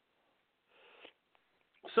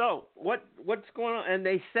 So what's going on? And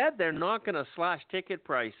they said they're not going to slash ticket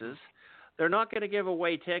prices. They're not going to give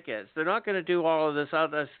away tickets. They're not going to do all of this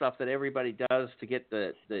other stuff that everybody does to get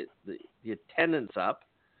the attendance up.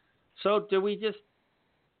 So do they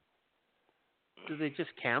just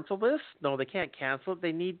cancel this? No, they can't cancel it.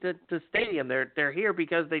 They need the stadium. They're here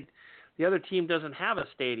because the other team doesn't have a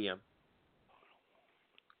stadium.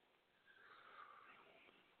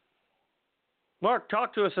 Mark,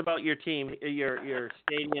 talk to us about your team, your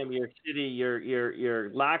stadium, your city, your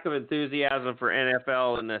lack of enthusiasm for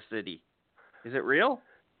NFL in this city. Is it real?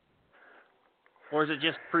 Or is it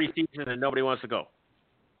just preseason and nobody wants to go?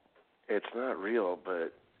 It's not real,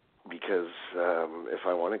 but because if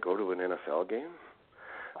I want to go to an NFL game,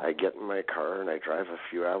 I get in my car and I drive a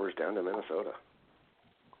few hours down to Minnesota.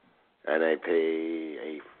 And I pay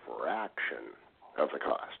a fraction of the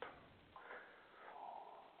cost.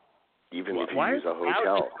 Even if you use a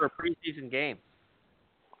hotel. For a preseason game?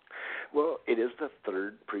 Well, it is the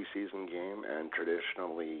third preseason game, and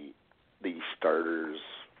traditionally the starters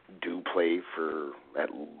do play for at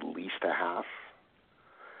least a half.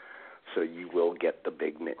 So you will get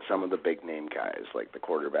some of the big name guys, like the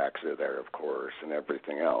quarterbacks are there, of course, and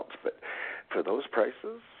everything else. But for those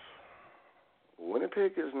prices,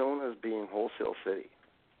 Winnipeg is known as being wholesale city.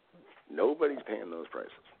 Nobody's paying those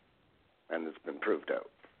prices, and it's been proved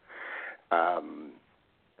out.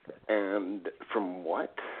 And from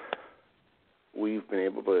what we've been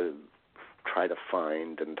able to try to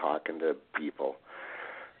find and talking to people,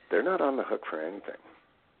 they're not on the hook for anything.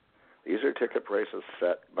 These are ticket prices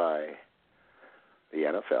set by the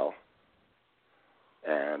NFL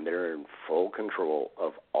And they're in full control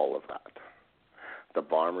of all of that. The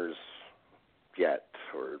Bombers get,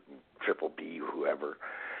 or Triple B, whoever,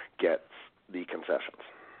 gets the concessions.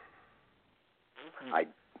 I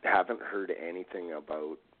haven't heard anything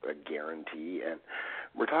about a guarantee, and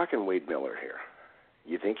we're talking Wade Miller here.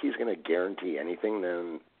 You think he's going to guarantee anything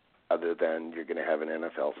then, other than you're going to have an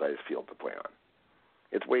NFL-sized field to play on?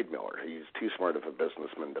 It's Wade Miller. He's too smart of a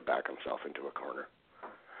businessman to back himself into a corner.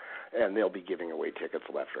 And they'll be giving away tickets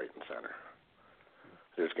left, right, and center.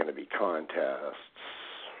 There's going to be contests,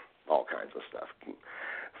 all kinds of stuff.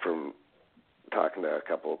 From talking to a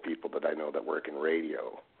couple of people that I know that work in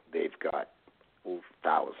radio, they've got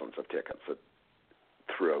thousands of tickets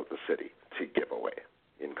throughout the city to give away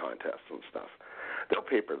in contests and stuff. They'll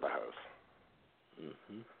paper the house.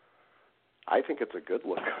 Mm-hmm. I think it's a good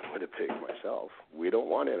look on Winnipeg myself. We don't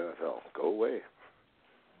want NFL. Go away.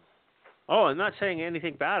 Oh, I'm not saying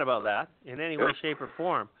anything bad about that in any way, shape, or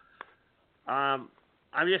form. I'm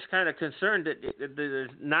just kind of concerned that there's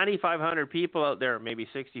 9,500 people out there, maybe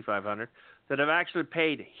 6,500, that have actually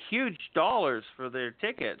paid huge dollars for their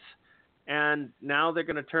tickets, and now they're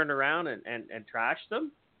going to turn around and trash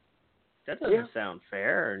them? That doesn't sound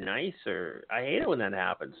fair or nice, or I hate it when that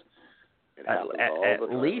happens. It happens all the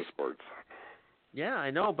time in sports. Yeah,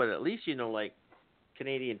 I know, but at least, like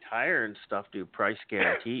Canadian Tire and stuff do price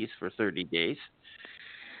guarantees for 30 days.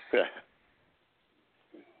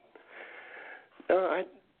 No,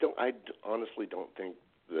 I honestly don't think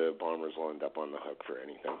the Bombers will end up on the hook for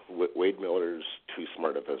anything. Wade Miller's too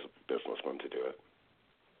smart of a businessman to do it.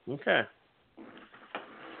 Okay.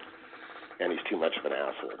 And he's too much of an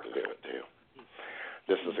asshole to do it, too.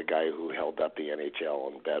 This is a guy who held up the NHL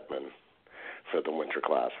and Bettman for the Winter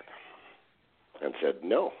Classic and said,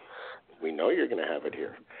 no, we know you're going to have it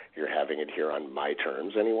here. You're having it here on my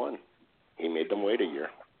terms, and he won. He made them wait a year.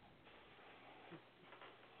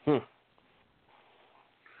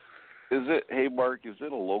 Hey, Mark, is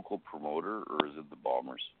it a local promoter or is it the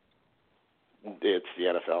Bombers? It's the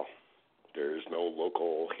NFL. There's no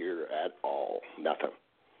local here at all. Nothing.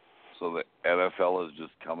 So the NFL is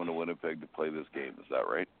just coming to Winnipeg to play this game. Is that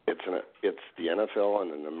right? It's the NFL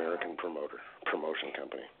and an American promotion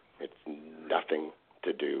company. It's nothing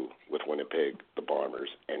to do with Winnipeg, the Bombers,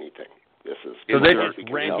 anything. This is so they're just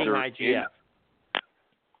ranking IGF.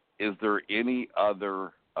 Is there any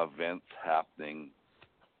other events happening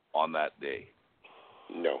on that day?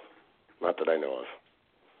 No, not that I know of.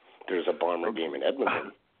 There's a Bomber game in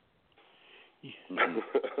Edmonton. You want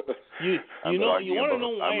to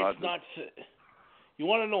know why it's not. You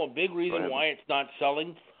want to know a big reason why it's not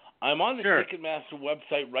selling? I'm on the Ticketmaster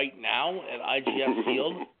website right now at IGF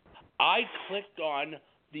Field. I clicked on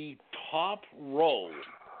the top row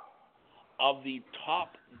of the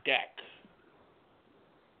top deck.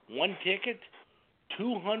 One ticket,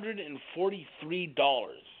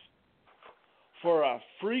 $243 for a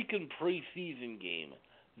freaking preseason game.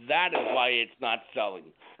 That is why it's not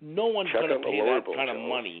selling. No one's going to pay that kind of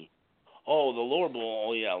money. Oh, the lower bowl.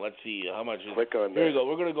 Oh, yeah. Let's see. How much is it? Click on Here that. we go.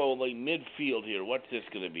 We're going to go like midfield here. What's this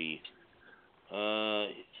going to be?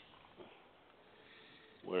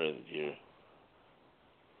 Where is it here?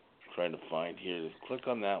 Trying to find here. Click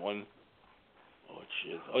on that one. Oh,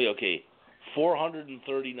 shit. Oh, yeah, okay.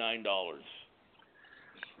 $439.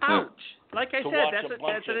 Ouch. Like I said, that's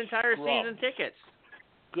an entire scrubs. season tickets.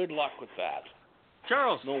 Good luck with that.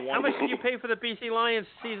 Charles, how much did you pay for the BC Lions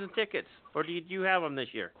season tickets? Or did you have them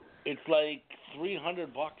this year? It's like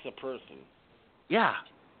 $300 a person. Yeah.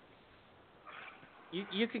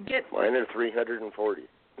 You could get... Mine are $340.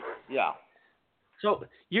 Yeah. So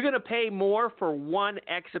you're going to pay more for one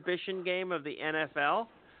exhibition game of the NFL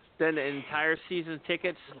than the entire season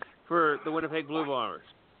tickets for the Winnipeg Blue Bombers.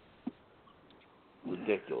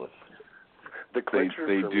 Ridiculous. The clincher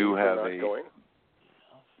they for do me have not going.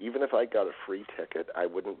 Even if I got a free ticket, I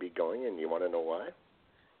wouldn't be going, and you want to know why?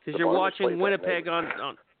 Because you're watching Winnipeg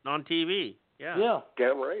on TV. Yeah. Yeah.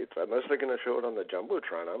 Damn right. Unless they're going to show it on the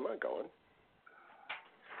Jumbotron, I'm not going.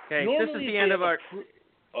 Okay, this is the end of our...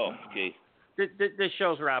 Oh, okay. This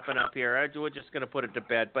show's wrapping up here. We're just going to put it to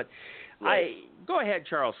bed. But go ahead,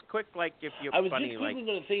 Charles. Quick, like if you're funny. I was funny, just quickly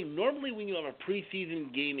going to say, normally when you have a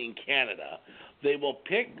preseason game in Canada, they will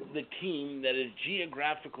pick the team that is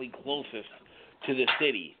geographically closest to the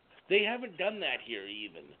city. They haven't done that here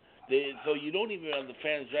even. So you don't even have the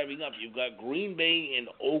fans driving up. You've got Green Bay and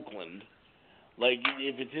Oakland. Like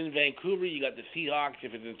if it's in Vancouver, you got the Seahawks.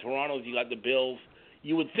 If it's in Toronto, you got the Bills.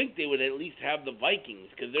 You would think they would at least have the Vikings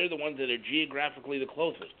because they're the ones that are geographically the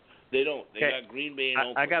closest. They don't. They got Green Bay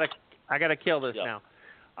and Oakland. I gotta kill this now.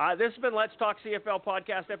 This has been Let's Talk CFL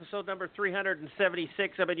podcast, episode number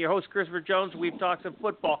 376. I've been your host, Christopher Jones. We've talked some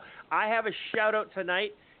football. I have a shout-out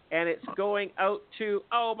tonight, and it's going out to,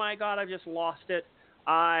 oh, my God, I just lost it,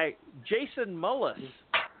 Jason Mullis.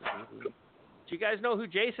 Do you guys know who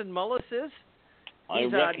Jason Mullis is?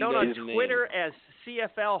 He's known on Twitter as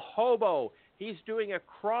CFL Hobo. He's doing a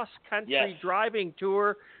cross-country driving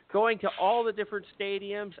tour, going to all the different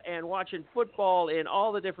stadiums and watching football in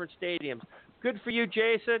all the different stadiums. Good for you,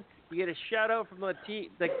 Jason. You get a shout-out from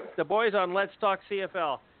the boys on Let's Talk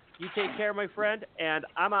CFL. You take care, my friend, and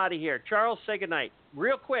I'm out of here. Charles, say goodnight.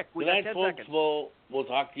 Real quick. We got 10 seconds. We'll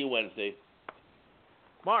talk to you Wednesday.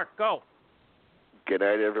 Mark, go. Good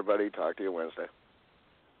night, everybody. Talk to you Wednesday.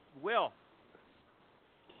 Will.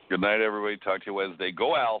 Good night, everybody. Talk to you Wednesday.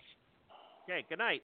 Go Alf. Okay, good night.